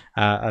Dauntless,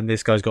 and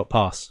this guy's got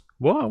pass.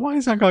 What? Why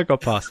has that guy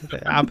got pass?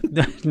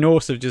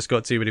 Norse have just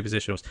got too many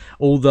positionals.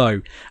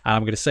 Although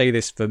I'm going to say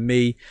this for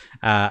me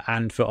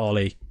and for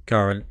Ollie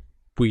Current.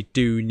 We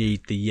do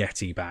need the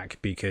Yeti back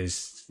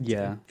because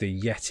the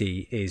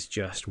Yeti is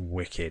just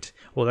wicked.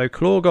 Although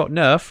Claw got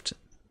nerfed,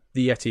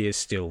 the Yeti is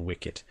still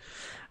wicked,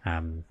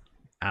 and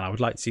I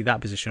would like to see that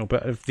positional.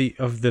 But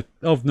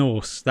of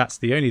Norse, that's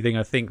the only thing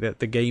I think that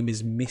the game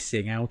is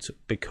missing out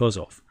because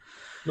of.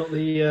 Not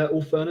the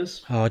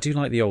Ulferners. Oh, I do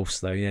like the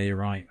Ulfs though. Yeah, you're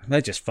right.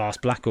 They're just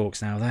fast Black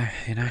Orcs now, though.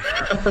 You know,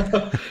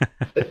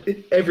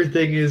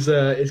 everything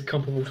is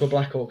comparable to a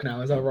Black Orc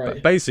now. Is that right?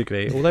 But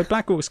basically, although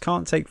Black Orcs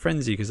can't take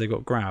Frenzy because they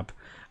got Grab.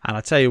 And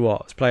I tell you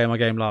what, I was playing my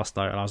game last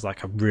night and I was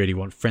like, I really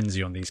want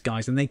Frenzy on these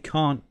guys, and they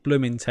can't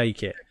blooming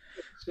take it.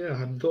 Yeah, I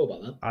hadn't thought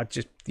about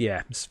that.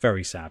 It's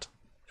very sad.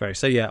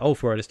 All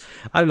for artists.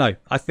 I don't know.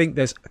 I think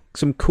there's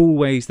some cool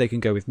ways they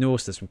can go with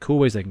Norse. There's some cool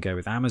ways they can go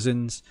with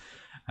Amazons.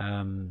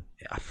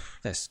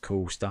 There's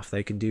cool stuff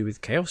they can do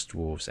with Chaos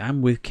Dwarves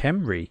and with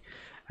Khemri.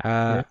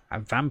 And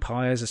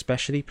vampires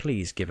especially.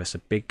 Please give us a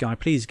big guy.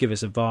 Please give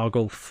us a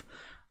Vargulf.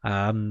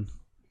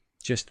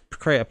 Just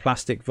create a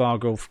plastic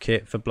Vargulf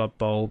kit for Blood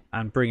Bowl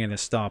and bring in a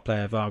star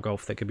player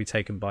Vargulf that can be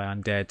taken by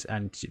Undead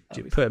and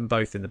put them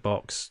both in the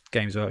box.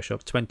 Games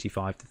Workshop,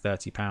 £25 to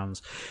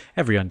 £30.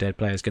 Every Undead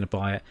player is going to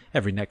buy it.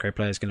 Every Necro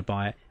player is going to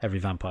buy it. Every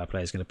Vampire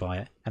player is going to buy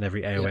it. And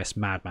every AOS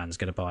Madman is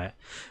going to buy it.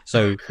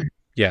 So,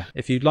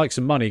 if you'd like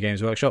some money,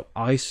 Games Workshop,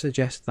 I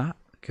suggest that.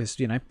 Because,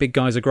 you know, big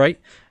guys are great.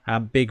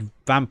 Big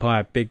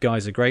Vampire big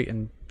guys are great.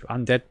 And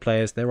Undead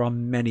players, there are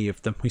many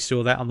of them. We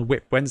saw that on the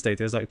Whip Wednesday.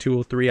 There's like 2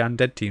 or 3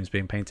 Undead teams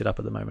being painted up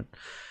at the moment.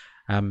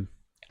 And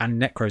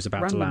Necro's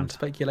about to land.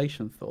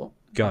 Speculation thought.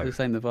 Go. Like the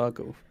same the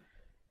Vargulf.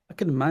 I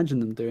can imagine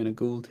them doing a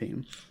ghoul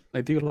team.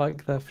 They do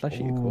like their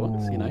fleshy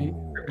quarters, you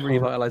know?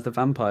 Revitalize the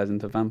vampires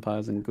into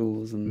vampires and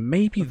ghouls. And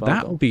maybe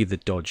that will be the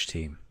dodge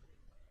team.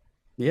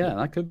 Yeah,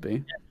 that could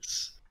be.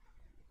 Yes.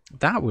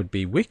 That would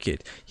be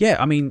wicked. Yeah,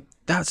 I mean,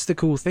 that's the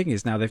cool thing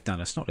is now they've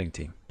done a Snotling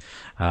team.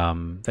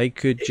 They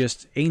could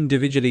just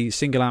individually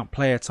single out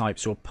player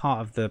types or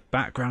part of the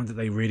background that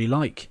they really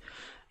like.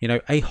 You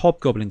know, a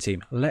Hobgoblin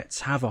team.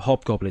 Let's have a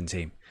Hobgoblin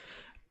team.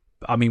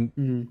 I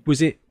mean,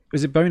 was it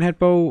Bonehead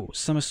Bowl,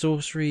 Summer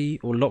Sorcery,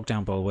 or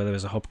Lockdown Bowl where there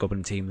was a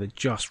Hobgoblin team that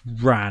just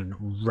ran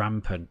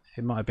rampant?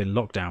 It might have been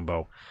Lockdown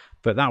Bowl.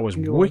 But that was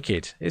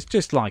wicked. It's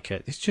just like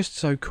it. It's just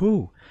so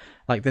cool.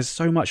 Like there's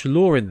so much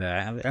lore in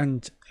there,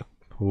 and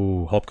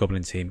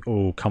Hobgoblin team.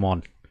 Oh, come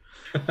on.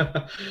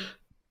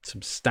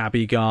 Some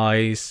stabby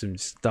guys, some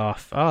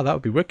stuff. Oh, that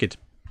would be wicked.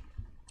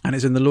 And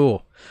it's in the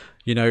lore,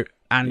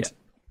 and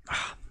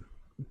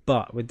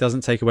but it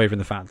doesn't take away from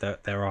the fact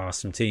that there are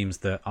some teams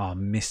that are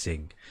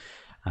missing.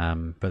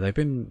 But they've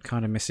been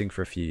kind of missing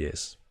for a few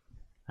years.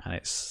 And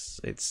it's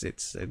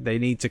they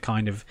need to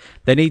come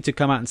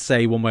out and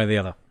say one way or the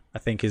other, I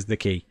think is the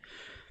key.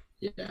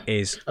 Yeah.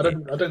 I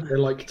don't they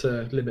like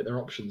to limit their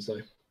options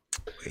though.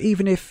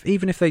 Even if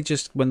they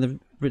just, when the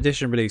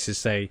edition releases,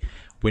 say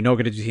we're not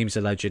going to do Teams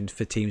of Legend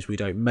for teams we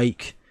don't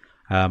make,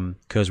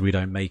 because we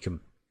don't make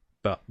them,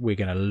 but we're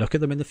going to look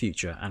at them in the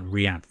future and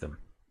re-add them.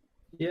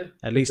 Yeah.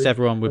 At least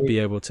everyone would be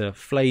able to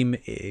flame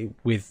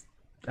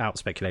without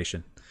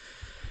speculation.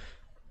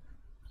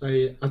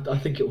 I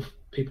think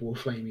people will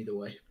flame either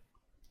way,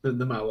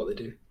 no matter what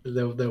they do.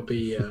 They'll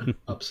be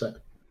upset.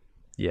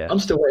 Yeah, I'm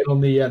still waiting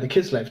on the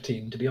Kislev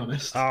team, to be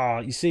honest. Oh,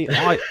 you see,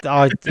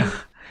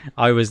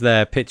 I was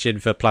there pitching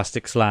for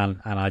Plastic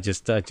Slan, and I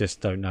just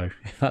don't know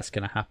if that's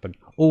going to happen.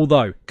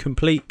 Although,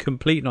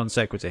 complete non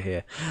sequitur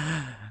here.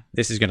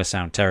 This is going to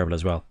sound terrible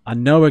as well. I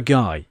know a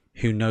guy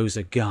who knows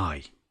a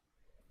guy.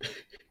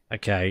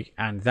 Okay,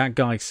 and that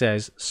guy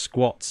says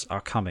squats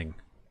are coming.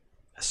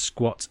 A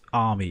squat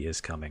army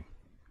is coming.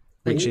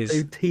 They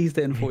teased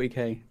it in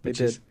 40k.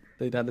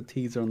 They'd had a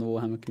teaser on the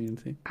Warhammer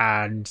community.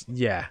 And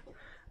yeah,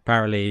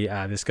 apparently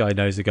this guy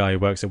knows a guy who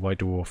works at White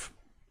Dwarf.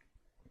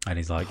 And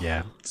he's like,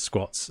 yeah,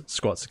 squats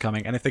are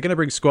coming. And if they're going to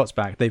bring squats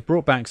back, they've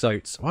brought back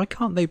Zotes. Why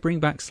can't they bring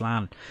back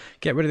Slan?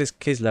 Get rid of this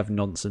Kislev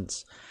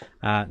nonsense.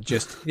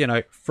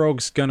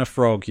 Frog's gonna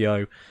frog,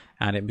 yo.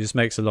 And it just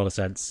makes a lot of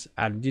sense.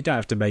 And you don't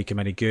have to make him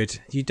any good.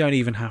 You don't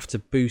even have to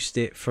boost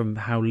it from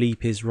how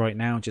Leap is right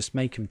now. Just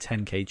make him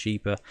 10k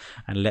cheaper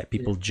and let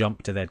people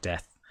jump to their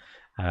death.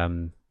 At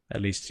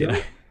least, you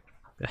know.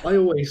 I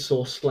always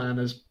saw Slan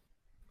as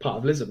part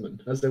of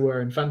Lizardman, as they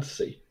were in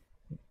Fantasy.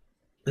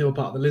 They were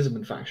part of the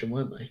Lizardman faction,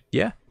 weren't they?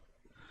 Yeah.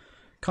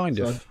 Kind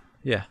of.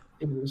 Yeah.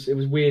 It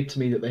was weird to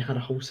me that they had a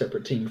whole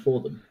separate team for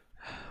them.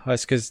 Well,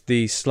 it's because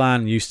the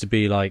Slan used to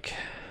be like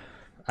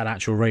an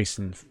actual race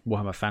in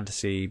Warhammer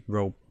Fantasy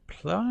role. I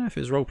don't know if it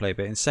was roleplay,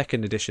 but in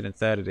 2nd edition and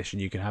 3rd edition,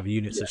 you can have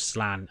units of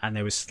Slan, and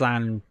there was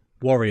Slan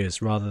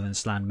warriors rather than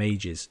Slan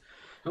mages.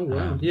 Oh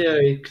wow!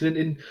 Because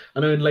I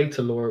know in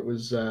later lore it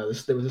was there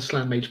was the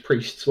Slan mage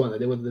priests, weren't they?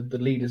 They were the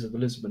leaders of the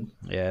Lizardmen.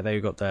 Yeah, they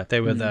got there. They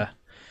were the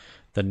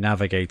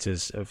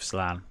navigators of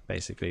Slan,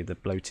 basically the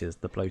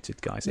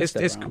bloated guys.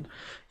 It's cool.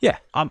 Yeah,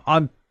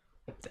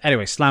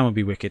 anyway, Slan would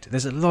be wicked.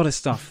 There's a lot of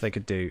stuff they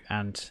could do,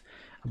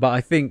 but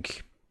I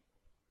think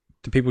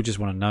the people just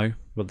want to know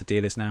what the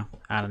deal is now,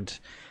 and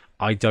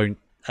I don't.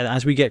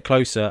 As we get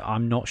closer,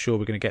 I'm not sure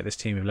we're going to get this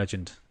team of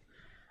legend.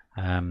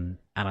 And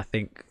I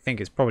think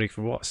it's probably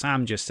from what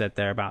Sam just said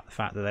there about the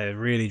fact that they're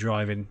really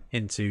driving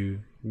into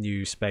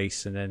new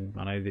space, and then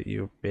I know that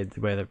you're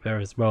there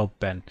as well,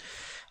 Ben.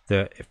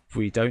 That if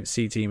we don't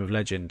see Team of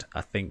Legend,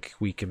 I think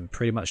we can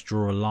pretty much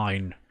draw a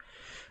line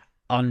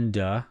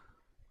under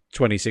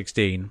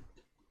 2016,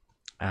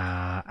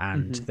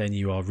 and then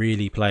you are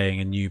really playing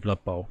a new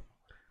Blood Bowl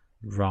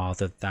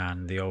rather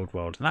than the old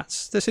world, and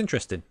that's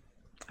interesting.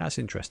 That's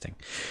interesting.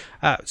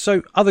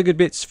 So other good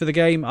bits for the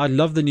game. I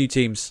love the new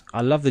teams.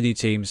 I love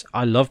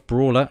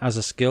Brawler as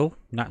a skill.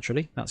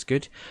 Naturally, that's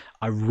good.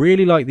 I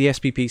really like the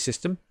SPP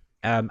system.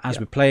 As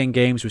we're playing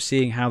games, we're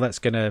seeing how that's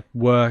going to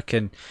work,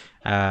 and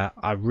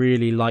I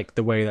really like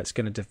the way that's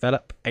going to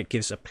develop. It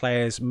gives the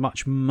players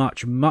much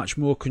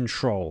more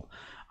control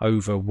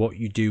over what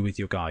you do with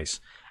your guys.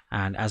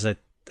 And as a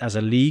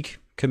league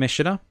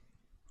commissioner,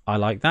 I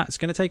like that. It's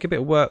going to take a bit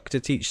of work to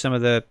teach some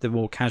of the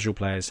more casual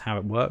players how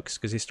it works,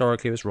 because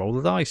historically it was roll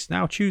the dice.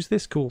 Now choose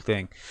this cool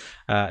thing.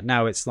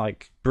 Now it's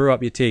like brew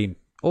up your team,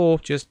 or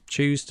just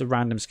choose the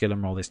random skill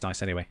and roll this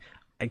dice anyway.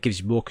 It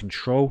gives you more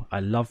control. I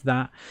love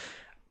that.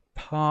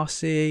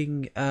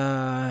 Passing,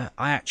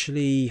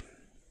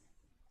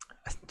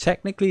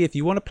 technically, if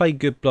you want to play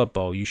good Blood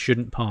Bowl, you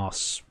shouldn't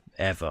pass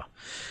ever.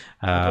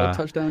 I got a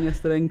touchdown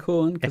yesterday in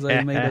Corn because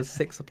I made a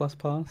 6+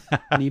 pass.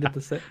 Needed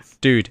the 6.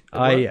 Dude,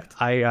 I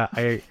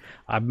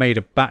made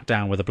a bat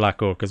down with a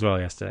Black Orc as well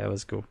yesterday. It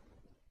was cool.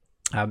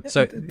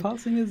 So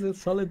passing is a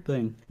solid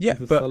thing. Yeah,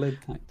 it's a solid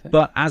tactic.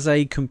 But as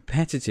a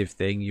competitive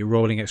thing, you're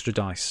rolling extra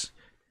dice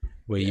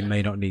where you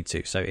may not need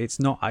to. So it's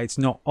not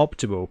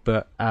optimal,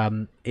 but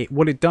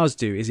what it does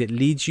do is it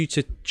leads you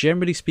to,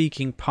 generally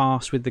speaking,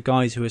 pass with the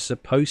guys who are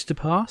supposed to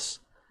pass,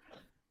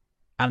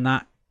 and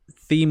that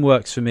theme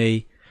works for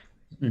me.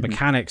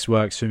 Mechanics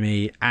works for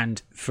me,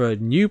 and for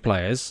new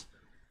players,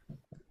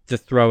 the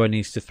thrower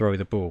needs to throw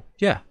the ball.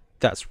 Yeah,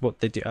 that's what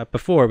they do.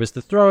 Before it was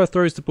the thrower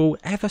throws the ball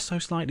ever so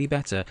slightly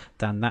better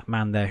than that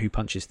man there who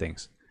punches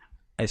things.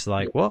 It's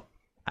like, what?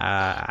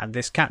 And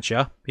this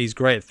catcher, he's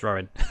great at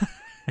throwing.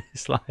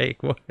 It's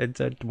like,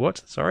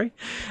 what? Sorry?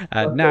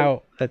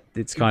 Now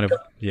it's kind of,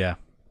 yeah.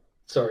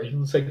 Sorry,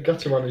 so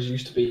gutter runners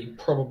used to be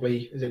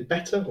probably, is it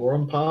better or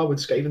on par with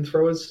Skaven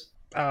throwers?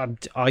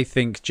 I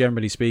think,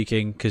 generally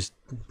speaking, because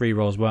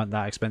rerolls weren't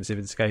that expensive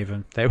in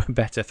Skaven, they were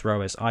better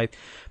throwers. I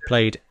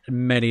played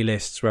many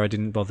lists where I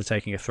didn't bother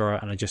taking a thrower,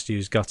 and I just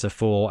used Gutter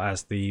 4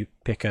 as the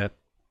picker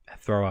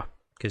thrower,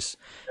 because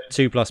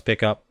 2+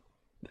 pickup,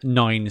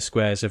 9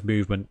 squares of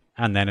movement,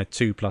 and then a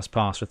 2+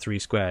 pass for 3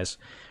 squares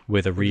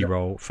with a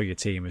reroll for your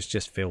team is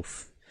just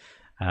filth.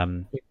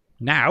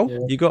 Now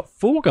you got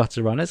 4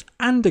 gutter runners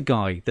and a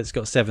guy that's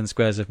got 7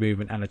 squares of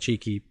movement and a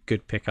cheeky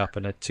good pickup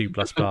and a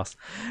 2+ pass.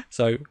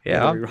 So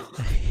yeah,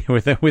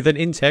 with an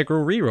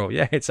integral reroll.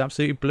 Yeah, it's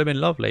absolutely blooming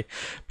lovely.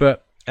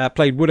 But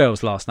played Wood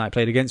Elves last night.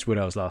 Played against Wood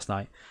Elves last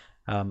night.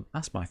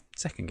 That's my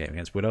second game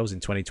against Wood Elves in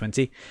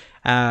 2020.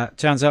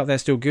 Turns out they're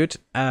still good.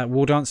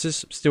 War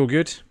Dancers still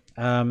good.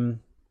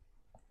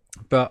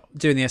 But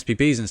doing the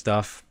SPPs and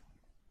stuff,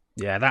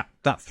 yeah,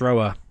 that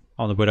thrower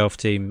on the Wood Elf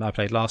team I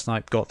played last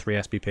night got 3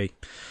 SPP.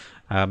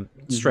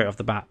 Straight off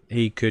the bat,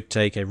 he could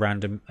take a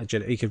random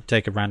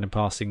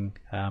passing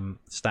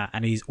stat,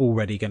 and he's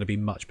already going to be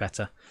much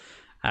better.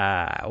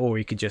 Or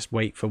he could just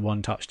wait for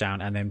 1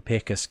 touchdown and then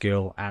pick a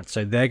skill, and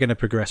so they're going to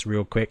progress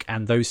real quick,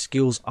 and those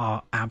skills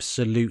are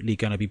absolutely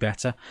going to be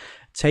better.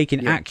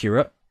 Taking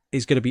accurate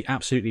is going to be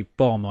absolutely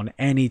bomb on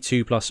any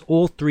 2+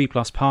 or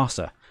 3+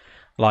 passer.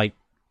 Like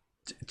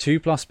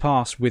 2+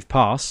 pass with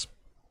pass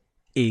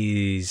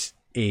is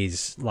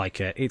like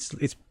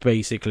it's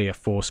basically a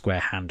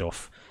 4-square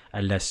handoff,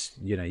 unless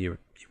you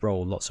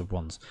roll lots of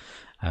 1s,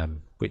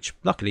 which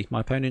luckily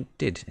my opponent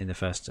did in the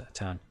first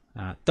turn.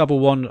 Double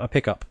 1 a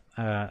pickup.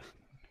 No.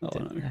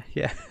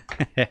 Yeah.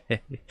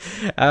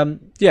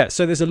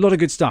 So there's a lot of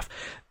good stuff.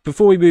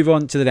 Before we move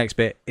on to the next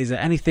bit, is there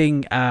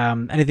anything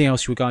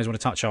else you guys want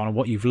to touch on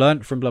what you've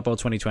learned from Blood Bowl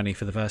 2020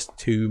 for the first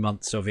 2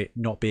 months of it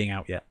not being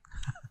out yet?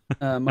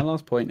 My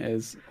last point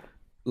is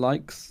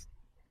likes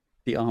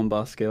the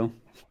armbar skill,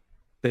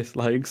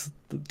 dislikes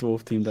the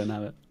dwarf team don't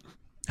have it.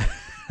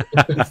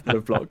 Instead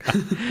of block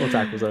or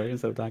tackle, sorry,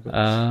 instead of tackle.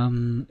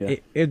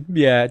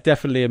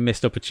 Definitely a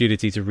missed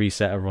opportunity to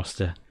reset a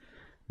roster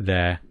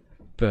there.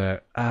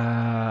 But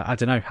I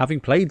don't know.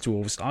 Having played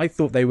dwarves, I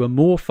thought they were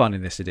more fun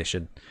in this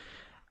edition.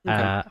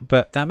 Okay.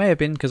 But that may have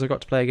been because I got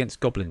to play against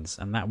goblins,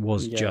 and that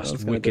was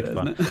just wicked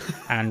fun.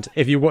 And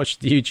if you watch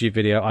the YouTube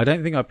video, I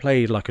don't think I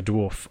played like a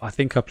dwarf. I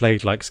think I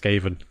played like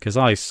Skaven because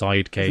I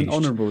side caged. An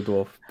honourable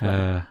dwarf.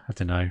 I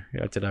don't know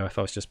if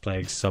I was just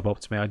playing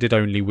suboptimally. I did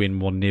only win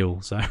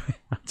 1-0, so I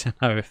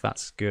don't know if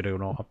that's good or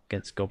not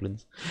against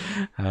goblins.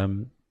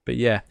 But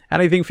yeah,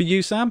 anything for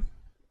you, Sam?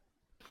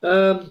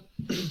 Nothing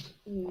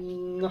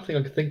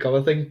I could think of.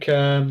 I think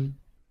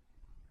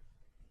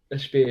there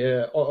should be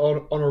an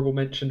honourable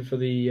mention for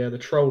the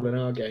troll in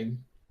our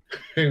game.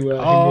 Who nearly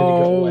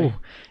got away.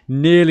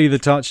 Nearly the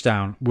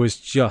touchdown was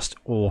just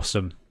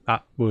awesome.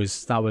 That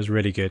was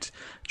really good.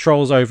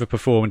 Trolls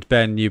overperformed.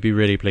 Ben, you'd be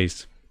really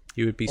pleased.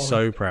 You would be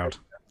so proud.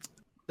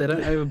 They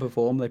don't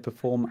overperform. They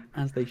perform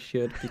as they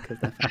should because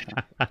they're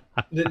fantastic.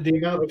 The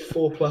amount of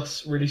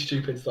 4+ really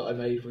stupids that I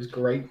made was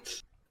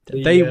great.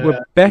 They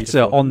were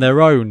better on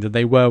their own than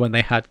they were when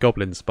they had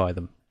goblins by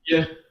them.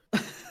 Yeah.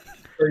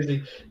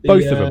 Crazy.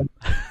 Both of them.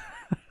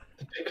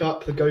 The pick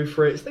up, the go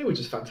for it, they were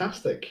just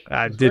fantastic.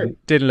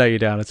 Didn't let you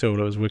down at all.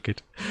 It was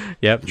wicked.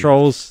 Yeah,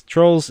 trolls,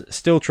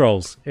 still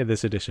trolls in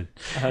this edition.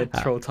 I heard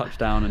troll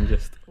touchdown and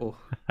just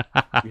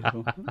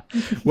beautiful.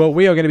 Well,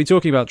 we are going to be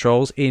talking about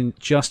trolls in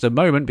just a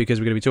moment because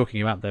we're going to be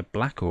talking about the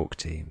Black Orc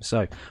team. So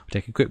we'll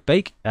take a quick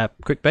bake,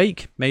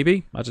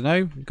 maybe. I don't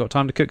know. We've got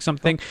time to cook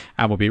something,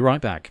 and we'll be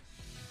right back.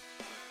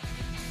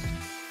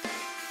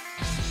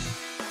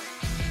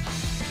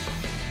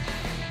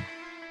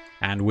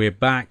 And we're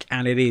back,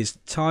 and it is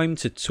time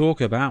to talk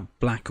about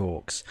Black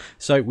Orcs.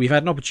 So we've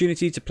had an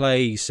opportunity to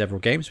play several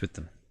games with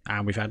them,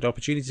 and we've had an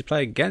opportunity to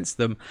play against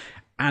them,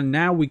 and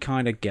now we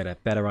kind of get a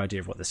better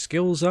idea of what the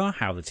skills are,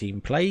 how the team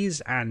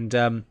plays,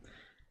 and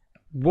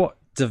what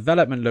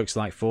development looks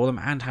like for them,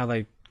 and how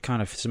they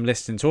kind of some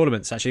lists in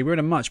tournaments. Actually, we're in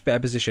a much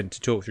better position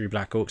to talk through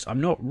Black Orcs. I'm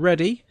not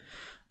ready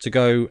to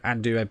go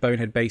and do a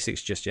Bonehead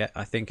Basics just yet.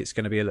 I think it's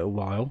going to be a little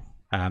while.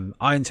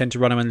 I intend to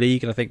run them in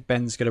League, and I think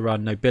Ben's going to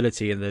run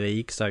Nobility in the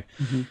League, so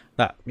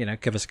that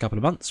give us a couple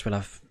of months. We'll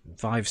have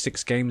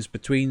 5-6 games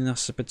between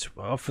us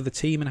for the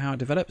team and how it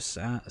develops,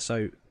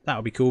 so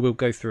that'll be cool. We'll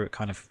go through it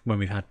kind of when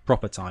we've had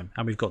proper time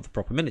and we've got the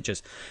proper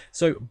miniatures.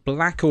 So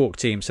Black Orc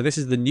team, so this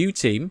is the new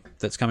team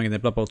that's coming in the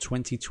Blood Bowl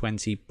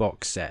 2020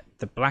 box set.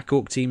 The Black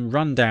Orc team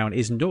rundown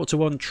is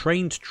 0-1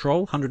 trained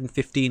troll,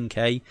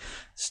 115k,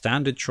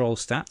 standard troll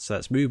stats, so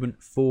that's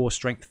movement 4,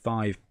 strength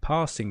 5,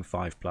 passing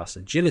 5+,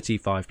 agility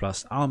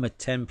 5+, armor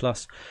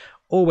 10+,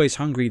 always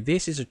hungry.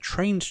 This is a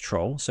trained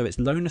troll, so it's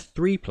loner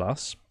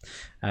 3+,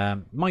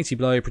 mighty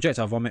blow,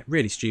 projectile vomit,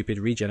 really stupid,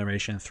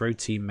 regeneration, throw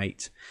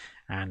teammate,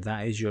 and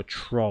that is your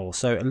troll.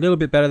 So a little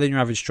bit better than your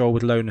average troll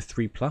with loner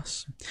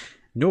 3+.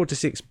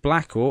 0-6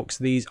 Black Orcs,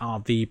 these are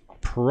the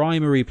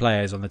primary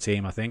players on the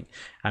team, I think.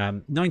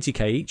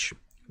 90k each,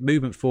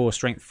 movement 4,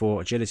 strength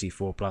 4, agility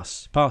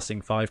 4+,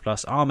 passing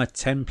 5+, armor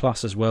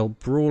 10+ as well,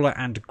 brawler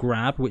and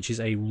grab, which is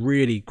a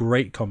really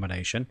great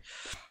combination.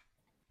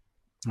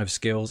 of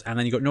skills. And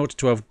then you've got 0 to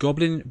 12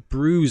 Goblin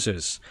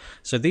Bruisers.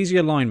 So these are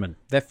your linemen.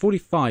 They're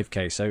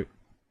 45k, so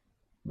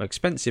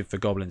expensive for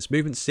goblins.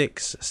 Movement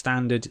 6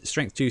 standard,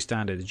 strength 2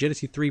 standard,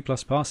 agility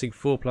 3+, passing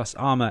 4+,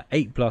 armor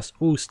 8+,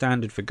 all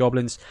standard for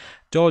goblins.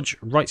 Dodge,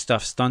 right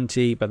stuff,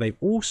 stunty, but they've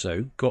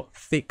also got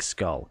thick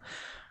skull.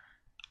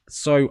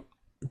 So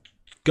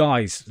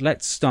guys,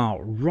 let's start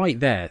right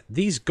there.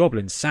 These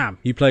goblins, Sam,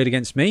 you played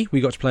against me.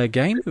 We got to play a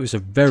game. It was a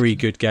very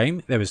good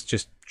game. There was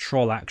just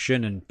troll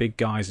action and big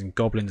guys and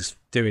goblins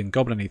doing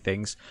goblin-y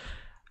things.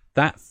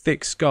 That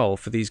thick skull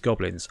for these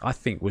goblins, I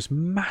think, was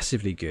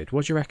massively good.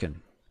 What do you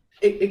reckon?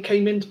 It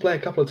came into play a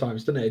couple of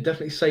times, didn't it? It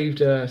definitely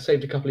saved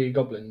a couple of your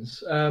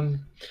goblins.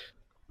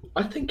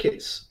 I think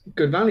it's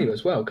good value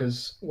as well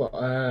because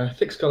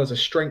thick skull is a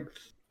strength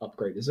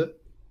upgrade, is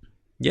it?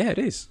 Yeah, it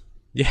is.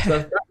 Yeah, so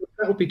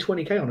that would be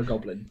 20k on a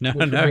goblin. No,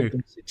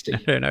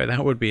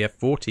 that would be a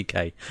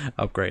 40k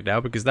upgrade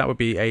now because that would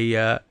be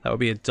a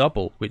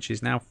double, which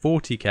is now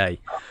 40k.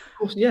 Of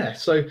course, yeah.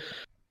 So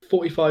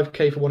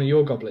 45k for one of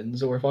your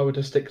goblins, or if I were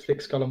to stick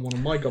thick skull on one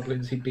of my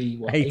goblins, he'd be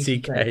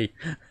 80k.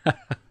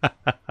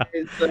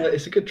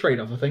 It's a good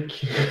trade-off, I think.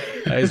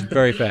 That is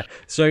very fair.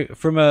 So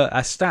from a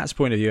stats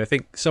point of view, I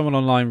think someone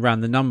online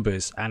ran the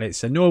numbers, and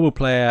it's a normal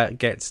player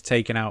gets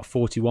taken out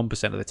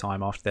 41% of the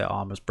time after their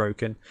armor's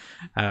broken.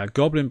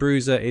 Goblin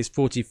Bruiser is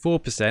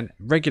 44%.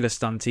 Regular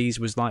stunties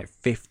was like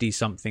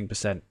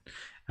 50-something%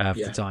 of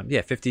the time.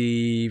 Yeah,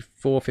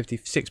 54,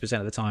 56%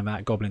 of the time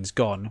that goblin's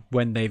gone.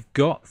 When they've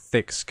got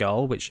thick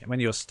skull, which when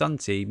you're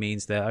stunty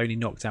means they're only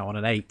knocked out on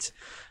an 8.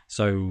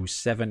 So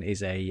 7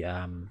 is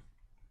a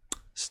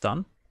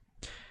stun,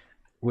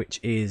 which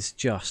is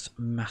just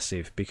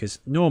massive because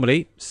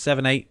normally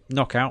 7, 8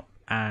 knockout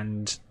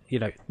and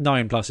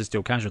 9+ is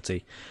still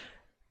casualty.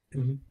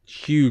 Mm-hmm.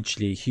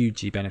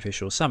 Hugely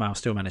beneficial. Somehow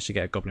still managed to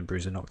get a Goblin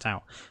Bruiser knocked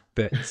out,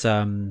 but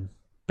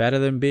better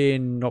than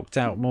being knocked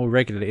out more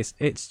regularly.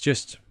 It's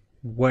just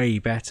way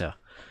better.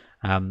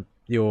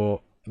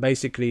 You're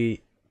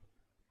basically,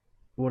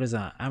 what is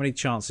that? How many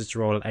chances to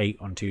roll an 8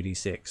 on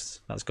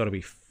 2d6? That's got to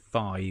be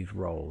 5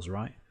 rolls,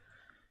 right?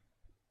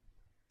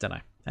 Don't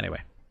know.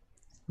 Anyway,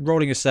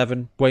 rolling a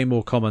 7 way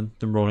more common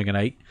than rolling an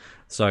 8.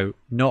 So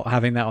not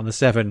having that on the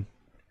 7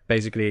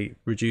 basically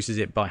reduces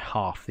it by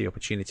half, the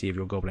opportunity of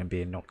your goblin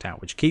being knocked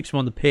out, which keeps him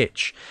on the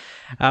pitch.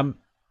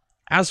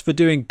 As for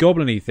doing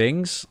goblin-y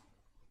things,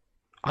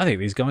 I think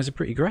these guys are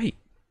pretty great.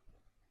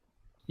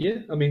 Yeah,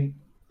 I mean,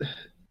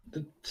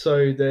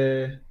 so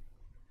they're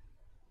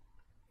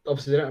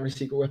obviously they don't have any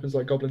secret weapons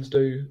like goblins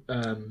do.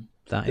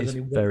 That is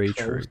very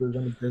true.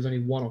 There's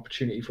only one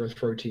opportunity for a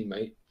throw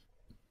teammate,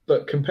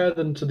 but compare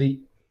them to the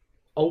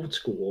old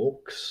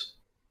school orcs,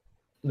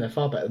 they're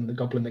far better than the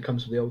goblin that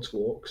comes with the old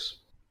school orcs.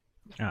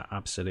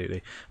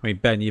 Absolutely. I mean,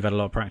 Ben, you've had a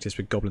lot of practice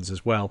with goblins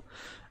as well.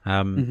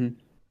 Moving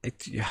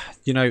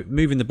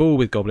the ball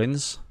with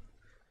goblins,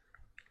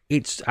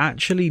 it's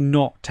actually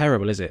not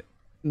terrible, is it?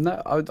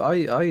 No,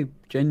 I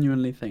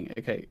genuinely think,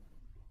 okay,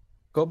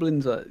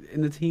 goblins are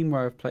in the teams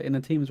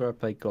where I've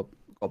played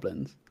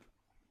goblins,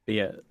 be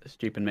it a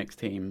stupid mixed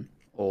team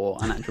or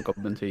an actual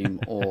goblin team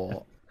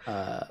or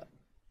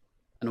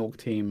an orc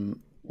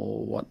team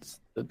or what's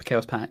the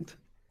Chaos Pact.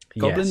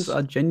 Goblins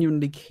are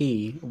genuinely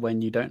key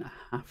when you don't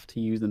have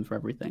to use them for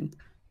everything.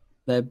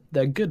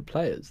 They're good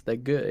players. They're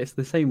good. It's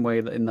the same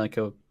way that in like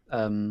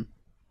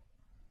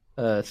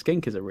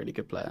Skink is a really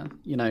good player.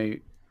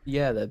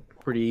 They're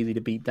pretty easy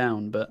to beat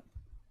down, but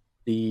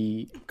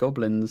the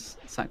goblins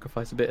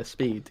sacrifice a bit of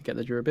speed to get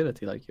the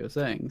durability, like you were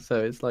saying.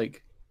 So it's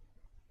like,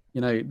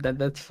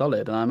 they're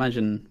solid. And I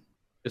imagine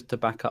just to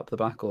back up the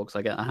Black Orcs,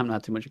 I haven't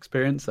had too much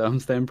experience, so I'm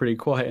staying pretty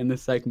quiet in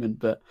this segment,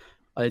 but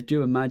I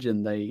do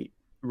imagine they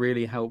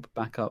really help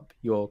back up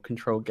your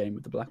control game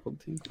with the Black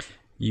Orc team.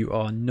 You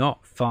are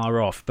not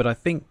far off, but I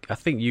think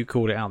you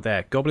called it out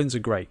there. Goblins are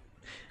great.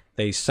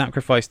 They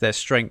sacrifice their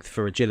strength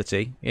for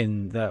agility.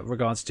 In the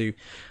regards to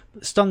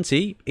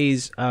stunty,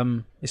 is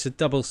it's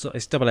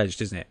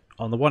double-edged, isn't it?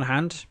 On the one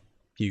hand,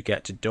 you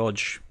get to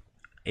dodge.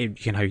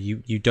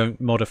 You don't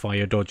modify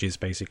your dodges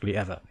basically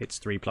ever. It's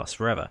 3+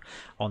 forever.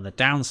 On the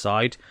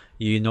downside,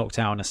 you knocked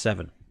out on a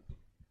 7.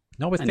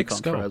 Not with thick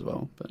skull as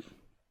well, but.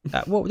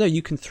 No,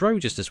 you can throw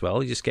just as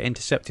well. You just get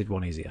intercepted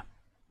one easier.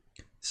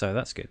 So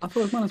that's good. I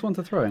thought it was -1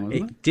 to throwing,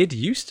 wasn't it? It did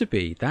used to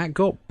be. That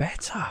got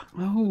better.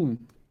 Oh,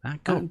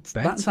 that got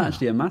better. That's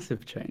actually a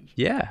massive change.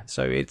 Yeah,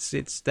 so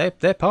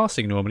they're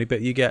passing normally, but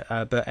you get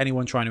but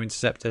anyone trying to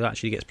intercept it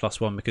actually gets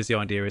 +1 because the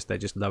idea is they're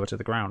just lower to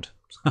the ground.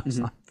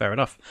 Fair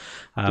enough.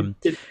 I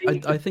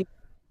think.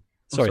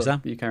 Sorry,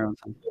 Sam. You carry on,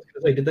 Sam.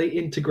 Did they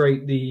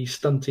integrate the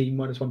stunty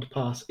 -1 to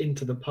pass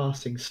into the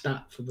passing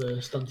stat for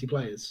the stunty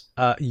players?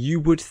 You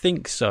would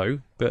think so,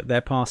 but their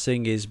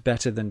passing is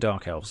better than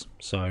Dark Elves,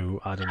 so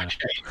I don't know.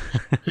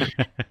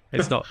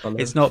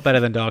 It's not better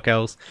than Dark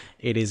Elves.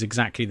 It is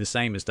exactly the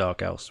same as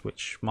Dark Elves,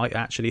 which might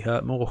actually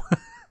hurt more.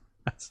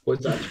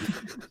 What's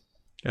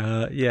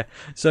that? Yeah.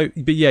 So,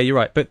 but yeah, you're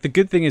right. But the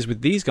good thing is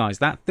with these guys,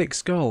 that thick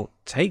skull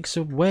takes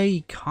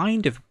away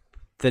kind of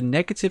the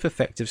negative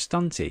effect of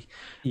stunty.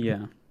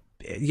 Yeah.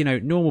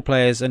 normal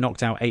players are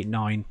knocked out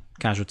 8-9,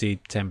 casualty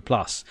 10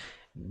 plus.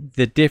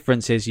 The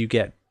difference is you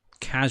get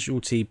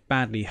casualty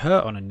badly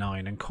hurt on a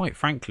 9, and quite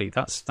frankly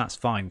that's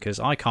fine, because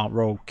I can't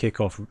roll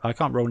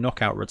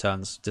knockout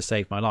returns to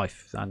save my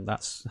life, and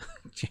that's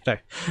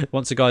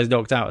once a guy's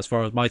knocked out, as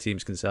far as my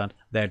team's concerned,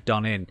 they're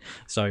done in.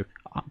 So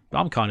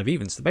I'm kind of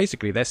even. So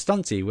basically they're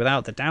stunty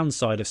without the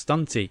downside of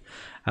stunty,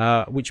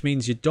 which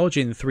means you're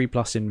dodging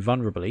 3+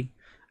 invulnerably,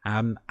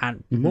 and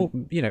more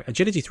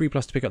agility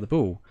 3+ to pick up the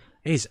ball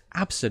is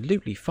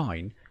absolutely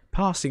fine.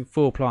 Passing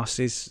 4+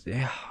 is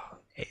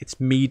it's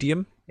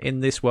medium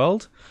in this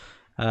world.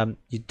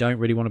 You don't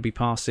really want to be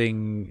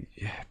passing,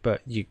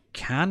 but you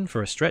can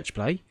for a stretch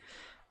play.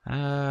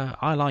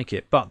 I like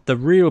it. But the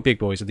real big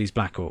boys are these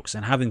Black Orcs,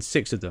 and having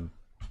 6 of them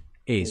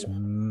is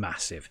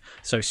massive.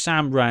 So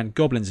Sam ran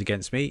Goblins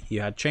against me.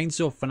 You had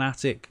Chainsaw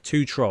Fanatic,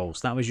 2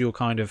 Trolls. That was your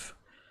kind of...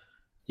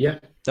 Yeah.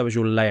 That was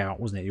your layout,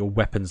 wasn't it? Your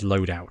weapons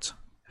loadout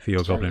for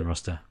your Goblin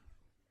roster.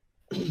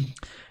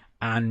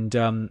 And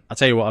I'll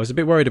tell you what, I was a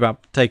bit worried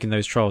about taking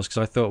those Trolls, because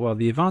I thought, well,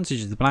 the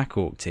advantage of the Black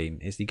Orc team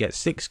is you get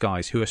 6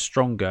 guys who are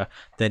stronger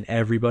than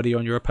everybody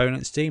on your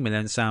opponent's team. And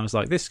then Sam's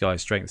like, this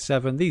guy's strength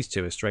 7, these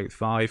 2 are strength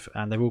 5,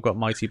 and they've all got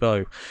mighty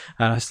bow.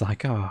 And I was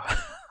like,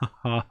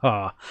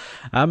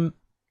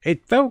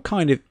 it felt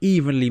kind of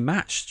evenly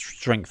matched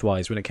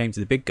strength-wise when it came to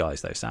the big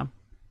guys, though, Sam.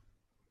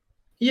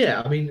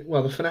 Yeah, I mean,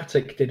 well, the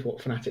Fanatic did what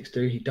Fanatics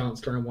do. He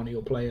danced around one of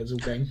your players all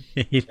game.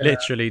 He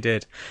literally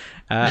did.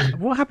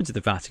 What happened to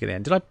the Fanatic at the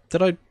end?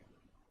 Did I?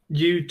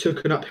 You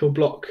took an uphill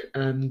block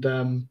and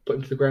put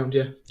him to the ground,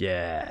 yeah.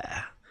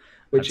 Yeah.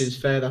 Which is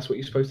fair. That's what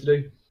you're supposed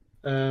to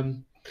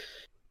do.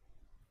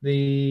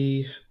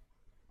 The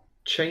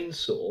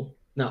Chainsaw.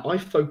 Now, I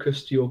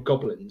focused your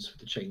Goblins with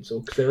the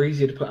Chainsaw because they're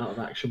easier to put out of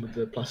action with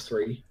the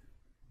 +3.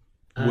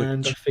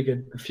 And I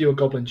figured the fewer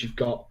Goblins you've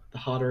got, the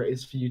harder it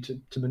is for you to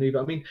maneuver.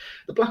 I mean,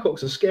 the Black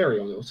Orcs are scary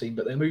on your team,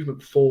 but they're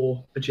movement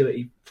 4,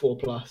 agility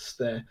 4+.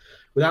 They're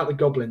without the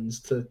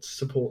Goblins to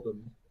support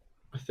them.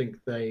 I think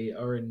they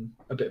are in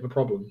a bit of a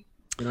problem,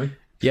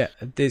 Yeah,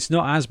 it's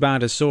not as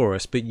bad as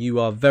Saurus, but you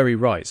are very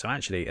right. So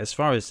actually, as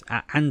far as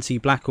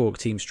anti-Black Orc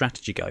team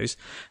strategy goes,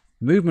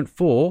 movement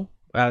 4,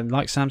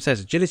 like Sam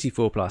says, agility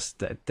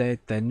 4+,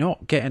 they're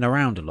not getting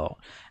around a lot.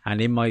 And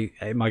in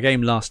my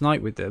game last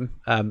night with them,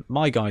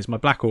 my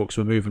Black Orcs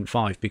were movement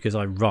 5 because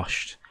I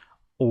rushed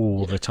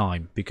all the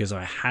time, because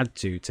I had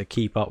to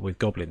keep up with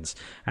Goblins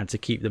and to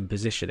keep them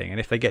positioning. And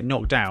if they get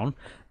knocked down,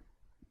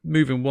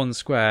 moving 1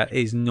 square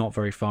is not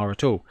very far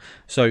at all.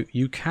 So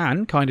you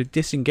can kind of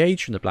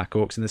disengage from the Black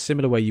Orcs in the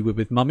similar way you would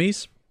with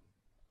mummies.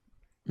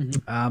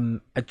 Mm-hmm.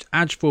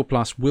 Edge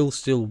 4+ will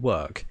still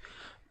work,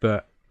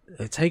 but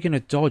taking a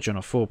dodge on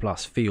a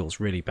 4+ feels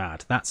really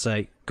bad. That's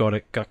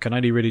can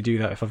only really do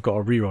that if I've got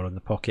a reroll in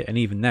the pocket, and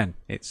even then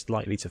it's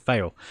likely to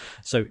fail.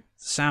 So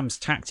Sam's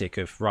tactic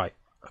of, right,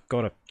 I've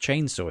got a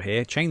chainsaw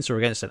here, chainsaw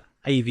against an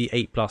AV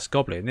 8+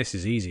 goblin, this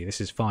is easy,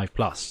 this is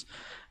 5+,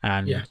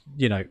 and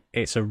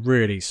it's a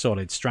really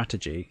solid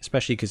strategy,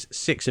 especially because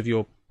 6 of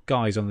your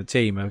guys on the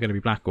team are going to be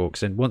Black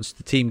Orcs, and once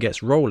the team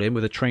gets rolling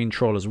with a trained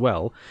troll as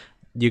well,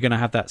 you're going to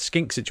have that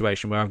skink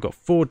situation where I've got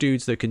 4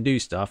 dudes that can do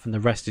stuff and the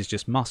rest is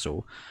just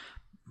muscle.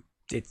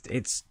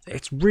 It's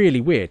really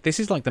weird. This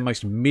is like the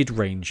most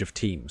mid-range of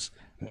teams.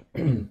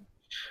 I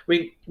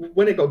mean,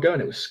 when it got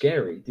going, it was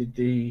scary.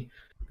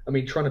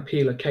 Trying to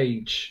peel a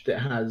cage that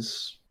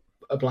has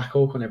a Black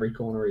Orc on every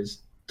corner is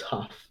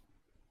tough,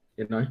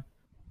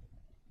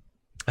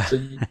 So,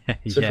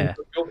 yeah.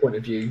 From your point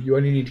of view, you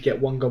only need to get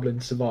 1 goblin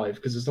to survive,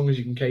 because as long as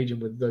you can cage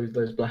him with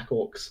those Black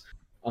Orcs,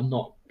 I'm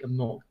not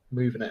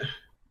moving it.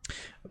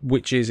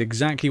 Which is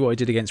exactly what I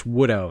did against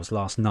Wood Elves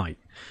last night.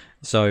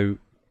 So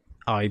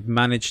I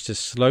managed to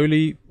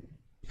slowly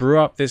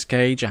brew up this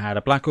cage. I had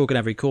a Black Orc in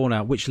every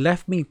corner, which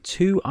left me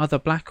 2 other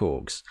Black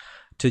Orcs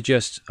to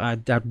just... I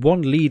had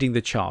one leading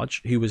the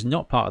charge, who was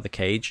not part of the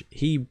cage.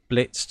 He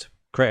blitzed,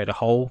 created a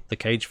hole, the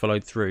cage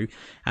followed through,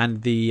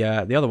 and the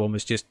other one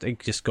was just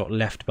got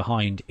left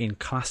behind in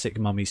classic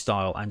mummy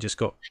style and just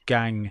got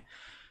gang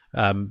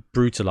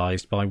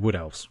brutalized by Wood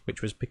Elves,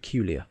 which was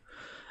peculiar.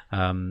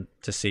 To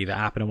see that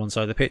happen on one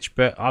side of the pitch,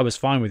 but I was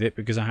fine with it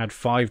because I had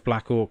 5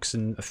 Black Orcs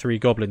and 3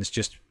 Goblins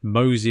just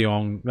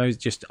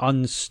just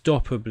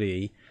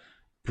unstoppably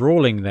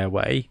brawling their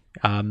way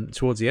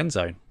towards the end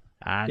zone,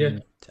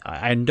 and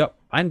I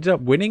ended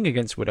up winning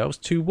against Wood Elves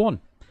 2-1.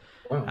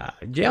 Wow.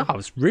 I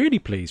was really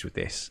pleased with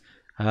this.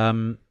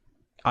 I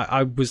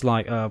was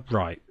like,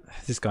 right,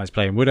 this guy's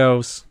playing Wood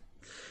Elves.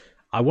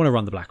 I want to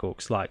run the Black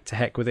Orcs. Like, to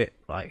heck with it.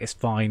 Like, it's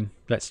fine.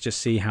 Let's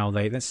see how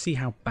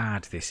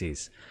bad this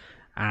is.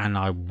 And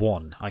I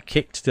won. I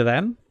kicked to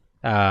them,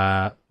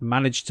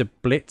 managed to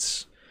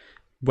blitz.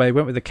 Where they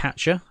went with the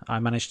catcher, I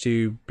managed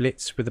to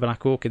blitz with the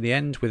Black Orc in the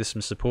end with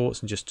some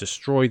supports and just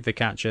destroyed the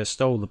catcher,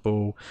 stole the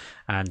ball,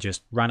 and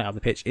just ran it up the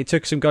pitch. It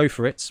took some go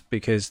for it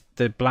because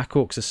the Black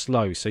Orcs are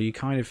slow, so you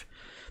kind of...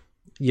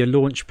 Your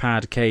launch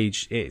pad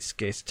cage, it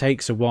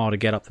takes a while to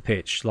get up the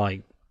pitch.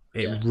 Like,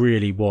 it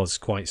really was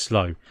quite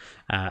slow.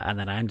 And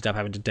then I ended up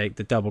having to take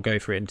the double go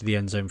for it into the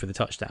end zone for the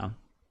touchdown.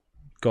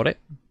 Got it.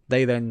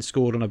 They then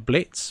scored on a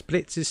blitz.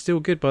 Blitz is still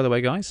good, by the way,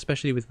 guys,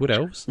 especially with Wood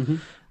Elves.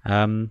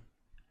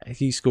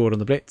 He scored on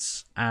the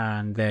blitz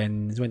and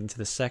then went into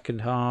the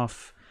second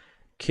half,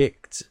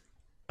 kicked.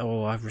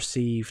 I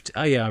received.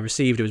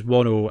 It was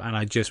 1-1, and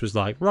I just was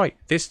like, right,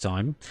 this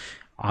time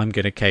I'm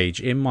going to cage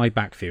in my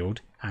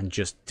backfield and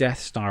just Death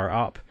Star it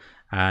up,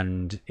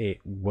 and it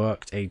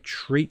worked a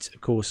treat.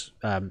 Of course,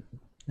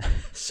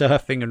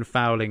 surfing and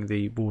fouling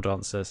the wall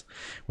dancers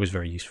was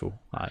very useful.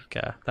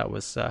 That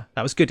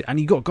was good. And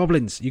you got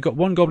goblins. You got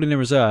one goblin in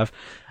reserve.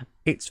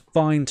 It's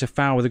fine to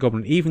foul with a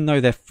goblin, even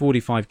though they're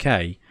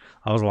 45k.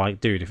 I was like,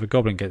 dude, if a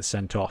goblin gets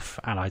sent off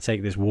and I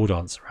take this wall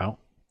dancer out,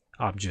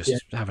 I'm just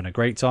having a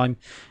great time.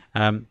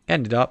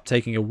 Ended up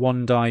taking a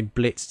 1-die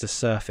blitz to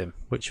surf him,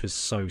 which was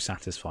so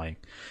satisfying.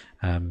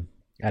 And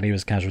he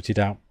was casualtied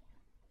out.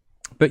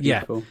 But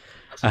yeah. Cool.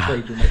 That's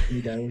a great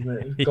me down,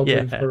 isn't it?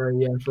 Goblin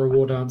for a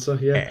war dancer,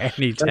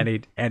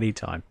 Any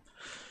time.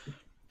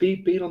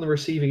 Being on the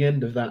receiving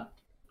end of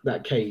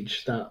that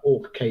cage, that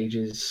orc cage,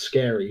 is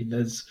scary.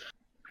 There's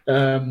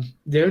the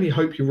only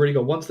hope you really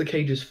got once the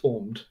cage is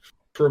formed,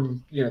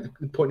 from the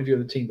point of view of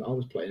the team that I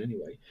was playing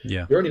anyway.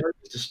 Yeah. Your only hope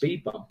is to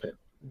speed bump it.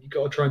 You've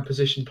got to try and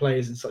position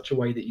players in such a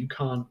way that you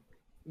can't,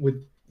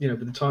 with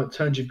the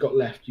turns you've got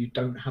left, you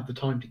don't have the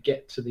time to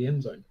get to the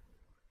end zone.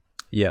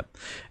 Yeah.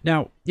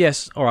 Now,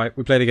 yes, all right,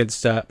 we played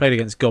against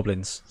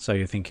goblins, so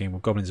you're thinking, well,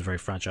 goblins are very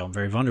fragile and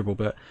very vulnerable,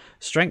 but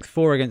strength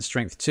 4 against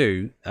strength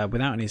 2,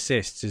 without any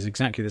assists, is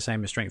exactly the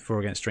same as strength 4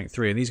 against strength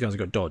 3, and these guys have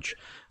got dodge.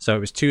 So it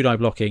was 2-die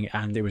blocking,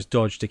 and it was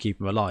dodge to keep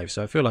them alive.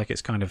 So I feel like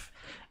it's kind of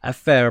a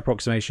fair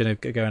approximation of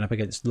going up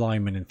against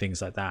linemen and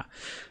things like that.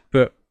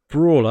 But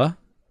Brawler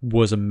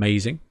was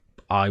amazing.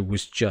 I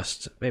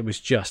just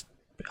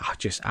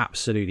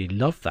absolutely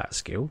loved that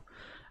skill.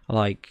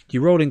 Like,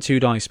 you roll in 2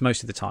 dice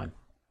most of the time,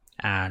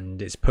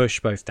 and it's push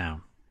both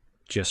down.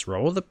 Just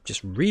re-roll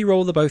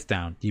the both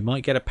down. You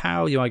might get a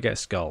pow, you might get a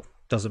skull.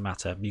 Doesn't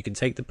matter. You can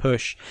take the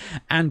push,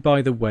 and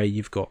by the way,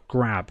 you've got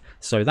grab.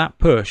 So that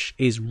push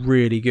is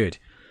really good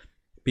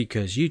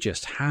because you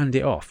just hand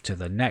it off to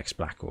the next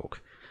Black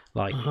Orc.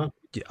 Like,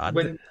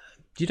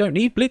 you don't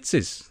need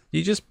blitzes.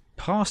 You just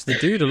pass the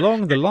dude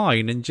along the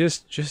line and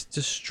just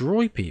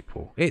destroy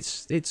people.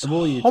 It's the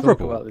more you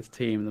horrible. talk about this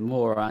team, the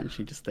more I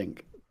actually just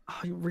think,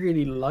 I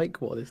really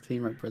like what this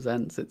team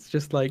represents. It's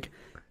just like,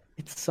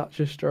 it's such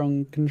a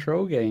strong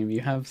control game.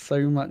 You have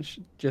so much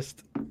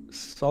just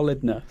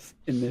solidness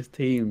in this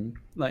team.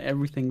 Like,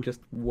 everything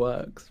just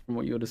works from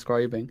what you're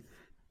describing.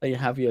 Like, you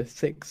have your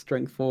 6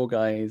 strength 4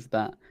 guys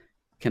that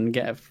can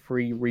get a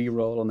free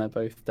reroll on their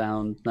both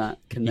down, that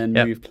can then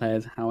move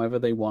players however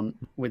they want,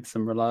 with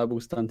some reliable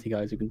stunty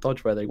guys who can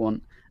dodge where they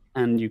want,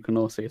 and you can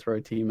also throw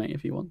a teammate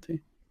if you want to.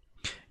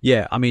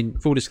 Yeah, I mean,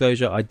 full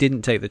disclosure, I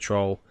didn't take the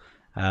troll.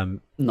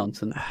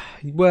 Nonsense.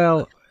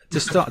 Well, to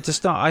start,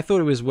 I thought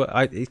it was.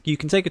 You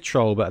can take a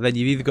troll, but then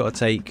you've either got to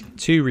take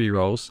 2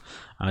 rerolls,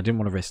 and I didn't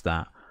want to risk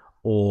that,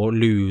 or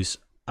lose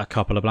a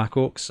couple of Black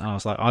Orcs. And I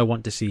was like, I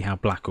want to see how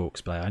Black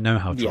Orcs play. I know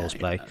how trolls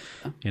play.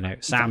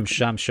 Sam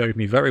showed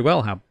me very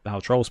well how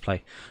trolls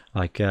play.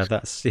 Like,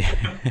 that's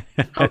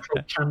how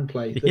trolls can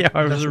play. It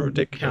was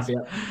ridiculous.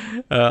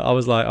 I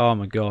was like, oh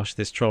my gosh,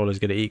 this troll is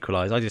going to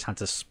equalize. I just had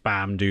to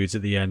spam dudes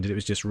at the end, and it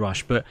was just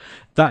rush. But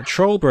that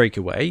troll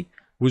breakaway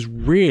was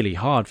really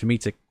hard for me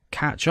to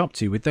catch up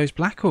to with those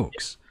Black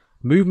Orcs.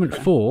 Movement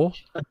 4.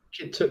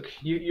 It took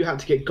you had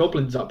to get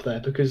goblins up there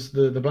because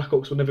the Black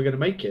Orcs were never going to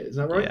make it. Is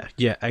that right?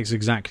 Yeah, that's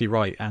exactly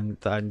right. And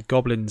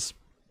goblins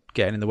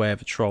getting in the way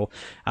of a troll.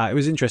 It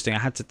was interesting. I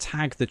had to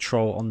tag the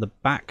troll on the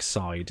back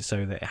side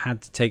so that it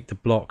had to take the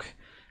block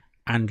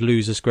and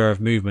lose a square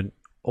of movement,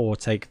 or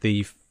take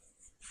the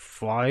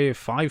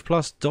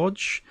 5+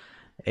 dodge.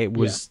 It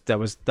was that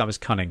was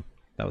cunning.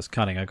 That was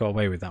cunning. I got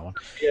away with that one.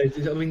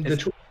 Yeah, I mean, the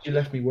choice you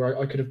left me where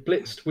I could have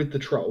blitzed with the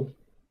troll,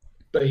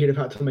 but he'd have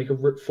had to make a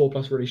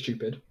 4+ really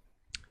stupid.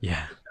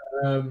 Yeah.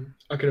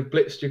 I could have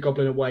blitzed your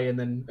goblin away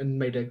and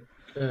made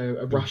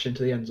a rush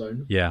into the end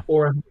zone. Yeah.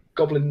 Or a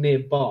goblin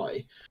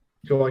nearby,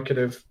 so I could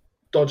have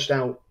dodged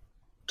out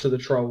to the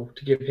troll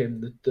to give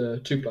him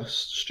the 2+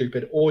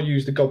 stupid, or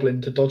use the goblin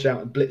to dodge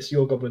out and blitz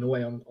your goblin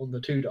away on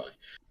the 2 die.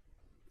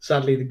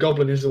 Sadly, the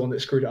goblin is the one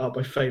that screwed it up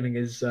by failing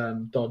his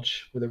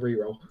dodge with a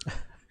reroll.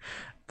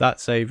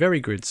 That's a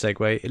very good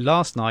segue.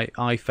 Last night,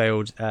 I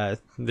failed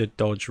the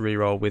dodge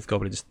reroll with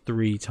goblins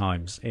 3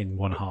 times in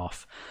one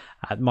half.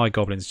 My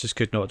goblins just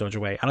could not dodge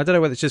away. And I don't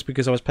know whether it's just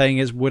because I was playing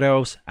as Wood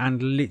Elves,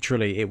 and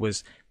literally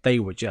they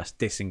were just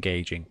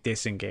disengaging.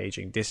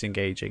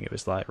 It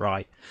was like,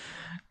 right,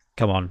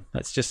 come on,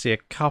 let's just see a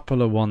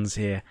couple of ones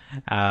here.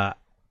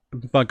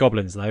 My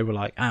goblins, though, were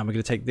like, we're going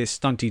to take this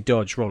stunty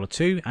dodge, roll a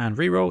 2, and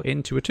reroll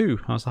into a 2.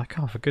 I was like,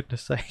 oh, for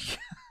goodness sake.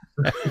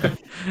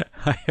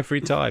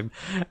 Every time.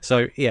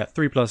 So yeah,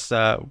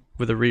 3+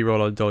 with a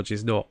reroll on dodge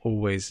is not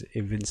always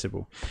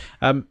invincible.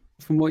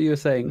 From what you were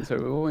saying,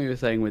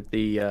 with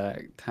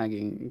the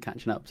tagging and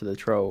catching up to the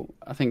troll,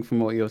 I think from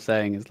what you're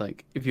saying is,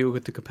 like, if you were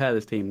to compare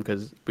this team,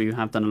 because we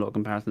have done a lot of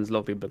comparisons, a lot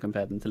of people have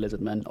compared them to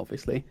Lizard Men,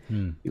 obviously.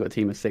 You've got a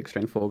team of 6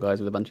 strength 4 guys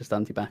with a bunch of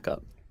stunty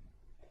backup.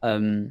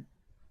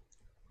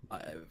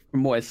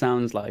 from what it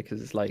sounds like,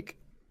 is it's like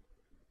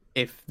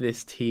if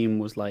this team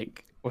was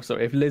like, or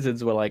sorry, if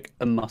lizards were like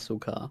a muscle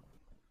car,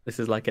 this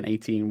is like an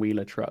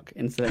 18-wheeler truck.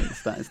 In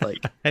sense that it's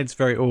like It's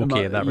very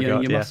orky in that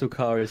regard. Your Yeah. muscle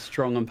car is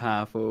strong and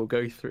powerful, will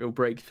go through, will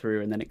break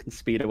through, and then it can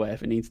speed away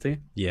if it needs to.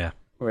 Yeah.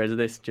 Whereas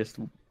this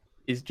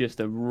is just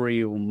a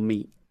real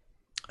meat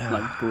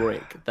like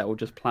brick that will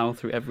just plow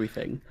through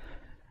everything.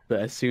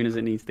 But as soon as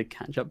it needs to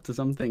catch up to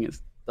something, it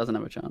doesn't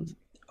have a chance.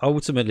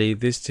 Ultimately,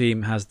 this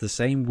team has the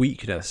same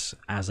weakness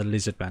as a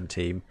Lizardman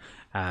team,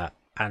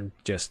 and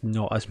just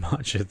not as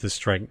much of the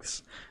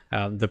strengths.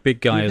 The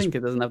big guy Do you is. think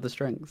it doesn't have the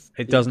strengths?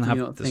 It doesn't Do have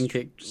you not the think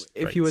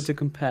if you were to strengths.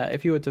 compare,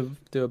 if you were to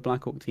do a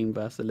Black Orc team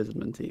versus a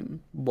Lizardman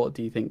team, what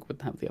do you think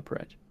would have the upper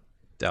edge?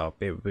 Oh,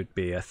 it would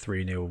be a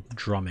 3-0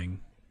 drumming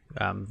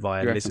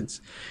via You reckon?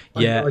 Lizards.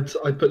 Yeah.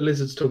 I'd put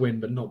lizards to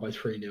win, but not by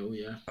 3-0.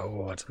 Yeah.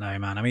 Oh, I don't know,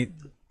 man. I mean,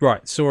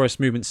 right, Saurus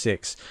movement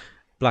 6,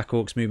 Black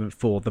Orcs movement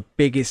 4. The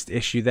biggest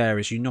issue there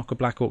is you knock a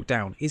Black Orc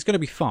down, he's going to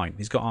be fine.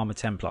 He's got armor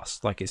 10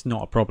 plus, like it's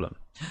not a problem.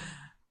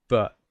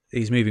 But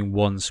he's moving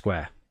 1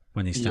 square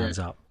when he stands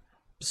up.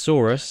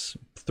 Saurus,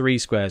 3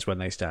 squares when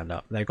they stand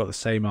up. They've got the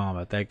same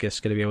armor. They're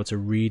just going to be able to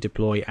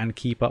redeploy and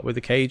keep up with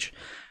the cage.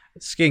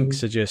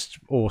 Skinks are just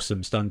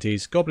awesome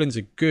stunties. Goblins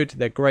are good.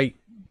 They're great.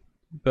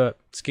 But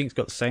Skink's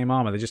got the same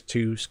armor. They're just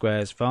 2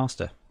 squares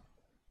faster.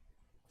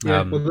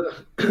 Yeah, well,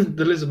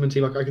 the Lizardman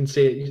team, like I can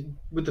see it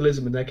with the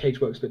Lizardman, their cage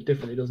works a bit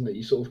differently, doesn't it?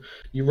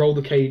 You roll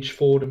the cage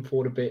forward and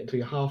forward a bit until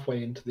you're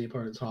halfway into the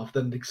opponent's half.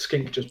 Then the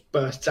skink just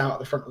bursts out at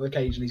the front of the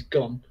cage and he's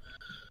gone.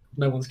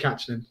 No one's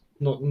catching him.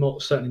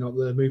 Certainly not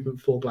the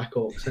movement for Black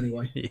Orcs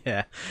anyway.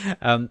 Yeah,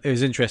 it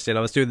was interesting. I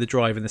was doing the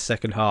drive in the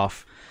second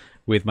half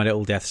with my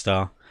little Death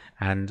Star,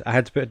 and I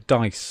had to put a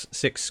dice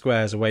 6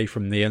 squares away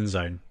from the end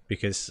zone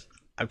because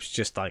I was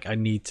just like, I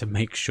need to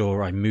make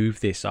sure I move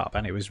this up,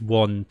 and it was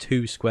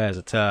 1-2 squares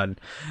a turn,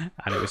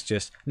 and it was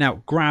just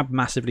now grab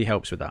massively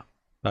helps with that.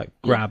 Like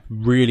grab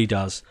really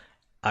does.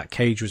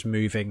 Cage was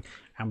moving,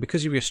 and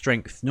because of your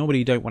strength, normally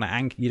you don't want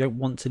to you don't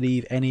want to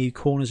leave any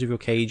corners of your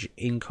cage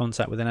in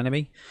contact with an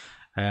enemy.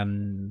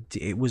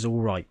 It was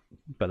all right,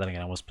 but then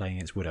again, I was playing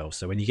against Wood Elves,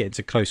 so when you get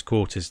into close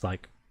quarters,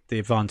 like the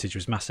advantage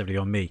was massively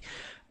on me.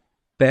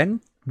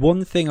 Ben,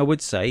 one thing I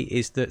would say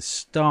is that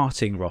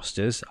starting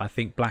rosters, I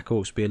think Black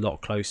Orcs will be a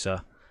lot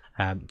closer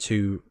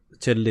to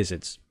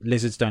Lizards.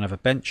 Lizards don't have a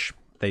bench;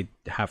 they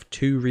have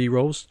 2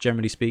 rerolls,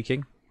 generally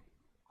speaking,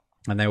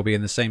 and they will be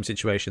in the same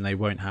situation. They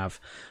won't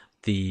have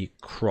the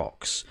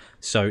Crocs,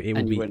 so it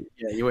will be.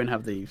 You won't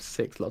have the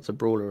 6 lots of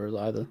brawlers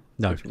either.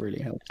 No, which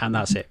really helps. And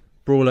that's it.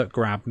 Brawler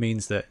grab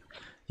means that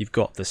you've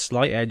got the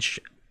slight edge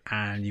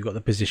and you've got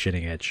the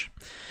positioning edge.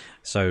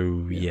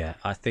 So yeah,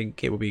 I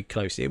think it will be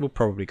close. It will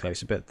probably be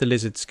closer, but the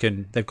Lizards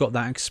they've got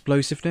that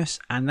explosiveness,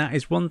 and that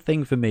is one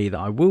thing for me that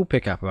I will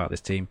pick up about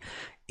this team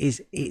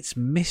is it's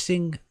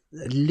missing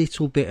a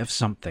little bit of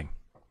something.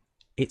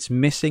 It's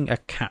missing a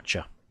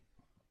catcher.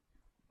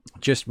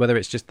 Just whether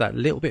it's just that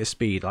little bit of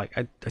speed, like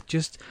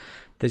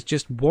there's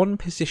just one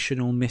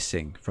positional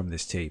missing from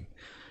this team.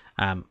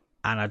 And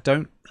I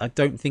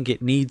don't think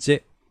it needs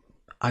it.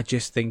 I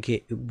just think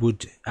it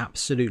would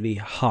absolutely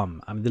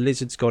hum. I mean, the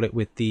Lizards got it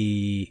with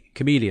the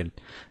Chameleon.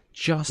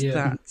 That's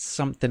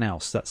something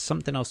else. That's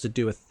something else to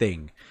do a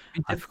thing.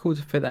 It's difficult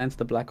to fit that into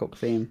the Black Orc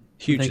theme.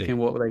 Hugely. Thinking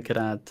what they could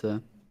add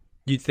to.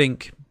 You'd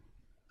think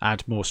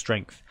add more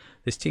strength.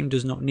 This team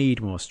does not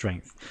need more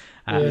strength.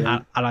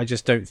 And I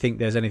just don't think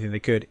there's anything they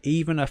could.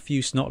 Even a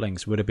few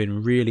Snotlings would have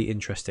been really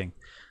interesting.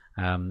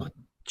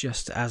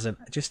 Just as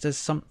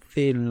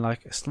something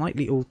like a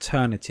slightly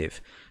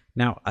alternative.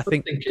 Now, I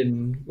think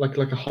thinking like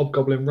a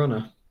hobgoblin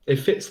runner. It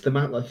fits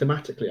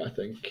thematically, I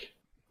think,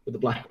 with the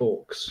Black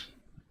Orcs.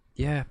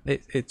 Yeah,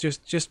 it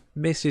just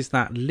misses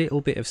that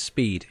little bit of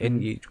speed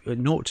in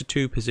 0 to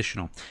 2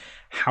 positional.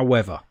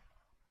 However,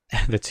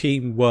 the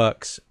team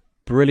works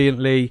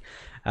brilliantly.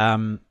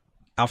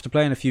 After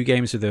playing a few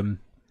games with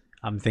them,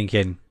 I'm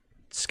thinking,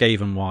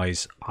 Skaven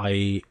wise,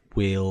 I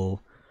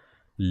will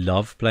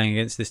love playing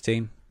against this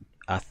team.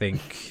 I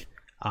think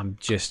I'm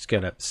just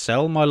going to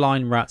sell my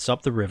line rats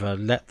up the river,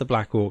 let the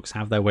Black Orcs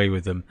have their way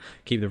with them,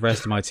 keep the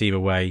rest of my team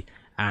away,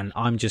 and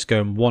I'm just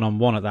going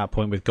one-on-one at that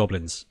point with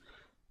goblins.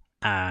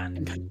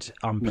 And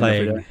I'm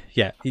playing...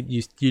 Yeah,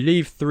 you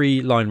leave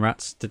 3 line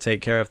rats to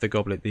take care of the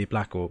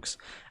Black Orcs.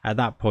 At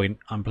that point,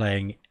 I'm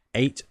playing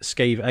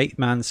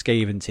 8-man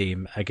Skaven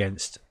team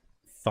against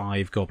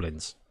 5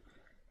 goblins.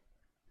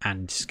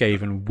 And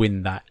Skaven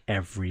win that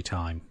every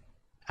time.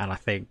 And I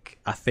think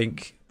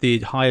the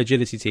high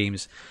agility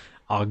teams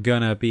are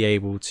gonna be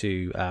able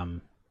to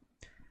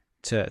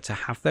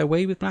have their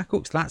way with Black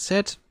Orcs. That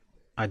said,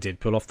 I did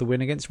pull off the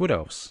win against Wood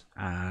Elves,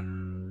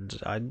 and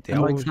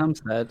like Sam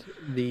said,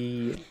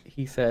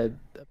 he said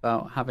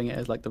about having it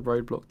as like the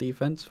roadblock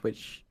defense,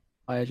 which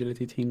high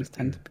agility teams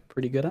tend to be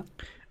pretty good at.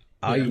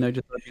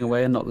 Just running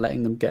away and not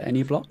letting them get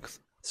any blocks.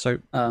 So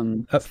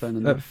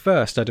at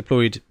first, I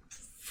deployed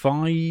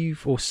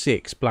 5 or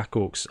 6 Black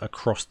Orcs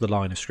across the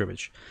line of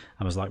scrimmage.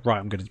 I was like, right,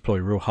 I'm going to deploy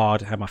real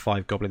hard, have my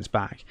 5 goblins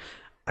back.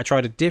 I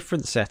tried a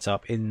different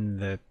setup in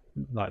the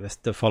like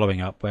the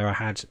following up, where I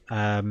had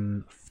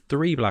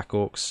 3 Black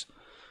Orcs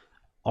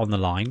on the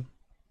line,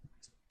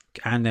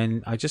 and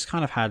then I just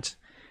kind of had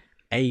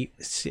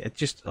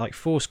just like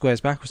 4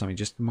 squares back or something,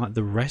 just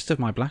the rest of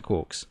my Black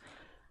Orcs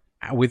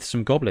with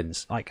some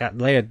goblins, like at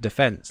layered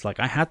defense. Like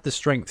I had the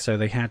strength, so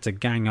they had to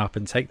gang up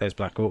and take those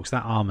Black Orcs.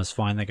 That armor's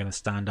fine, they're going to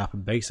stand up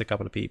and base a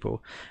couple of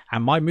people.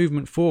 And my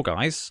movement 4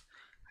 guys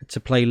to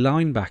play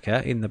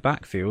linebacker in the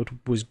backfield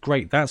was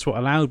great. That's what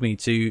allowed me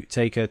to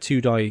take a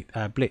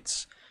 2-die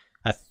blitz,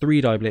 a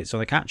 3-die blitz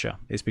on the catcher,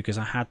 is because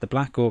I had the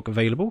Black Orc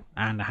available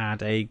and I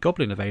had a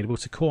Goblin available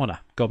to corner.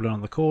 Goblin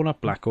on the corner,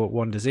 Black Orc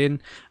wanders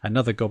in,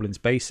 another Goblin's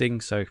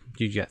basing, so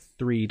you get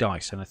 3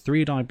 dice and a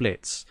 3-die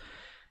blitz,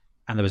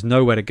 and there was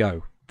nowhere to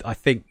go. I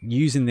think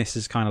using this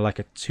as kind of like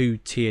a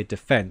 2-tier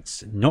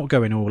defense, not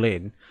going all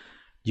in,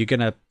 you're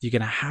gonna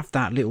have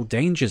that little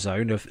danger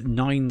zone of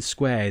 9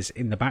 squares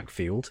in the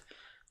backfield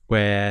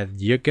where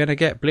you're gonna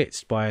get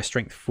blitzed by a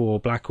strength 4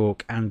 Black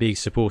Orc and be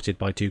supported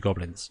by 2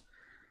 goblins.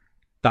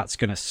 That's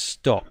gonna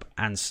stop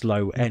and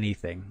slow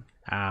anything.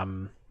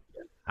 And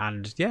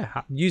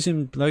yeah,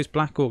 using those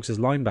Black Orcs as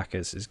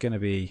linebackers is gonna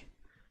be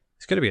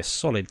a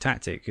solid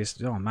tactic.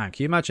 Oh man,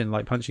 can you imagine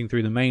like punching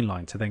through the main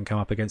line to then come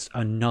up against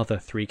another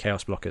 3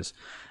 chaos blockers?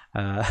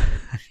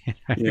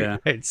 Yeah,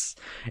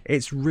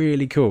 it's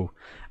really cool.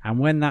 And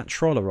when that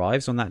troll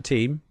arrives on that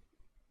team,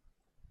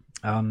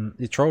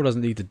 the troll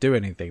doesn't need to do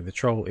anything. The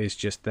troll is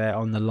just there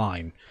on the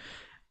line,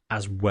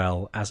 as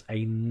well as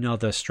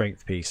another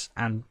strength piece.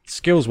 And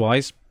skills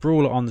wise,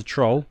 brawler on the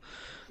troll,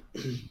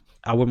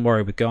 I wouldn't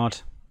worry with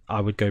guard.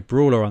 I would go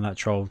brawler on that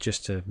troll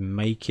just to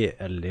make it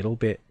a little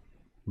bit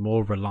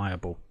more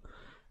reliable,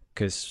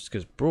 because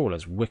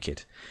brawler's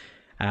wicked.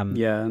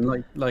 Yeah, and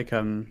like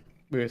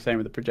we were saying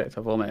with the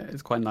projectile vomit,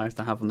 it's quite nice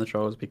to have on the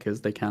trolls because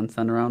they can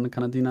stand around and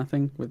kind of do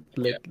nothing with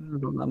not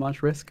that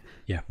much risk.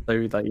 Yeah.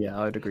 So like, yeah,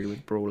 I'd agree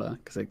with brawler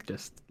because it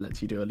just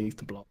lets you do at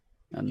least a block.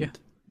 And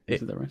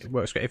it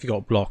works great if you got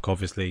a block.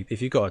 Obviously,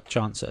 if you've got a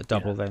chance at a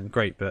double, then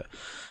great. But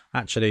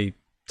actually,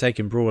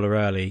 taking brawler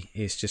early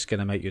is just going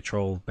to make your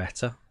troll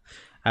better.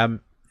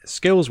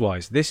 Skills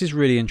wise, this is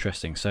really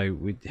interesting.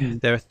 So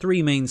there are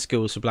 3 main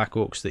skills for Black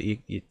Orcs that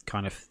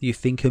you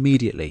think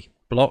immediately.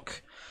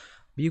 Block,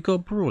 you've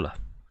got brawler,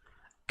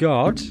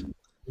 guard,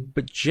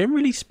 but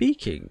generally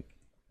speaking,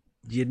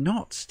 you're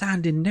not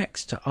standing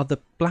next to other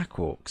Black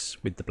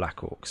Orcs with the Black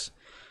Orcs.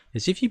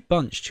 As if you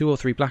bunch 2 or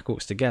 3 Black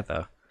Orcs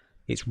together,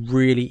 it's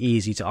really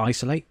easy to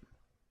isolate.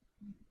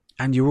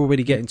 And you're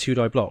already getting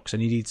 2-die blocks,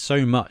 and you need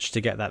so much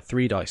to get that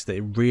 3 dice that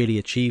it really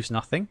achieves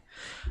nothing.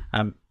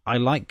 I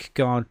like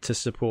guard to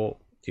support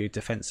your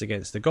defense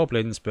against the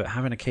goblins, but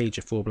having a cage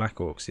of 4 Black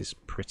Orcs is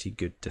pretty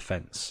good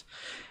defense.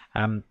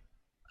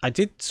 I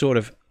did sort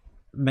of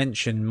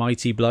mention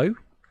Mighty Blow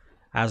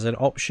as an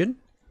option,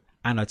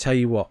 and I tell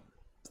you what,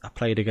 I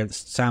played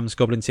against Sam's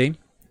goblin team,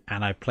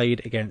 and I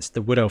played against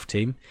the Wood Elf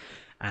team,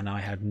 and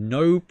I had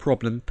no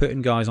problem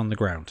putting guys on the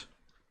ground.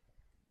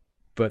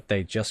 But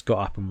they just got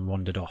up and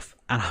wandered off.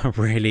 And I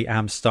really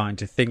am starting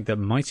to think that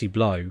Mighty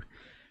Blow,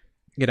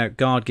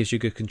 guard gives you a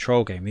good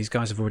control game. These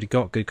guys have already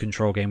got good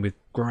control game with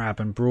grab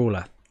and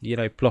brawler.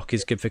 Block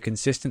is good for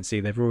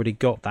consistency. They've already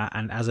got that.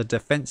 And as a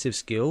defensive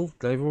skill,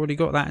 they've already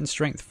got that in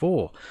strength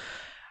 4.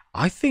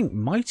 I think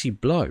Mighty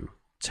Blow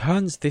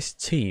turns this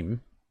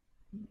team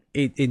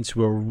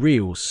into a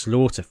real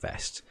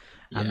slaughterfest.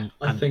 Yeah,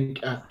 I think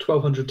at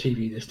 1200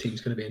 TV, this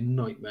team's going to be a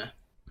nightmare.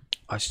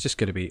 It's just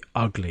going to be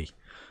ugly.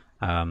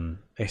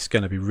 It's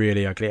going to be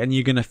really ugly, and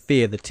you're going to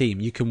fear the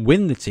team. You can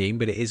win the team,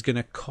 but it is going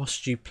to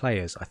cost you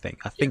players. I think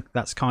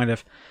that's kind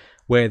of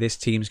where this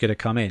team's going to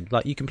come in.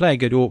 Like, you can play a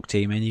good Orc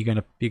team, and you're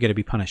going to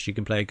be punished. You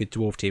can play a good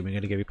Dwarf team, and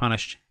you're going to be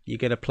punished. You're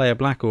going to play a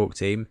Black Orc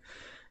team.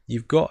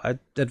 You've got an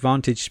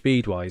advantage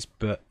speed wise,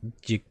 but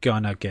it's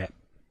going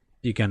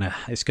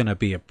to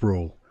be a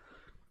brawl.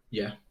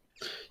 Yeah.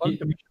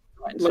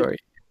 Sorry.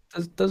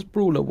 Does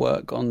brawler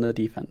work on the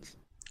defense?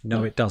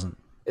 No, it doesn't.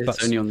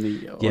 It's only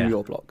on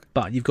your block.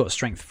 But you've got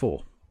strength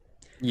 4.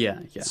 Yeah.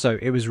 So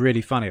it was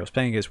really funny. I was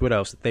playing against Wood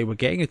Elves. They were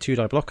getting a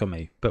 2-die block on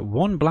me, but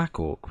 1 Black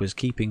Orc was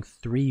keeping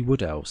 3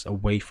 Wood Elves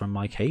away from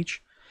my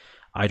cage.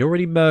 I'd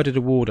already murdered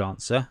a War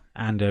Dancer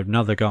and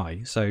another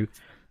guy, so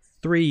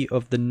 3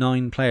 of the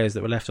 9 players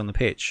that were left on the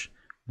pitch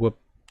were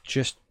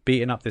just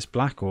beating up this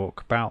Black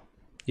Orc about,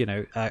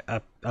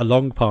 a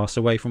long pass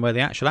away from where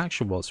the actual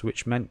action was,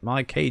 which meant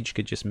my cage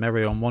could just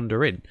merry on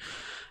wander in.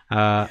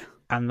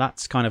 And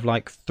that's kind of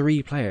like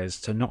 3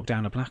 players to knock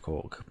down a Black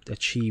Orc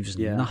achieves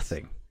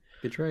nothing.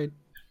 Good trade.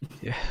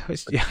 Yeah,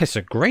 it's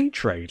a great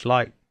trade.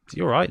 Like,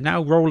 you're right,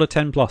 now roll a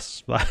 10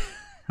 plus.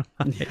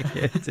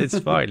 It's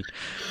fine.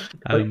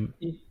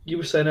 You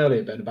were saying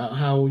earlier, Ben, about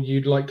how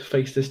you'd like to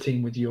face this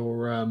team with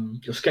your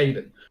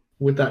Skaven.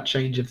 Would that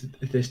change if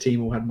this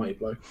team all had Mighty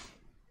Blow?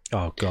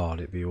 Oh god,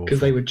 it'd be awful. Because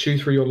they would chew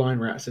through your line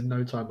rats in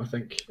no time, I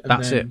think. And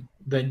that's it.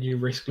 Then you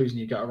risk losing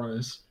your gutter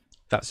runners.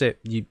 That's it.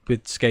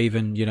 With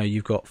Skaven,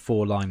 you've got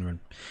 4 line run.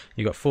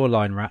 You've got 4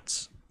 line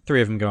rats.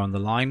 3 of them go on the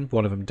line.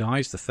 1 of them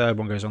dies. The 3rd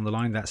one goes on the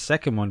line. That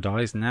 2nd one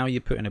dies. Now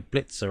you're putting a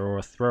blitzer or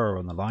a thrower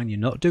on the line. You're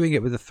not doing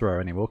it with a thrower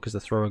anymore because the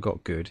thrower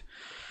got good.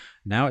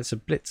 Now it's a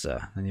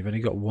blitzer, and you've only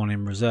got 1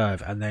 in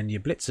reserve. And then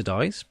your blitzer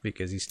dies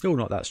because he's still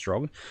not that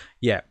strong.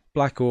 Yeah,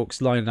 Black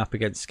Orcs lining up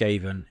against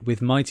Skaven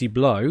with Mighty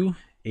Blow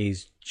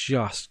is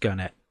just going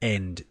to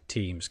end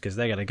teams because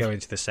they're going to go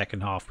into the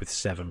second half with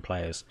 7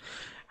 players.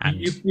 And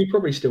you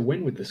probably still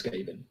win with the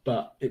Skaven,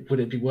 but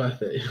would it be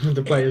worth it with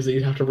the players that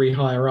you'd have to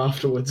rehire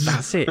afterwards?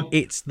 That's it.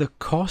 It's the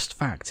cost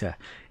factor.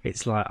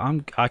 It's like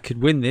I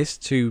could win this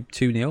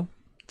 2-0,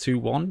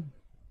 2-1,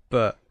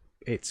 but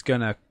it's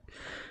gonna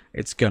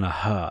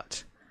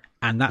hurt.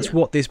 And that's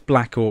what this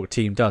Black Orc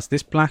team does.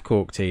 This Black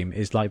Orc team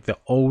is like the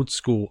old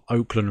school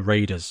Oakland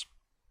Raiders.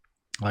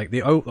 Like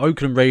the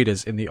Oakland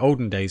Raiders in the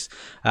olden days,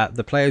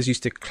 the players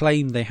used to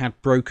claim they had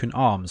broken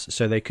arms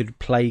so they could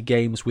play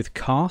games with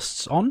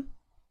casts on.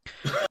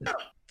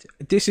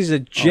 This is a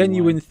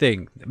genuine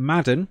thing.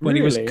 Madden, when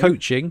he was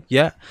coaching,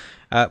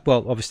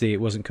 well, obviously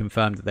it wasn't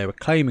confirmed that they were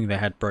claiming they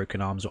had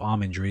broken arms or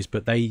arm injuries,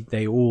 but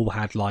they all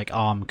had like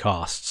arm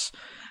casts.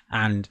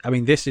 And I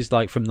mean, this is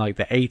like from like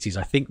the 80s.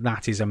 I think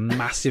that is a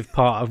massive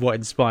part of what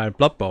inspired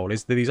Blood Bowl,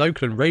 is that these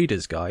Oakland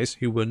Raiders guys,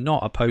 who were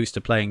not opposed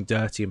to playing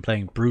dirty and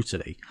playing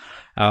brutally,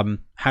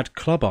 had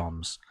club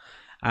arms.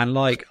 And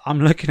like,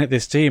 I'm looking at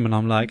this team and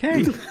I'm like,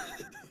 hey,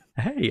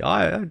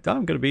 I'm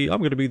gonna be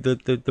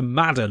the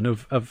Madden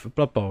of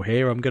Blood Bowl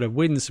here. I'm gonna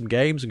win some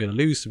games, I'm gonna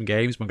lose some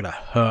games, I'm gonna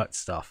hurt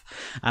stuff.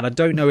 And I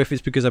don't know if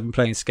it's because I've been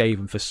playing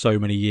Skaven for so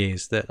many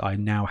years that I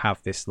now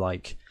have this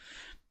like,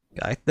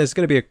 there's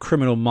going to be a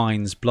Criminal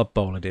Minds Blood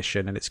Bowl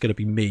edition, and it's going to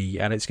be me,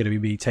 and it's going to be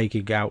me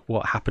taking out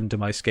what happened to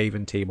my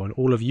Skaven team on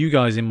all of you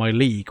guys in my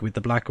league with the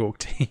Black Orc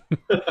team.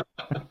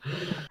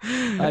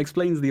 That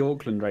explains the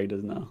Auckland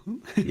Raiders now.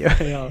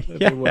 Yeah,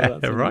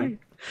 right.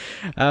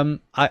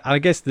 I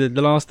guess the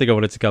last thing I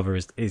wanted to cover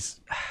is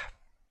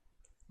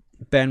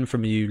Ben,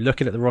 from you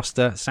looking at the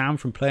roster, Sam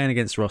from playing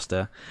against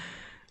roster.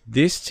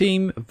 This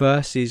team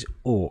versus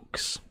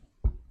Orcs.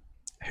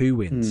 Who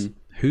wins?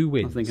 Who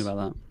wins? I was thinking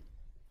about that.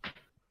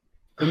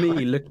 For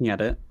me, looking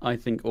at it, I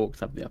think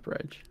Orcs have the upper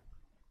edge.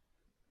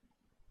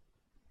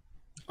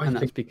 And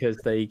that's because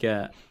they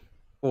get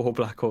 4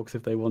 Black Orcs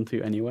if they want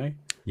to anyway.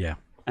 Yeah.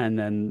 And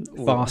then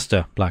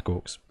faster Black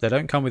Orcs. They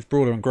don't come with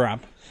Brawler and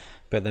Grab,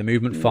 but they're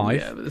movement 5.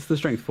 Yeah, but it's the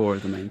strength 4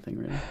 is the main thing,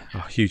 really. Oh,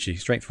 hugely.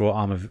 Strength 4,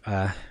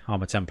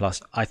 armor 10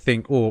 plus. I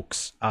think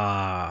Orcs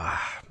are...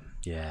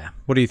 yeah.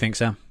 What do you think,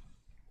 Sam?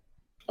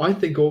 I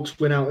think Orcs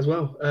win out as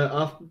well.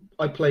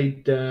 I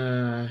played...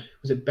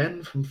 was it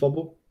Ben from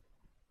Fobble?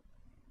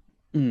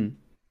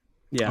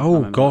 Yeah.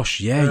 Oh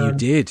gosh, yeah, you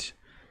did.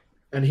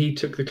 And he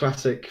took the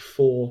classic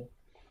 4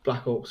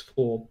 Black Orcs,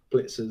 4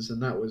 Blitzers, and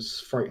that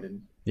was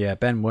frightening. Yeah,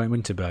 Ben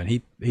Winterburn,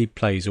 he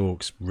plays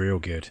Orcs real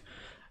good.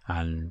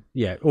 And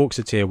yeah, Orcs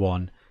are tier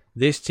 1.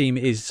 This team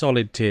is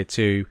solid tier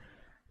 2,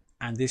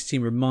 and this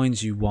team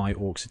reminds you why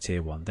Orcs are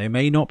tier 1. They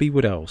may not be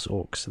Wood Elves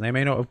Orcs, they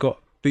may not have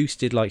got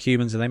boosted like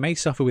humans, and they may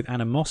suffer with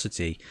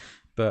animosity,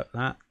 but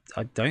that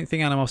I don't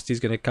think animosity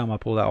is going to come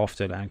up all that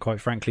often. And quite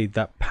frankly,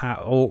 that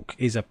Orc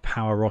is a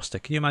power roster.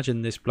 Can you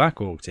imagine this Black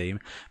Orc team?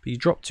 But you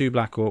drop 2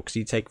 Black Orcs,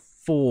 you take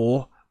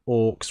 4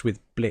 Orcs with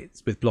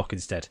block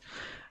instead.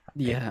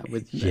 Yeah,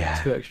 with 2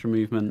 extra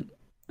movement.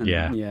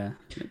 And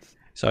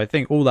So I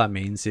think all that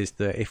means is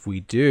that if we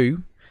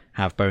do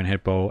have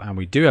Bonehead Bowl and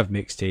we do have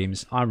mixed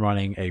teams, I'm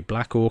running a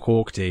Black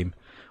Orc team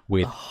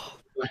with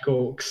Black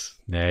Orcs.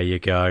 There you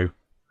go.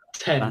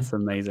 10. That's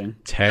amazing.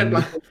 10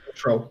 Black Orcs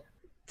control.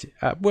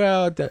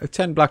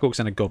 10 Black Orcs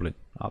and a Goblin.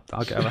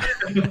 I'll get that.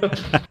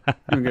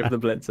 We'll give the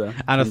Blitzer.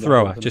 And a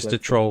thrower, just to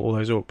troll all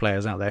those Orc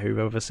players out there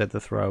whoever said the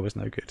thrower was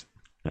no good.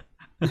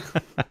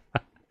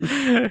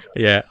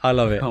 Yeah, I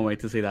love it. Can't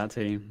wait to see that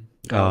team.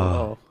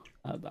 That'd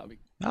be...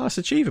 it's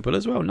achievable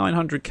as well.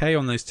 900k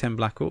on those 10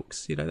 Black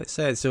Orcs. You know, let's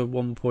say it's a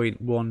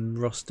 1.1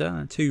 roster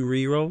and 2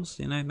 rerolls,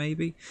 you know,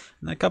 maybe.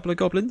 And a couple of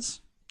Goblins.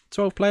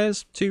 12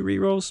 players, 2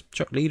 rerolls.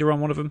 Chuck Leader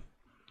on one of them.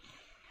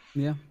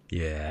 Yeah.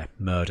 Yeah,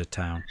 Murder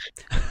Town.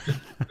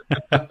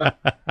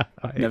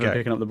 Never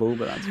picking up the ball,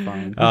 but that's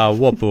fine.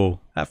 What ball?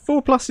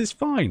 4 plus is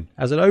fine.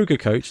 As an ogre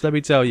coach, let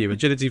me tell you,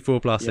 agility 4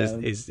 plus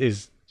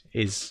is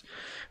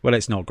well,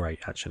 it's not great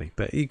actually,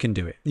 but you can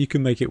do it. You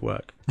can make it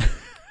work.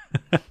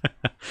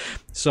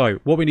 So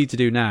what we need to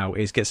do now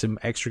is get some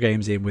extra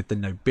games in with the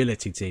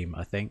nobility team.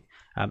 I think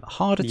kind of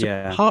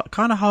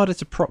harder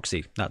to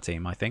proxy that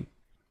team. I think.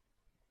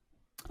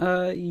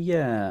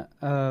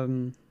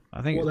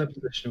 I think what are their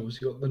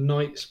positionals? You got the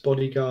knights,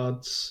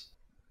 bodyguards,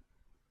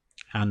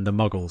 and the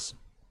muggles.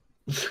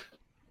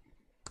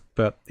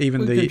 But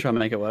even we can try and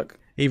make it work.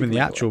 Even the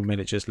actual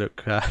miniatures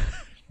look.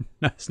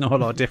 There's not a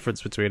lot of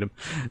difference between them.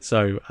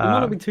 So it might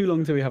not be too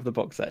long till we have the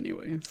box set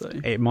anyway. So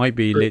it might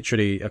be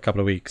literally a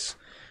couple of weeks,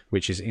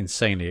 which is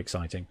insanely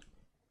exciting.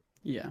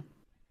 Yeah.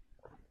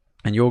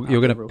 And you're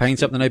going to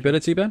paint up the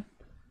nobility, Ben?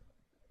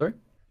 Sorry?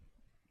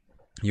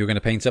 You're going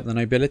to paint up the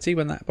nobility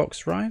when that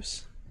box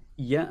arrives?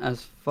 yet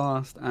as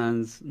fast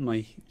as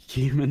my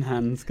human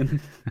hands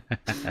can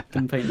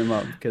paint them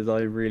up, because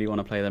I really want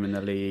to play them in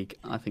the league.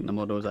 I think the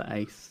models are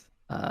ace,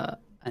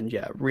 and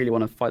yeah, I really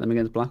want to fight them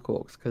against Black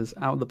Orcs, because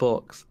out of the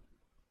box,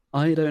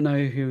 I don't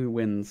know who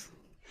wins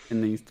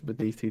with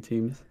these two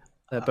teams.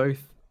 They're both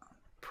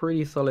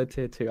pretty solid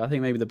tier 2. I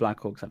think maybe the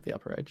Black Orcs have the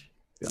upper edge,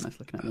 to be honest,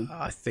 looking at them.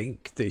 I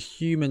think the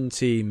human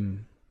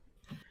team,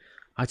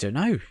 I don't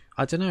know.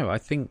 I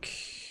think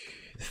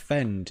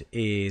Fend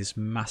is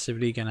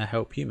massively going to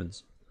help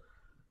humans.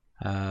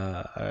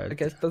 I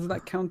guess, does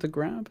that count to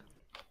grab?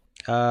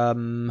 How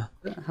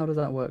does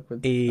that work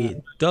with?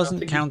 It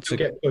doesn't count to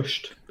get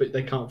pushed, but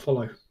they can't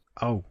follow.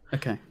 Oh,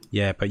 okay.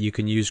 Yeah, but you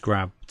can use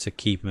grab to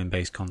keep them in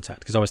base contact.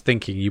 Because I was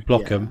thinking, you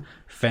block them,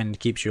 Fend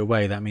keeps you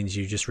away. That means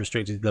you just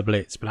restricted the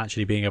blitz. But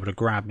actually, being able to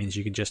grab means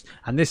you can just.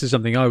 And this is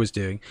something I was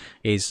doing: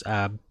 is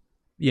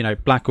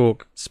Black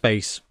Orc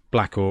space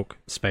Black Orc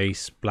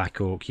space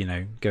Black Orc.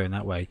 Going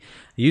that way,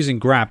 using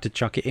grab to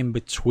chuck it in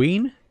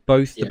between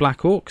both the Black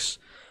Orcs.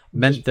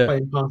 Meant just that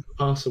playing past the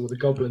parcel with a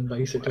goblin,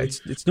 basically.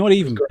 It's not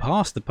even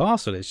past the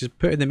parcel. It's just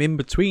putting them in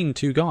between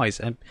two guys,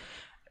 and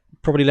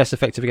probably less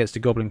effective against a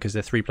goblin because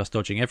they're 3+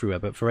 dodging everywhere.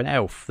 But for an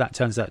elf, that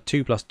turns that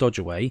 2+ dodge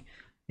away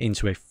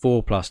into a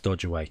 4+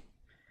 dodge away,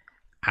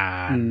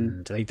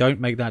 and they don't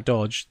make that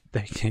dodge.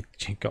 They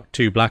got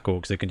 2 Black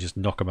Orcs. They can just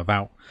knock them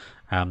about,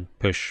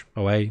 push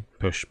away,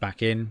 push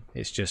back in.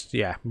 It's just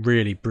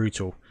really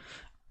brutal,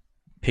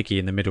 picky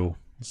in the middle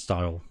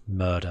style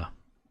murder.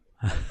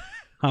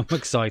 I'm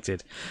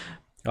excited.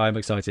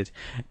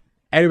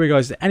 Anyway,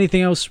 guys,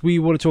 anything else we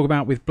want to talk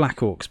about with Black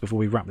Orcs before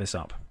we wrap this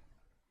up?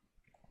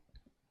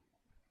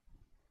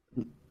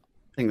 I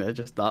think they're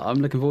just that. I'm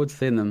looking forward to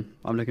seeing them.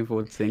 I'm looking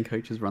forward to seeing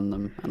coaches run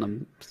them, and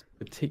I'm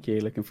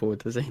particularly looking forward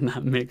to seeing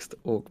that mixed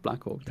Orc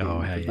Black Orc team.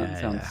 Oh, yeah,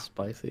 that sounds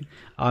spicy.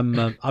 I'm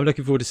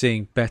looking forward to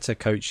seeing better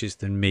coaches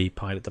than me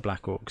pilot the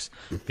Black Orcs,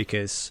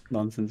 because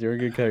nonsense. You're a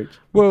good coach.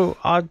 Well,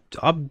 I'm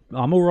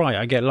all right.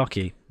 I get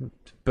lucky,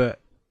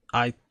 but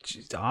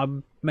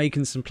I'm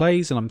making some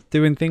plays and I'm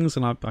doing things,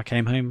 and I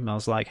came home and I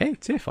was like, hey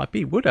Tiff, I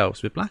beat Wood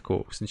Elves with Black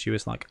Orcs, and she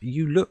was like,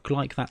 you look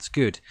like that's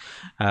good.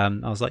 I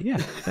was like, yeah.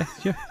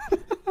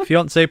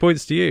 Fiance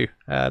points to you.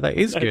 That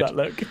is good. That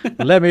look.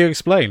 Let me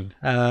explain.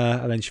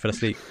 And then she fell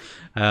asleep,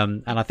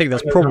 and I think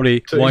that's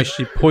probably why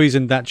she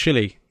poisoned that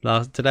chili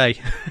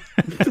today.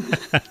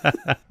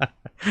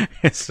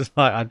 It's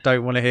like, I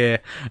don't want to hear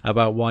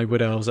about why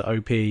Wood Elves are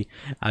OP.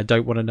 I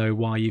don't want to know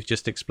why you've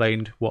just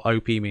explained what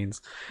OP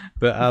means.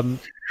 But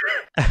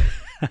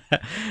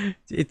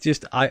it's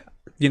just Ben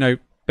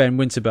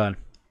Winterburn.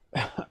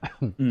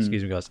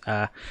 Excuse me, guys.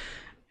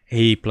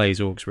 He plays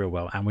Orcs real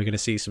well, and we're going to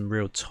see some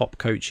real top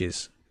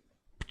coaches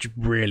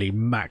really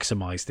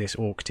maximise this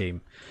Orc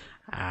team.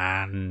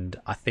 And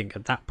I think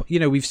at that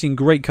point, we've seen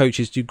great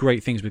coaches do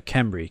great things with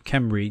Khemri.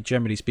 Khemri,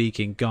 generally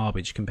speaking,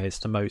 garbage compared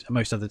to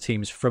most other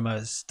teams from a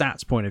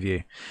stats point of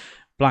view.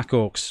 Black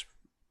Orcs,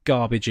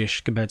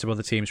 garbage-ish compared to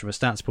other teams from a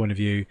stats point of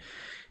view.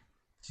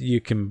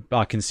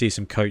 I can see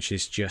some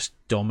coaches just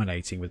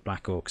dominating with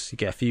Black Orcs. You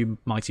get a few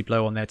Mighty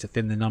Blow on there to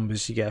thin the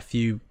numbers. You get a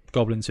few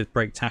Goblins with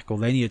break tackle.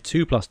 Then you're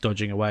 2+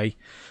 dodging away.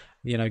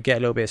 Get a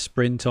little bit of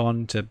sprint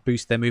on to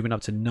boost their movement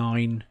up to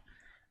 9.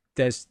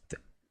 That's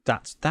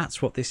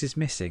what this is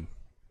missing.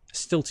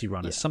 Stilty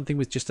runners, something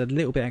with just a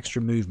little bit extra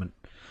movement.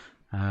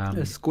 A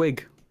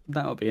squig,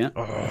 that'll be it.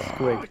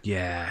 Squig.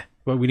 Yeah.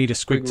 Well, we need a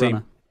squig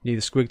team. We need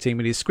a squig team.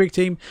 We need a squig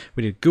team.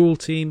 We need a ghoul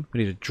team.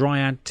 We need a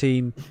dryad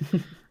team,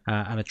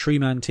 and a tree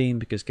man team,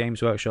 because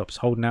Games Workshop's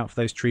holding out for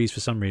those trees for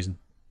some reason.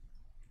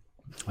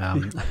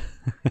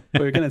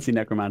 We're going to see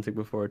necromantic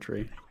before a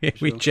tree.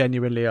 We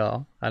genuinely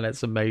are, and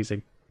it's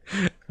amazing.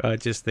 I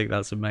just think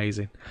that's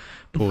amazing.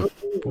 Poor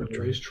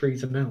those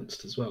trees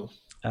announced as well.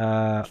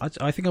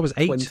 I think I was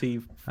 8.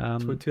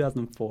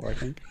 2004, I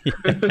think.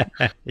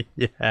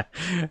 Yeah.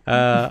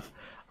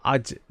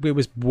 It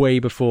was way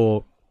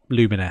before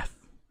Lumineth,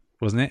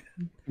 wasn't it?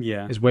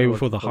 Yeah. It was way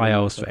before the High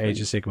Elves for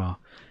Age of Sigmar,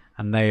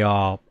 and they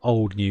are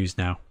old news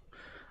now.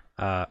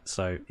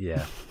 So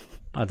yeah,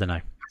 I don't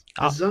know.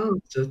 Bizarre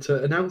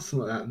to announce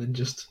something like that and then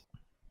just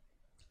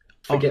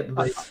forget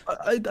that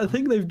they... I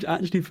think they've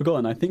actually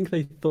forgotten. I think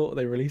they thought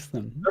they released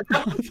them.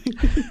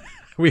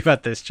 We've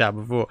had this chat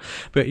before,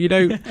 but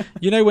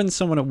when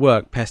someone at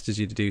work pesters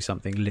you to do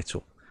something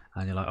little,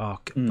 and you're like, oh,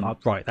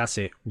 right, that's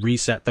it,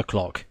 reset the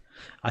clock.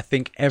 I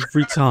think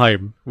every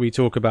time we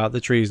talk about the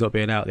trees not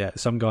being out yet,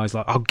 some guy's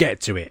like, I'll get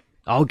to it,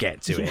 and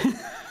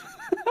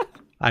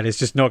it's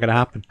just not going to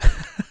happen.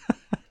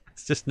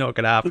 It's just not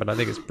going to happen. I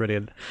think it's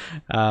brilliant.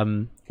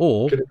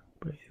 Or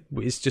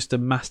it's just a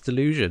mass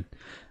delusion.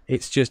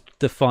 It's just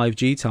the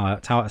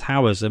 5G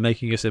towers are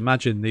making us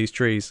imagine these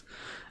trees.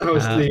 That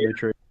was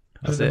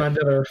the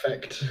Mandela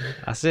effect.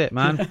 That's it,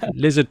 man.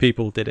 Lizard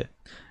people did it,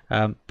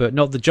 but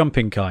not the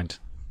jumping kind,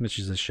 which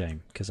is a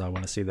shame, because I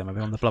want to see them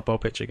on the Blood Bowl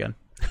pitch again.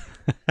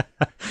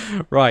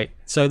 Right,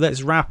 so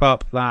let's wrap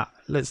up that.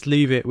 Let's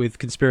leave it with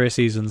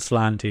conspiracies and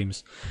slan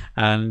teams.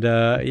 And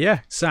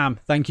Sam,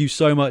 thank you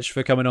so much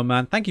for coming on,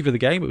 man. Thank you for the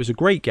game. It was a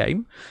great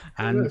game.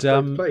 And it's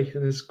great to play,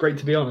 and it's great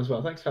to be on as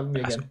well. Thanks for having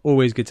me again.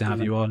 Always good to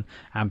have you on.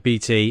 And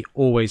BT,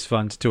 always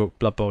fun to talk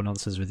Blood Bowl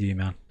nonsense with you,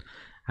 man.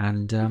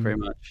 And thank you very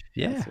much.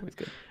 Yeah. It's always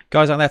good.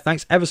 Guys out there,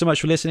 thanks ever so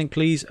much for listening.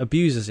 Please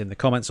abuse us in the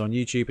comments on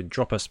YouTube and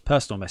drop us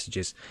personal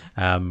messages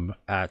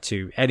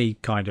to any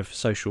kind of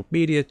social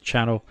media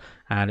channel.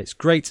 And it's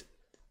great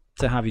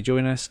to have you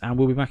join us, and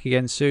we'll be back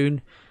again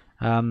soon.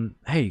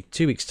 Hey,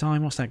 2 weeks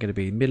time, what's that going to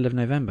be? Middle of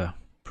November.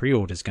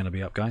 Pre-order's going to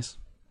be up, guys.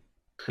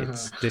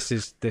 This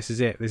is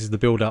it. This is the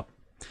build up.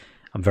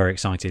 I'm very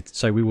excited.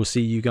 So we will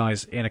see you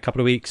guys in a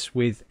couple of weeks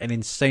with an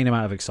insane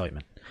amount of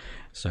excitement.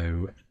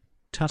 So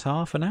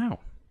ta-ta for now.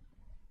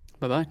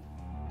 Bye-bye.